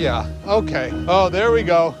 Oh, yeah. Okay. Oh, there we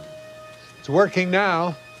go. It's working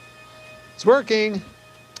now. It's working.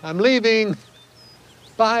 I'm leaving.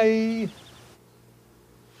 Bye.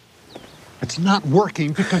 It's not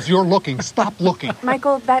working because you're looking. Stop looking.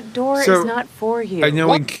 Michael, that door So, is not for you. I know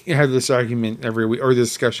we have this argument every week, or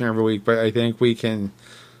discussion every week, but I think we can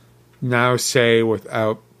now say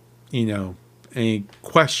without, any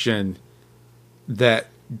question that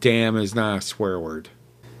damn is not a swear word.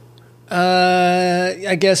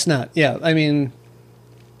 I guess not. Yeah, I mean,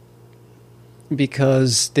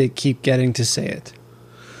 because they keep getting to say it.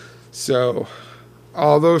 So,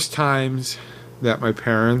 all those times that my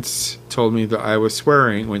parents told me that I was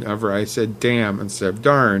swearing whenever I said damn instead of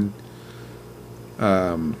darn,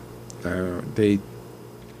 they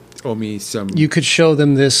owe me some... You could show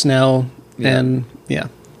them this now, and yeah.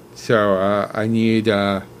 So I need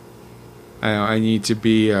to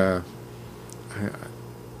be, I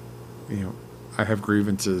have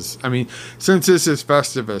grievances. I mean, since this is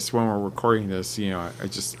Festivus, when we're recording this,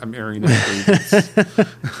 I'm airing that grievance.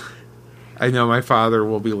 I know my father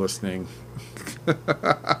will be listening.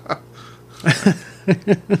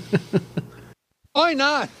 Why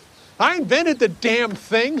not? I invented the damn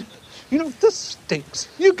thing. This stinks.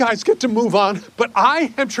 You guys get to move on, but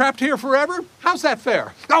I am trapped here forever? How's that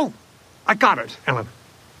fair? Oh, I got it. Ellen,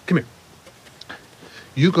 come here.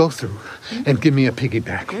 You go through and give me a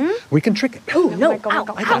piggyback. We can trick it. Oh, no. Michael,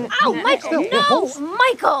 ow, Michael, no.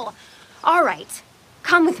 Michael. All right.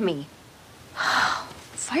 Come with me.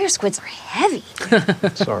 Fire squids are heavy.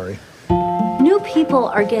 Sorry. New people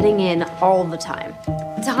are getting in all the time.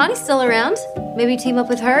 Tahani's still around. Maybe team up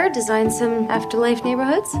with her, design some afterlife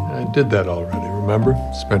neighborhoods. I did that already, remember?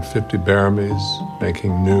 Spent 50 baramies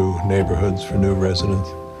making new neighborhoods for new residents.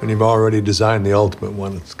 And you've already designed the ultimate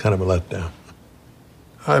one. It's kind of a letdown.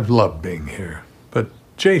 I've loved being here, but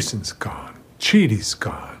Jason's gone. Chidi's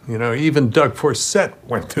gone. Even Doug Forsett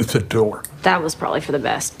went through the door. That was probably for the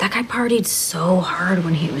best. That guy partied so hard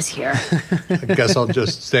when he was here. I guess I'll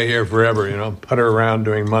just stay here forever, putter around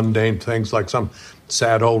doing mundane things like some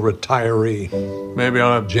sad old retiree. Maybe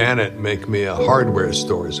I'll have Janet make me a hardware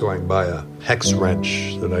store so I can buy a hex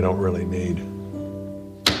wrench that I don't really need.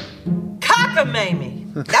 Cockamamie!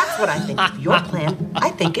 That's what I think of your plan. I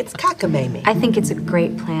think it's cockamamie. I think it's a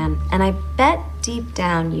great plan, and I bet deep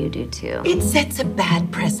down you do too. It sets a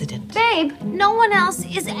bad precedent. Babe, no one else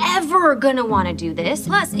is ever gonna want to do this.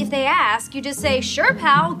 Plus, if they ask, you just say, sure,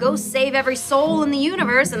 pal, go save every soul in the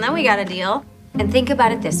universe, and then we got a deal. And think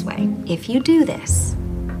about it this way. If you do this,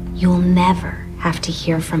 you'll never have to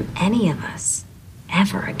hear from any of us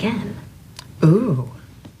ever again. Ooh.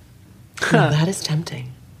 Well, that is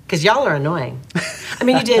tempting. Because y'all are annoying. I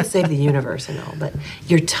mean, you did save the universe and all, but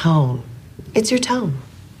your tone. It's your tone.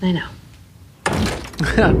 I know.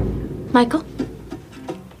 Michael,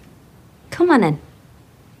 come on in.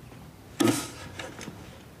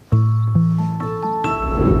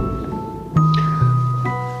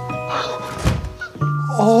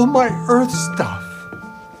 All my Earth stuff.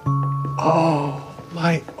 Oh,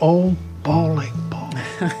 my old bowling ball.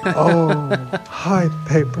 Oh, high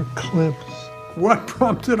paper clips. What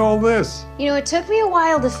prompted all this? It took me a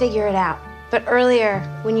while to figure it out. But earlier,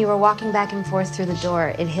 when you were walking back and forth through the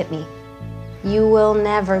door, it hit me. You will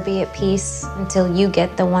never be at peace until you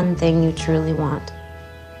get the one thing you truly want.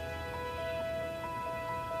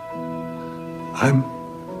 I'm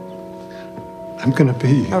gonna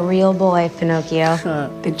be a real boy, Pinocchio.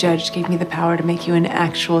 The judge gave me the power to make you an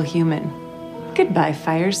actual human. Goodbye,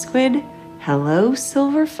 fire squid. Hello,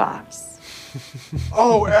 silver fox.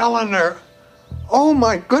 Oh, Eleanor. Oh,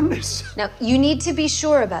 my goodness. Now, you need to be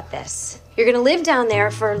sure about this. You're gonna live down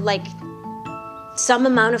there for, some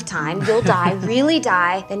amount of time. You'll die, really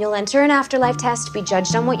die. Then you'll enter an afterlife test, be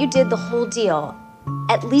judged on what you did, the whole deal.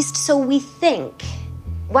 At least so we think.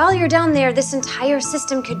 While you're down there, this entire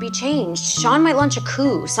system could be changed. Sean might launch a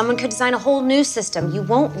coup. Someone could design a whole new system. You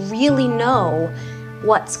won't really know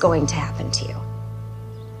what's going to happen to you.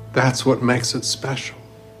 That's what makes it special.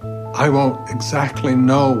 I won't exactly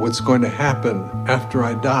know what's going to happen after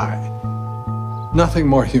I die. Nothing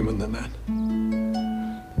more human than that.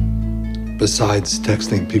 Besides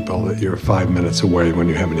texting people that you're 5 minutes away when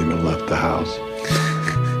you haven't even left the house.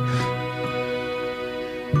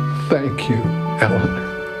 Thank you, Ellen.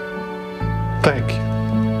 Thank you.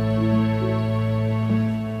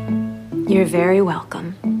 You're very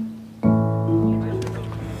welcome.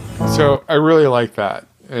 So I really like that.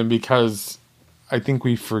 And because I think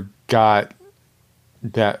we forgot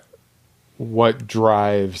that what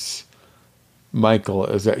drives Michael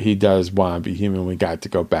is that he does want to be human. We got to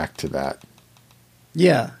go back to that.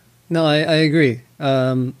 Yeah. No, I agree.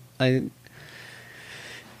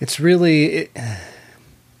 It's really,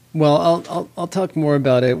 well, I'll talk more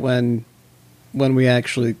about it when we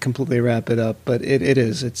actually completely wrap it up, but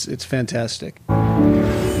it's fantastic.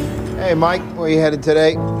 Hey, Mike, where you headed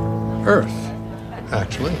today? Earth,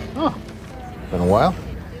 actually. Oh, been a while.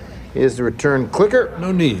 Here's the return clicker.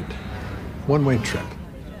 No need. One-way trip.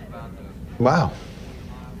 Wow.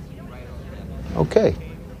 Okay.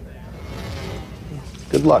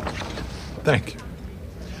 Good luck. Thank you.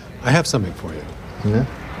 I have something for you. Yeah?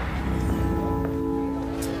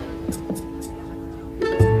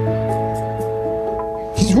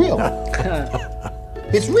 He's real.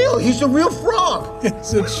 It's real. He's a real frog.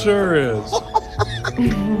 Yes, it sure is.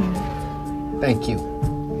 Thank you.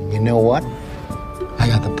 And you know what? I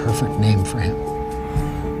got the perfect name for him.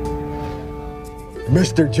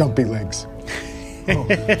 Mr. Jumpy Legs. Oh.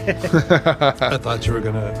 I thought you were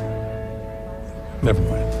gonna... Never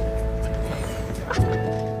mind.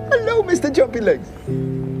 Hello, Mr. Jumpy Legs.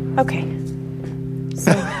 Okay.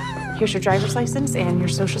 So, here's your driver's license and your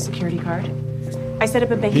social security card. I set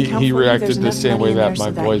up a bank account He for you. reacted There's the enough same money way in that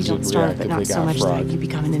there my so boys you don't would starve, react but if not they so got much fraud. that you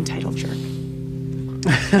become an entitled jerk.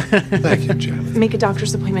 Thank you, Jen. Make a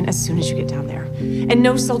doctor's appointment as soon as you get down there. And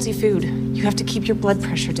no salty food. You have to keep your blood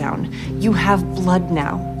pressure down. You have blood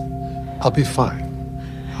now. I'll be fine.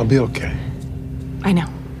 I'll be okay. I know.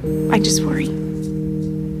 I just worry.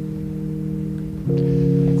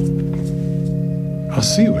 I'll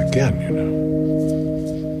see you again, you know.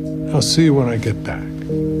 I'll see you when I get back.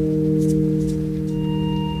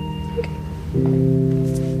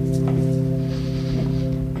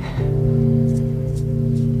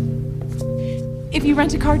 If you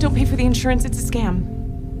rent a car, don't pay for the insurance. It's a scam.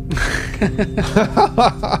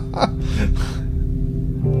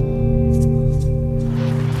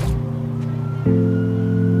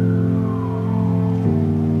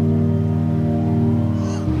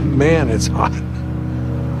 Man, it's hot.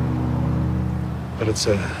 But it's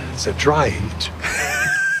a dry heat.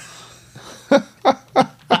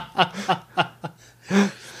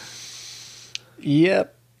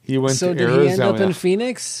 Yep. He went so to did Arizona. he end up in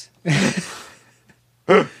Phoenix?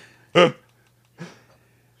 It's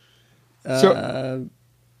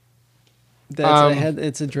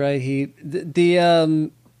a dry heat.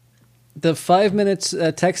 The 5 minutes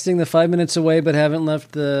texting the 5 minutes away but haven't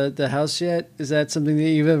left the house yet. Is that something that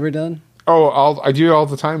you've ever done? Oh, I do it all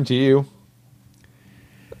the time to you.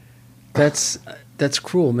 That's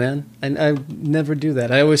cruel, man. And I never do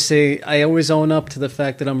that. I always own up to the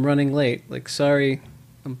fact that I'm running late. Like, sorry,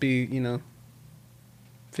 I'll be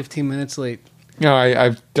 15 minutes late. No,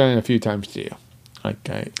 I've done it a few times to you. Like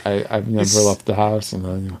I've never left the house, and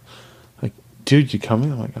then like, dude, you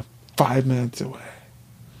coming? I'm like, I'm 5 minutes away.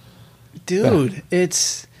 Dude,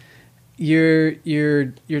 it's you're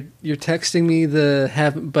texting me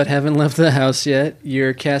but haven't left the house yet.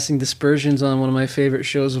 You're casting dispersions on one of my favorite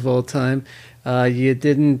shows of all time. You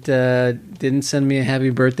didn't send me a happy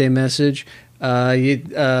birthday message.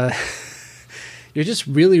 You're just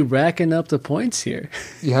really racking up the points here.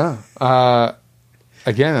 Yeah.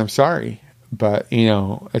 Again, I'm sorry, but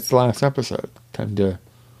it's the last episode. Time to.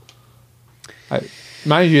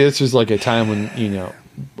 Mind you, this was like a time when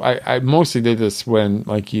I mostly did this when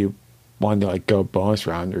like you wanted to like go bonus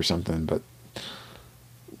round or something, but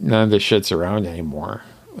none of this shit's around anymore.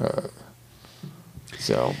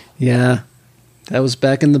 So yeah, that was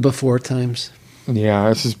back in the before times. Yeah,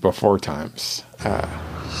 this is before times.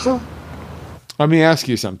 Let me ask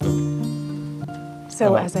you something.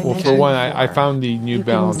 So as I mentioned for one, before, I found the New you can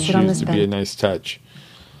Balance sit on shoes this to be a bed. nice touch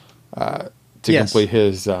to Yes. complete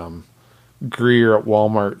his Greer at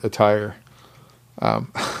Walmart attire.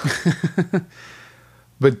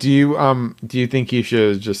 But do you think you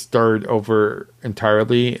should just start over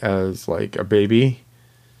entirely as like a baby,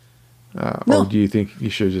 No. or do you think you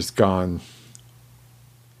should have just gone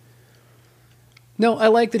No, I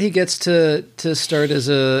like that he gets to start as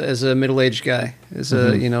a middle-aged guy, as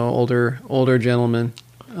a older gentleman.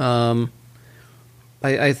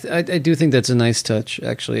 I do think that's a nice touch.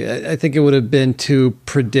 Actually, I think it would have been too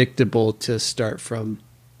predictable to start from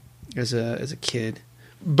as a kid.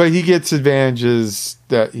 But he gets advantages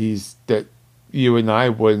that you and I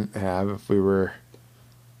wouldn't have if we were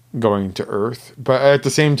going to Earth. But at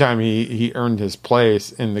the same time, he earned his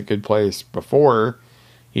place in the good place before.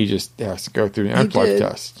 He just has to go through an afterlife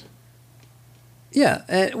test. Yeah,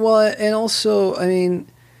 and also, I mean,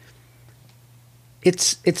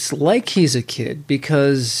 it's like he's a kid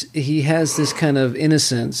because he has this kind of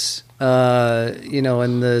innocence,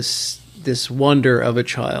 and this wonder of a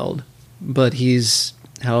child. But he's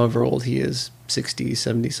however old he is, 60,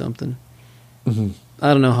 70 something. Mm-hmm.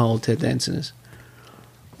 I don't know how old Ted Danson is.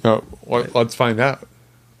 No, let's find out.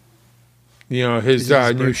 His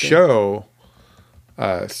new show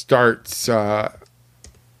starts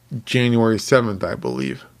January 7th, I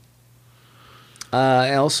believe.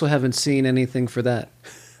 I also haven't seen anything for that.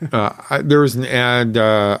 There was an ad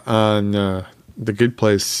on the Good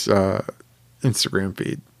Place Instagram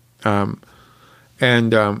feed. And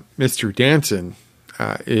Mr. Danson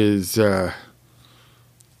is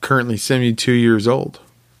currently 72 years old.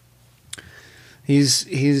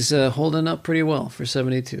 He's holding up pretty well for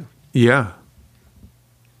 72. Yeah.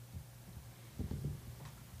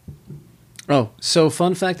 Oh, so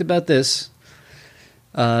fun fact about this.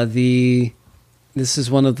 This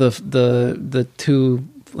is one of the two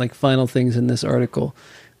final things in this article.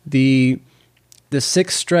 The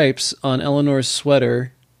 6 stripes on Eleanor's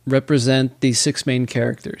sweater represent the 6 main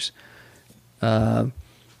characters.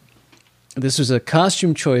 This was a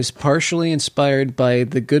costume choice partially inspired by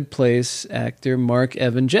The Good Place actor Mark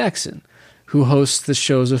Evan Jackson, who hosts the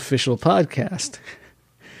show's official podcast.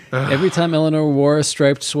 Every time Eleanor wore a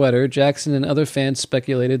striped sweater, Jackson and other fans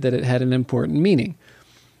speculated that it had an important meaning.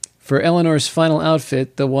 For Eleanor's final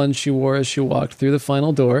outfit, the one she wore as she walked through the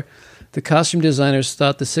final door, the costume designers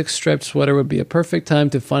thought the 6-striped sweater would be a perfect time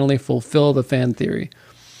to finally fulfill the fan theory.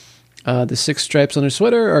 The 6 stripes on her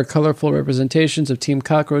sweater are colorful representations of Team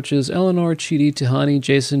Cockroaches: Eleanor, Chidi, Tahani,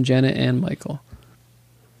 Jason, Janet, and Michael.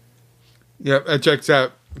 Yep, that checks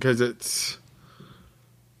out because it's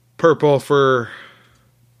purple for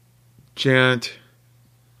Janet.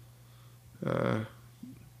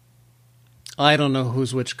 I don't know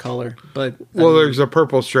who's which color, but... there's a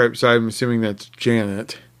purple stripe, so I'm assuming that's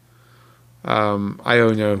Janet. I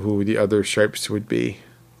don't know who the other stripes would be.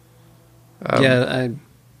 I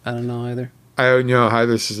don't know either. I don't know how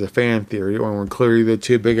this is a fan theory when we're clearly the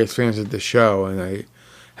 2 biggest fans of the show, and I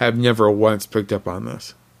have never once picked up on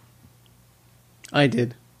this. I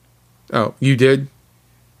did. Oh, you did?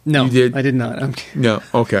 No, you did? I did not. I'm kidding. No,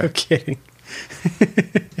 okay. I'm kidding.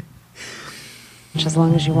 As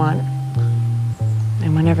long as you want.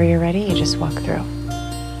 And whenever you're ready, you just walk through.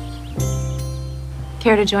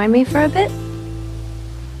 Care to join me for a bit?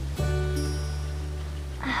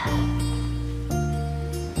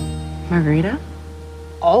 Margarita?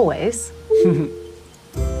 Always.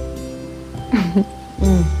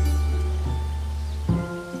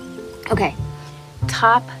 Okay.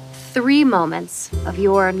 Top 3 moments of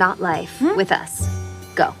your not life with us.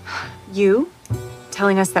 Go. You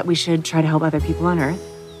telling us that we should try to help other people on Earth.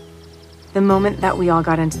 The moment that we all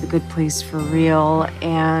got into the good place for real,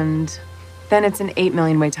 and then it's an 8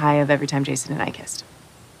 million way tie of every time Jason and I kissed.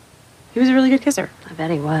 He was a really good kisser. I bet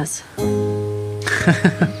he was.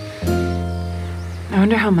 I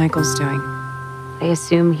wonder how Michael's doing. I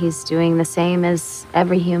assume he's doing the same as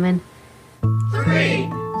every human. 3,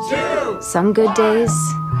 2, some good days.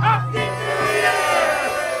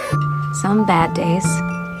 Some bad days.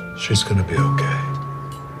 She's gonna be okay.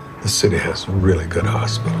 The city has really good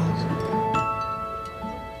hospitals.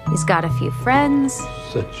 He's got a few friends.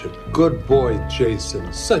 Such a good boy,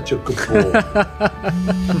 Jason. Such a good boy.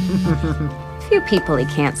 Few people he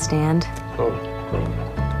can't stand.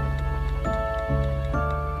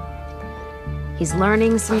 He's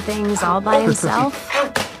learning some things all by himself.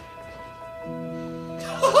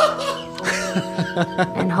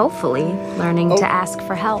 And hopefully learning to ask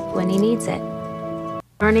for help when he needs it.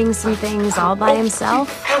 Learning some things all by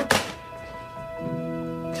himself.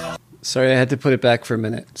 Sorry, I had to put it back for a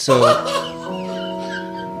minute. So,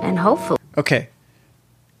 and hopefully. Okay.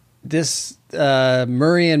 This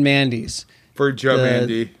Murray and Mandy's. For Joe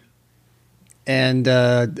Mandy. And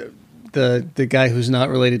the guy who's not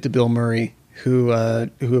related to Bill Murray, who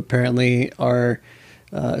apparently are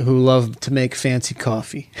who love to make fancy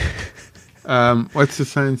coffee. What's the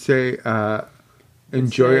sign say?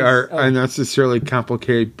 Enjoy our unnecessarily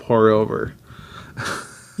complicated pour over.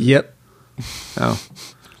 Yep. Oh,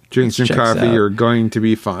 drink some checks coffee. out. You're going to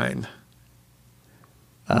be fine.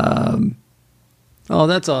 Oh,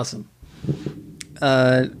 that's awesome.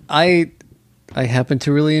 I happen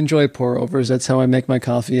to really enjoy pour-overs. That's how I make my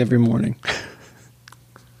coffee every morning.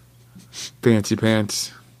 Fancy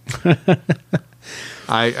pants.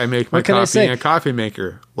 I make my What can I coffee say? in a coffee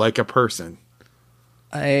maker like a person.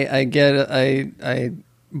 I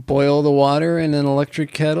boil the water in an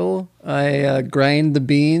electric kettle. I grind the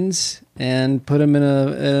beans and put them in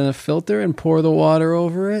a filter and pour the water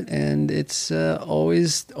over it. And it's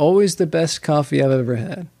always the best coffee I've ever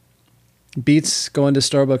had. Beats going to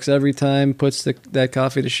Starbucks every time. Puts that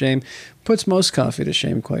coffee to shame. Puts most coffee to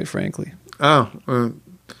shame, quite frankly. Oh,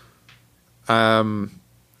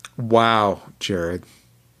 wow, Jared.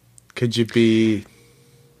 Could you be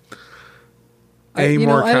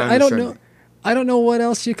more condescending? I don't know what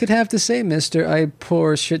else you could have to say, mister. I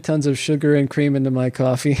pour shit tons of sugar and cream into my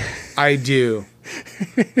coffee. I do.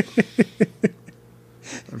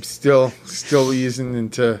 I'm still easing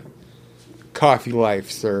into coffee life,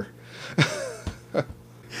 sir.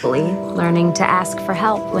 Learning to ask for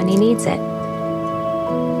help when he needs it.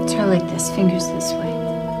 Try like this, fingers this way.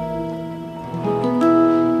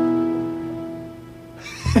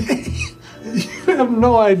 You have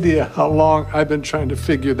no idea how long I've been trying to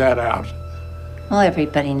figure that out. Well,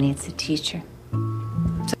 everybody needs a teacher.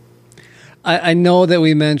 I know that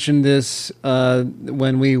we mentioned this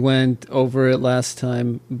when we went over it last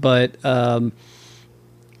time, but in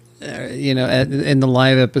the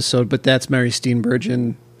live episode. But that's Mary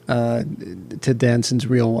Steenburgen to Danson's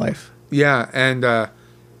real wife. Yeah, and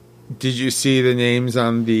did you see the names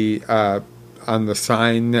on the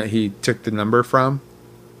sign that he took the number from?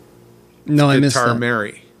 No, I missed Guitar that.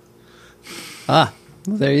 Mary. Ah,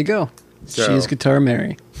 well, there you go. So, she's Guitar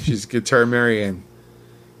Mary. She's Guitar Mary, and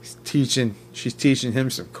she's teaching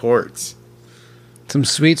him some chords. Some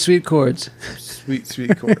sweet, sweet chords. Sweet,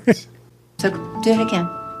 sweet chords. So do it again.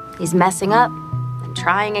 He's messing up and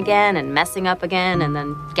trying again and messing up again and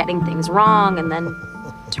then getting things wrong and then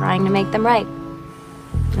trying to make them right.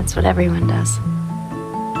 That's what everyone does.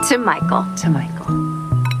 To Michael. To Michael.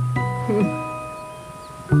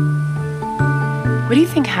 What do you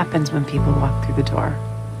think happens when people walk through the door?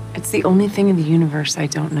 It's the only thing in the universe I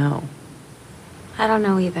don't know. I don't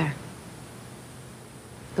know either.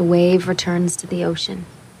 The wave returns to the ocean.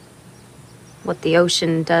 What the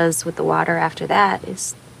ocean does with the water after that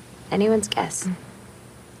is anyone's guess.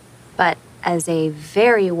 But as a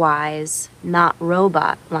very wise, not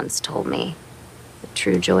robot once told me, the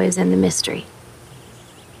true joy is in the mystery.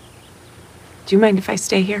 Do you mind if I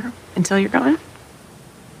stay here until you're gone?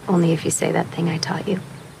 Only if you say that thing I taught you.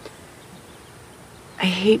 I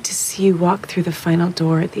hate to see you walk through the final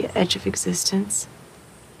door at the edge of existence,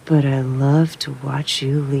 but I love to watch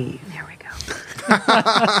you leave. There we go.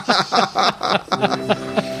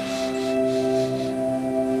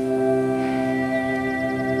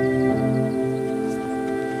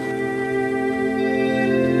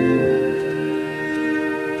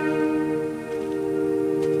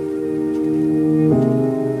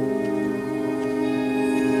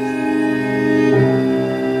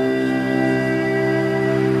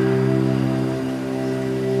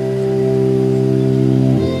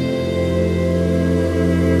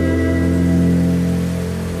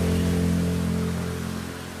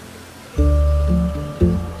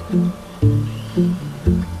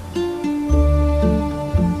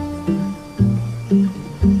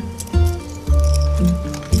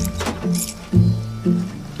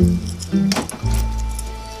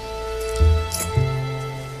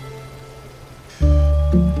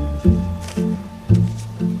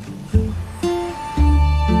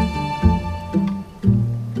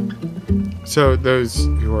 So those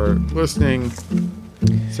who are listening,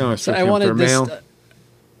 so I wanted this.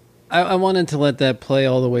 I wanted to let that play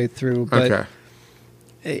all the way through, but Okay.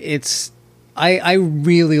 it's. I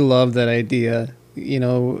really love that idea. You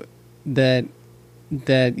know that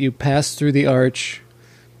you pass through the arch,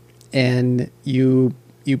 and you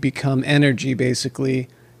become energy basically,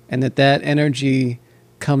 and that energy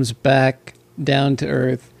comes back down to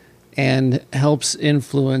earth and helps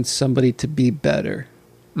influence somebody to be better.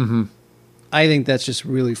 Mm-hmm. I think that's just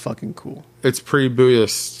really fucking cool. It's pretty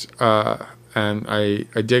Buddhist, and I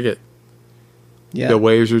dig it. Yeah. The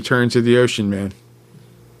waves return to the ocean, man.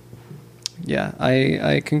 Yeah,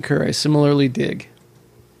 I concur. I similarly dig.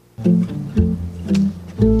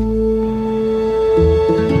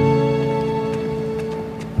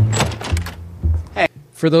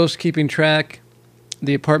 For those keeping track,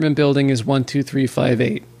 the apartment building is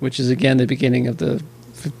 12358, which is again the beginning of the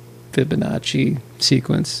Fibonacci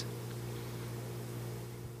sequence.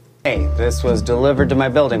 Hey, this was delivered to my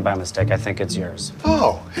building by mistake. I think it's yours.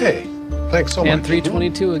 Oh, hey. Thanks so And much.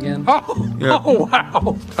 322 again. Oh, Yeah. oh,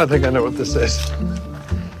 wow. I think I know what this is.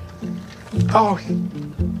 Oh,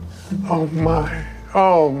 oh my.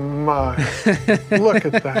 Oh my. Look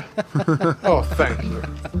at that. Oh, thank you.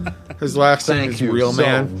 His last name Thank is you Real so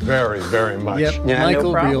Man. very, very much. Yep, Yeah, no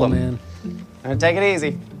Michael Real problem. Man. Take it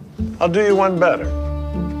easy. I'll do you one better.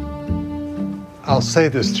 I'll say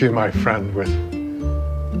this to you, my friend, with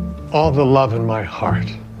all the love in my heart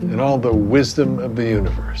and all the wisdom of the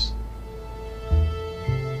universe.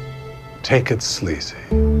 Take it sleazy.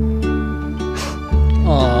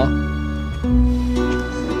 Aw.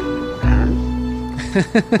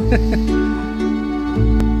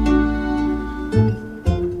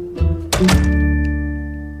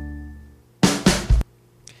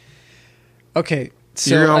 Okay,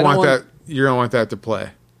 so You're I gonna don't want that. You're gonna want that to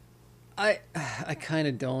play. I kind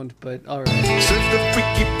of don't, but all right. Surf the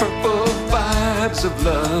freaky purple vibes of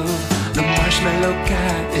love. The marshmallow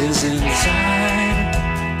cat is inside.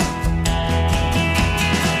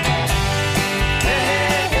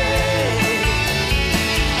 Hey, hey.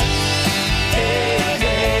 Hey,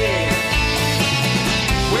 hey.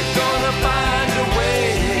 We're gonna find a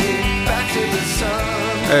way back to the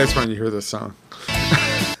sun. It's fun to hear this song.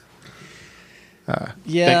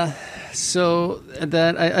 Yeah. So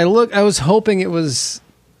that I was hoping it was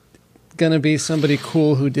gonna be somebody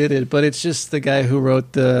cool who did it, but it's just the guy who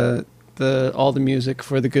wrote the all the music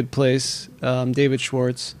for The Good Place, David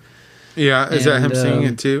Schwartz. Yeah, is that him singing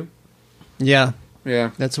it too? Yeah,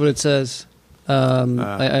 yeah, that's what it says.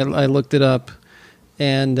 I looked it up,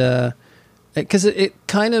 and because it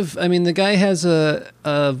kind of, I mean, the guy has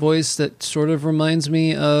a voice that sort of reminds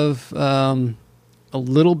me of a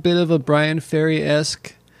little bit of a Brian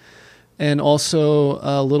Ferry-esque, and also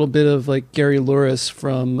a little bit of like Gary Louris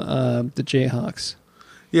from the Jayhawks.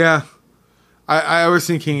 Yeah, I was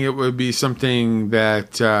thinking it would be something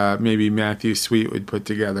that maybe Matthew Sweet would put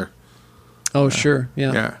together. Oh, sure,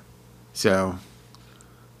 yeah. Yeah. So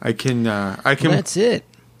I can. Well, that's it.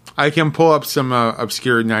 I can pull up some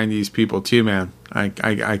obscure '90s people too, man. I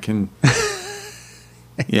can.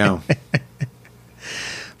 You know.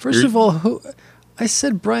 First of all, who? I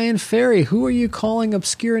said Brian Ferry. Who are you calling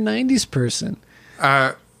obscure '90s person?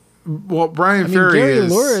 Well, Brian I Ferry mean, Gary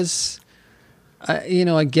is. Louris,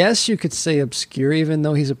 I guess you could say obscure, even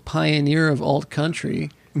though he's a pioneer of alt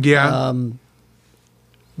country. Yeah.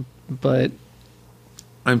 But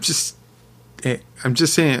I'm just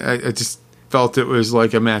saying. I just felt it was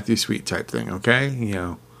like a Matthew Sweet type thing. Okay, you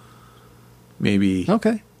know, maybe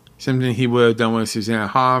okay, something he would have done with Susanna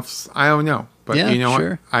Hoffs. I don't know, but Yeah, you know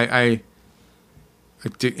sure. what? I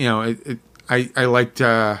did, you know, I liked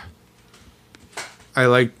the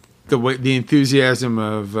way the enthusiasm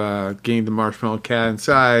of getting the Marshmallow Cat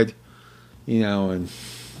inside, you know, and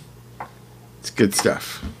it's good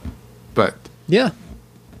stuff. But yeah.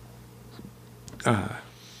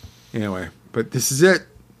 Anyway, but this is it.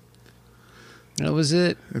 That was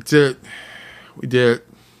it. That's it. We did it.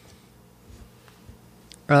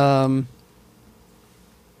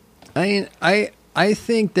 I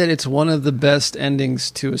think that it's one of the best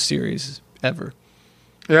endings to a series ever.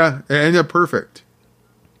 Yeah, it ended up perfect.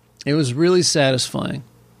 It was really satisfying.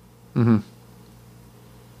 Mm-hmm.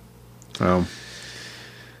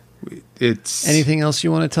 It's anything else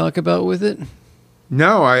you want to talk about with it?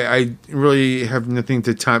 No, I really have nothing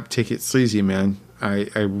to take it sleazy, man. I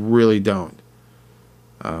really don't.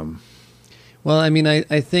 Well, I mean,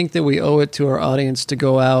 I think that we owe it to our audience to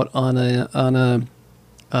go out on a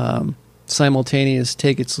simultaneous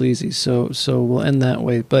take it sleazy. So we'll end that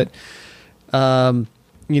way. But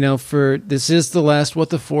you know, this is the last What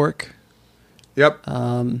the Fork. Yep.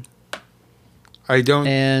 I don't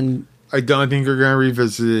think you're going to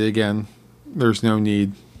revisit it again. There's no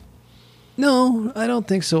need. No, I don't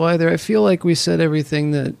think so either. I feel like we said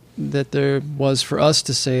everything that there was for us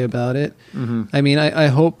to say about it. Mm-hmm. I mean, I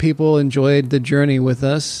hope people enjoyed the journey with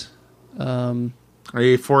us.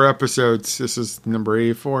 84 episodes. This is number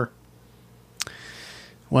 84.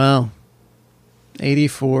 Wow.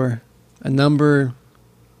 84. A number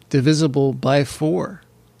divisible by 4.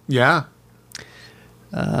 Yeah.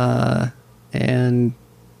 And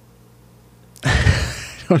I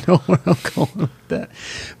don't know where I'm going with that.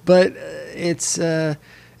 But it's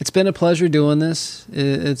been a pleasure doing this.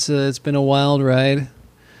 It's been a wild ride.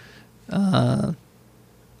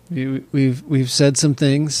 We've said some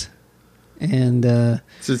things, and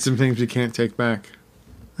said some things we can't take back.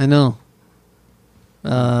 I know.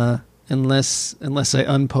 Unless I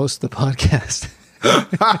unpost the podcast.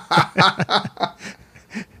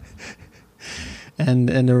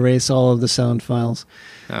 and erase all of the sound files.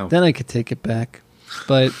 Oh. then I could take it back.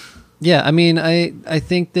 But yeah, I mean, I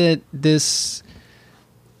think that this,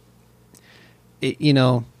 we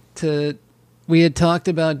had talked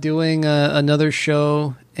about doing another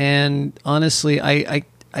show, and honestly, I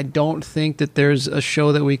don't think that there's a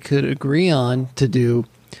show that we could agree on to do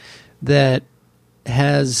that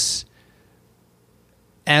has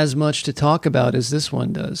as much to talk about as this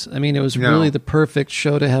one does. I mean, it was really the perfect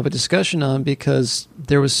show to have a discussion on because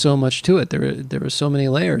there was so much to it. There were so many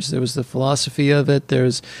layers. There was the philosophy of it.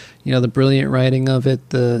 There's, the brilliant writing of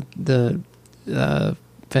it, the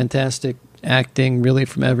fantastic acting, really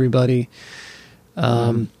from everybody.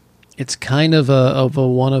 It's kind of a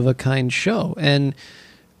one of a kind show, and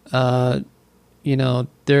there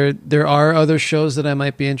are other shows that I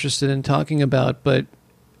might be interested in talking about, but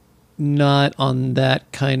not on that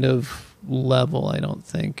kind of level, I don't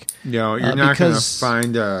think. You're not going to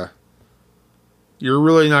find you're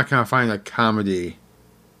really not going to find a comedy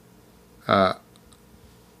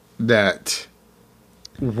that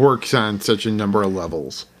works on such a number of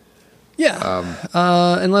levels. Yeah.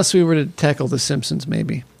 Unless we were to tackle The Simpsons,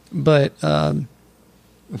 maybe. But no.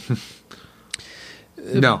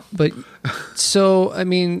 But so, I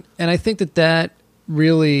mean, and I think that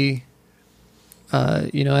really,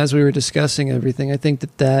 as we were discussing everything, I think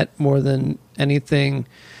that more than anything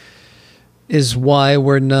is why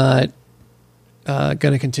we're not going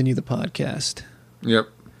to continue the podcast. Yep.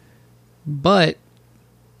 But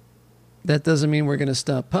that doesn't mean we're going to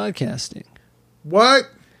stop podcasting.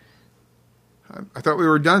 What? I thought we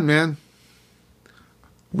were done, man.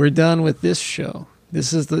 We're done with this show.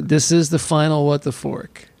 This is the final What the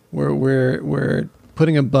Fork. We're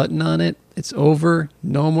putting a button on it. It's over.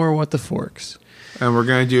 No more What the Forks. And we're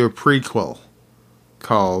going to do a prequel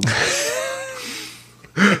called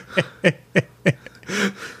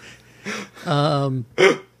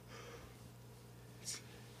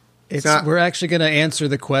we're actually going to answer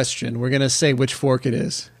the question. We're going to say which fork it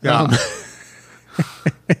is. Yeah.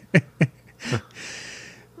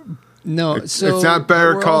 No, it's not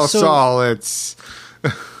Better Call Saul. It's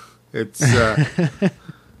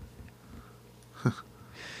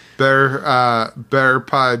Better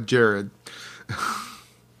Pod Jared.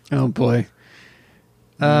 Oh boy.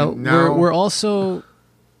 We're also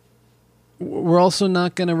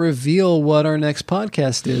not going to reveal what our next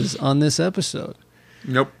podcast is on this episode.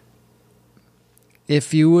 Nope.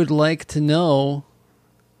 If you would like to know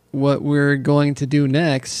what we're going to do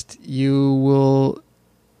next, you will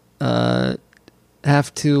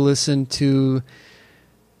have to listen to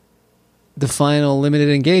the final limited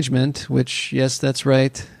engagement, which, yes, that's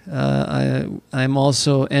right. I'm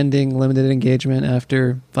also ending limited engagement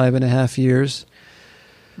after 5.5 years.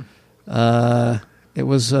 It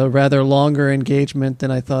was a rather longer engagement than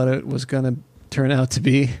I thought it was going to turn out to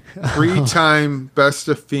be. 3-time Best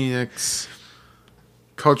of Phoenix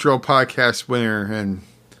cultural podcast winner, and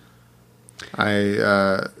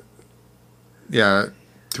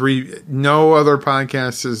no other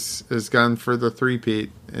podcast has gone for the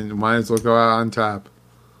three-peat, and might as well go out on top.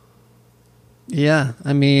 Yeah,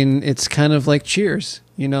 I mean, it's kind of like Cheers,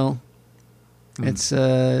 It's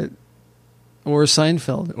or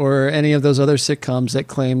Seinfeld, or any of those other sitcoms that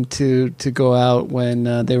claimed to go out when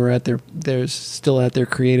they were at they're still at their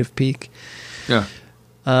creative peak. Yeah.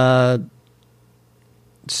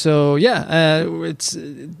 So yeah,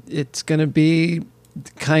 it's gonna be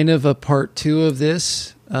kind of a part 2 of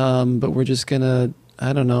this, but we're just gonna,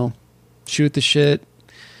 I don't know, shoot the shit,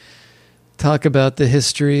 talk about the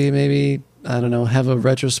history, maybe, I don't know, have a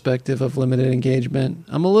retrospective of limited engagement.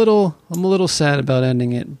 I'm a little sad about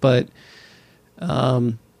ending it, but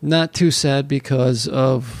not too sad because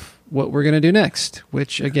of what we're gonna do next.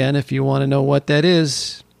 Which, again, if you want to know what that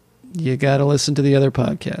is, you got to listen to the other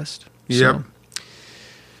podcast. Yep.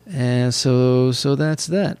 And so that's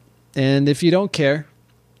that. And if you don't care,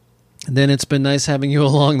 then it's been nice having you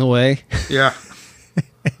along the way. Yeah.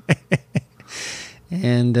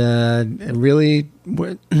 And really,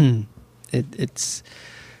 it's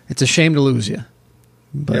a shame to lose you.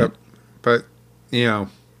 But, yep. But,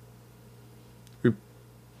 we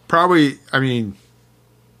probably,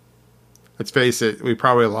 let's face it, we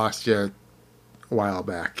probably lost you a while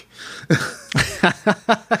back.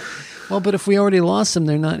 Well, but if we already lost them,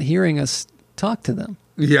 they're not hearing us talk to them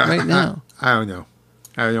right now. I don't know.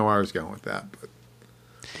 I don't know where I was going with that. But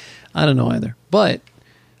I don't know either. But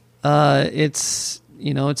it's,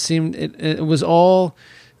 it seemed it was all,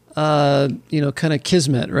 kind of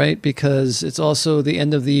kismet, right? Because it's also the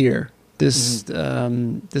end of the year. This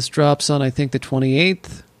this drops on, I think, the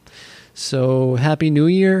 28th. So Happy New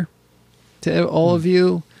Year to all of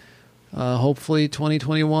you. Hopefully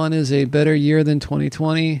 2021 is a better year than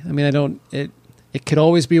 2020. I mean, it could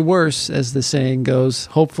always be worse, as the saying goes.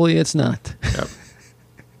 Hopefully it's not.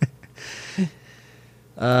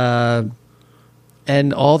 Yep.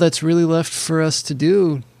 And all that's really left for us to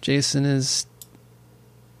do, Jason, is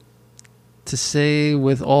to say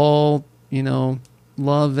with all,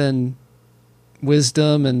 love and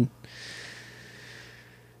wisdom and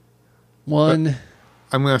one. But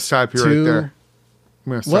I'm going to stop you right there.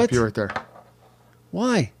 I'm going to stop you right there.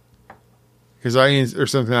 Why? Because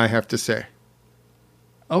there's something I have to say.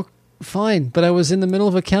 Oh, fine. But I was in the middle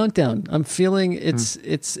of a countdown. I'm feeling it's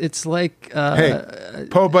like hey,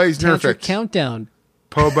 Po'Bay's Nerfect. Countdown.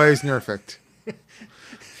 Po'Bay's Nerfect.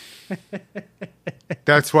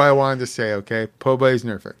 That's what I wanted to say, okay? Po'Bay's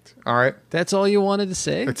Nerfect. All right? That's all you wanted to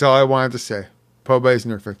say? That's all I wanted to say. Po'Bay's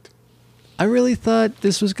Nerfect. I really thought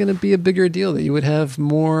this was going to be a bigger deal, that you would have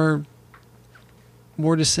more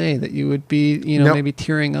to say, that you would be, Nope. maybe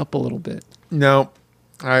tearing up a little bit. No.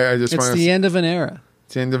 I just want to... It's the end of an era.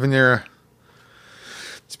 It's the end of an era.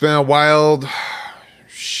 It's been a wild,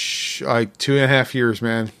 2.5 years,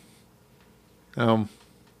 man.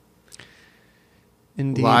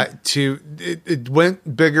 Indeed. It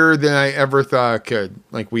went bigger than I ever thought it could.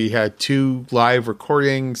 Like, we had 2 live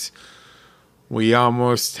recordings. We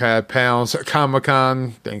almost had panels at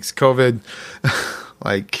Comic-Con, thanks COVID.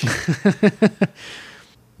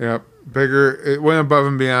 Yep, bigger. It went above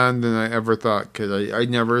and beyond than I ever thought, because I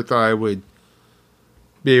never thought I would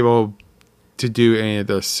be able to do any of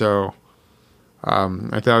this. So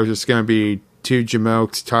I thought it was just going to be 2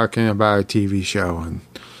 jamokes talking about a TV show, and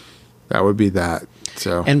that would be that.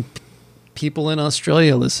 So, and people in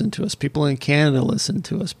Australia listen to us. People in Canada listen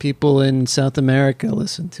to us. People in South America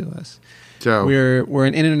listen to us. So we're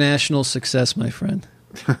an international success, my friend.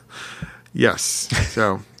 Yes.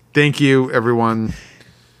 So thank you, everyone.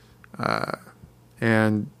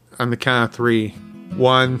 And on the count of 3,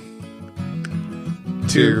 1,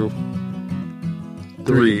 2,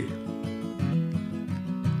 3.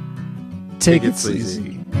 Take it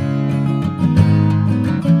sleazy.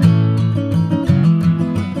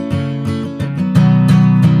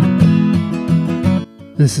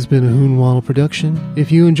 This has been a Hoon Waddle production.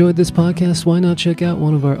 If you enjoyed this podcast, why not check out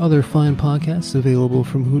one of our other fine podcasts available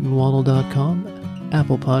from hootenwaddle.com,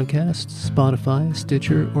 Apple Podcasts, Spotify,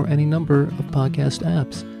 Stitcher, or any number of podcast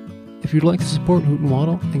apps. If you'd like to support Hoot and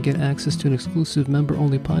Waddle and get access to an exclusive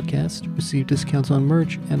member-only podcast, receive discounts on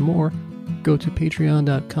merch, and more, go to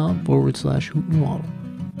patreon.com/Hoot and Waddle.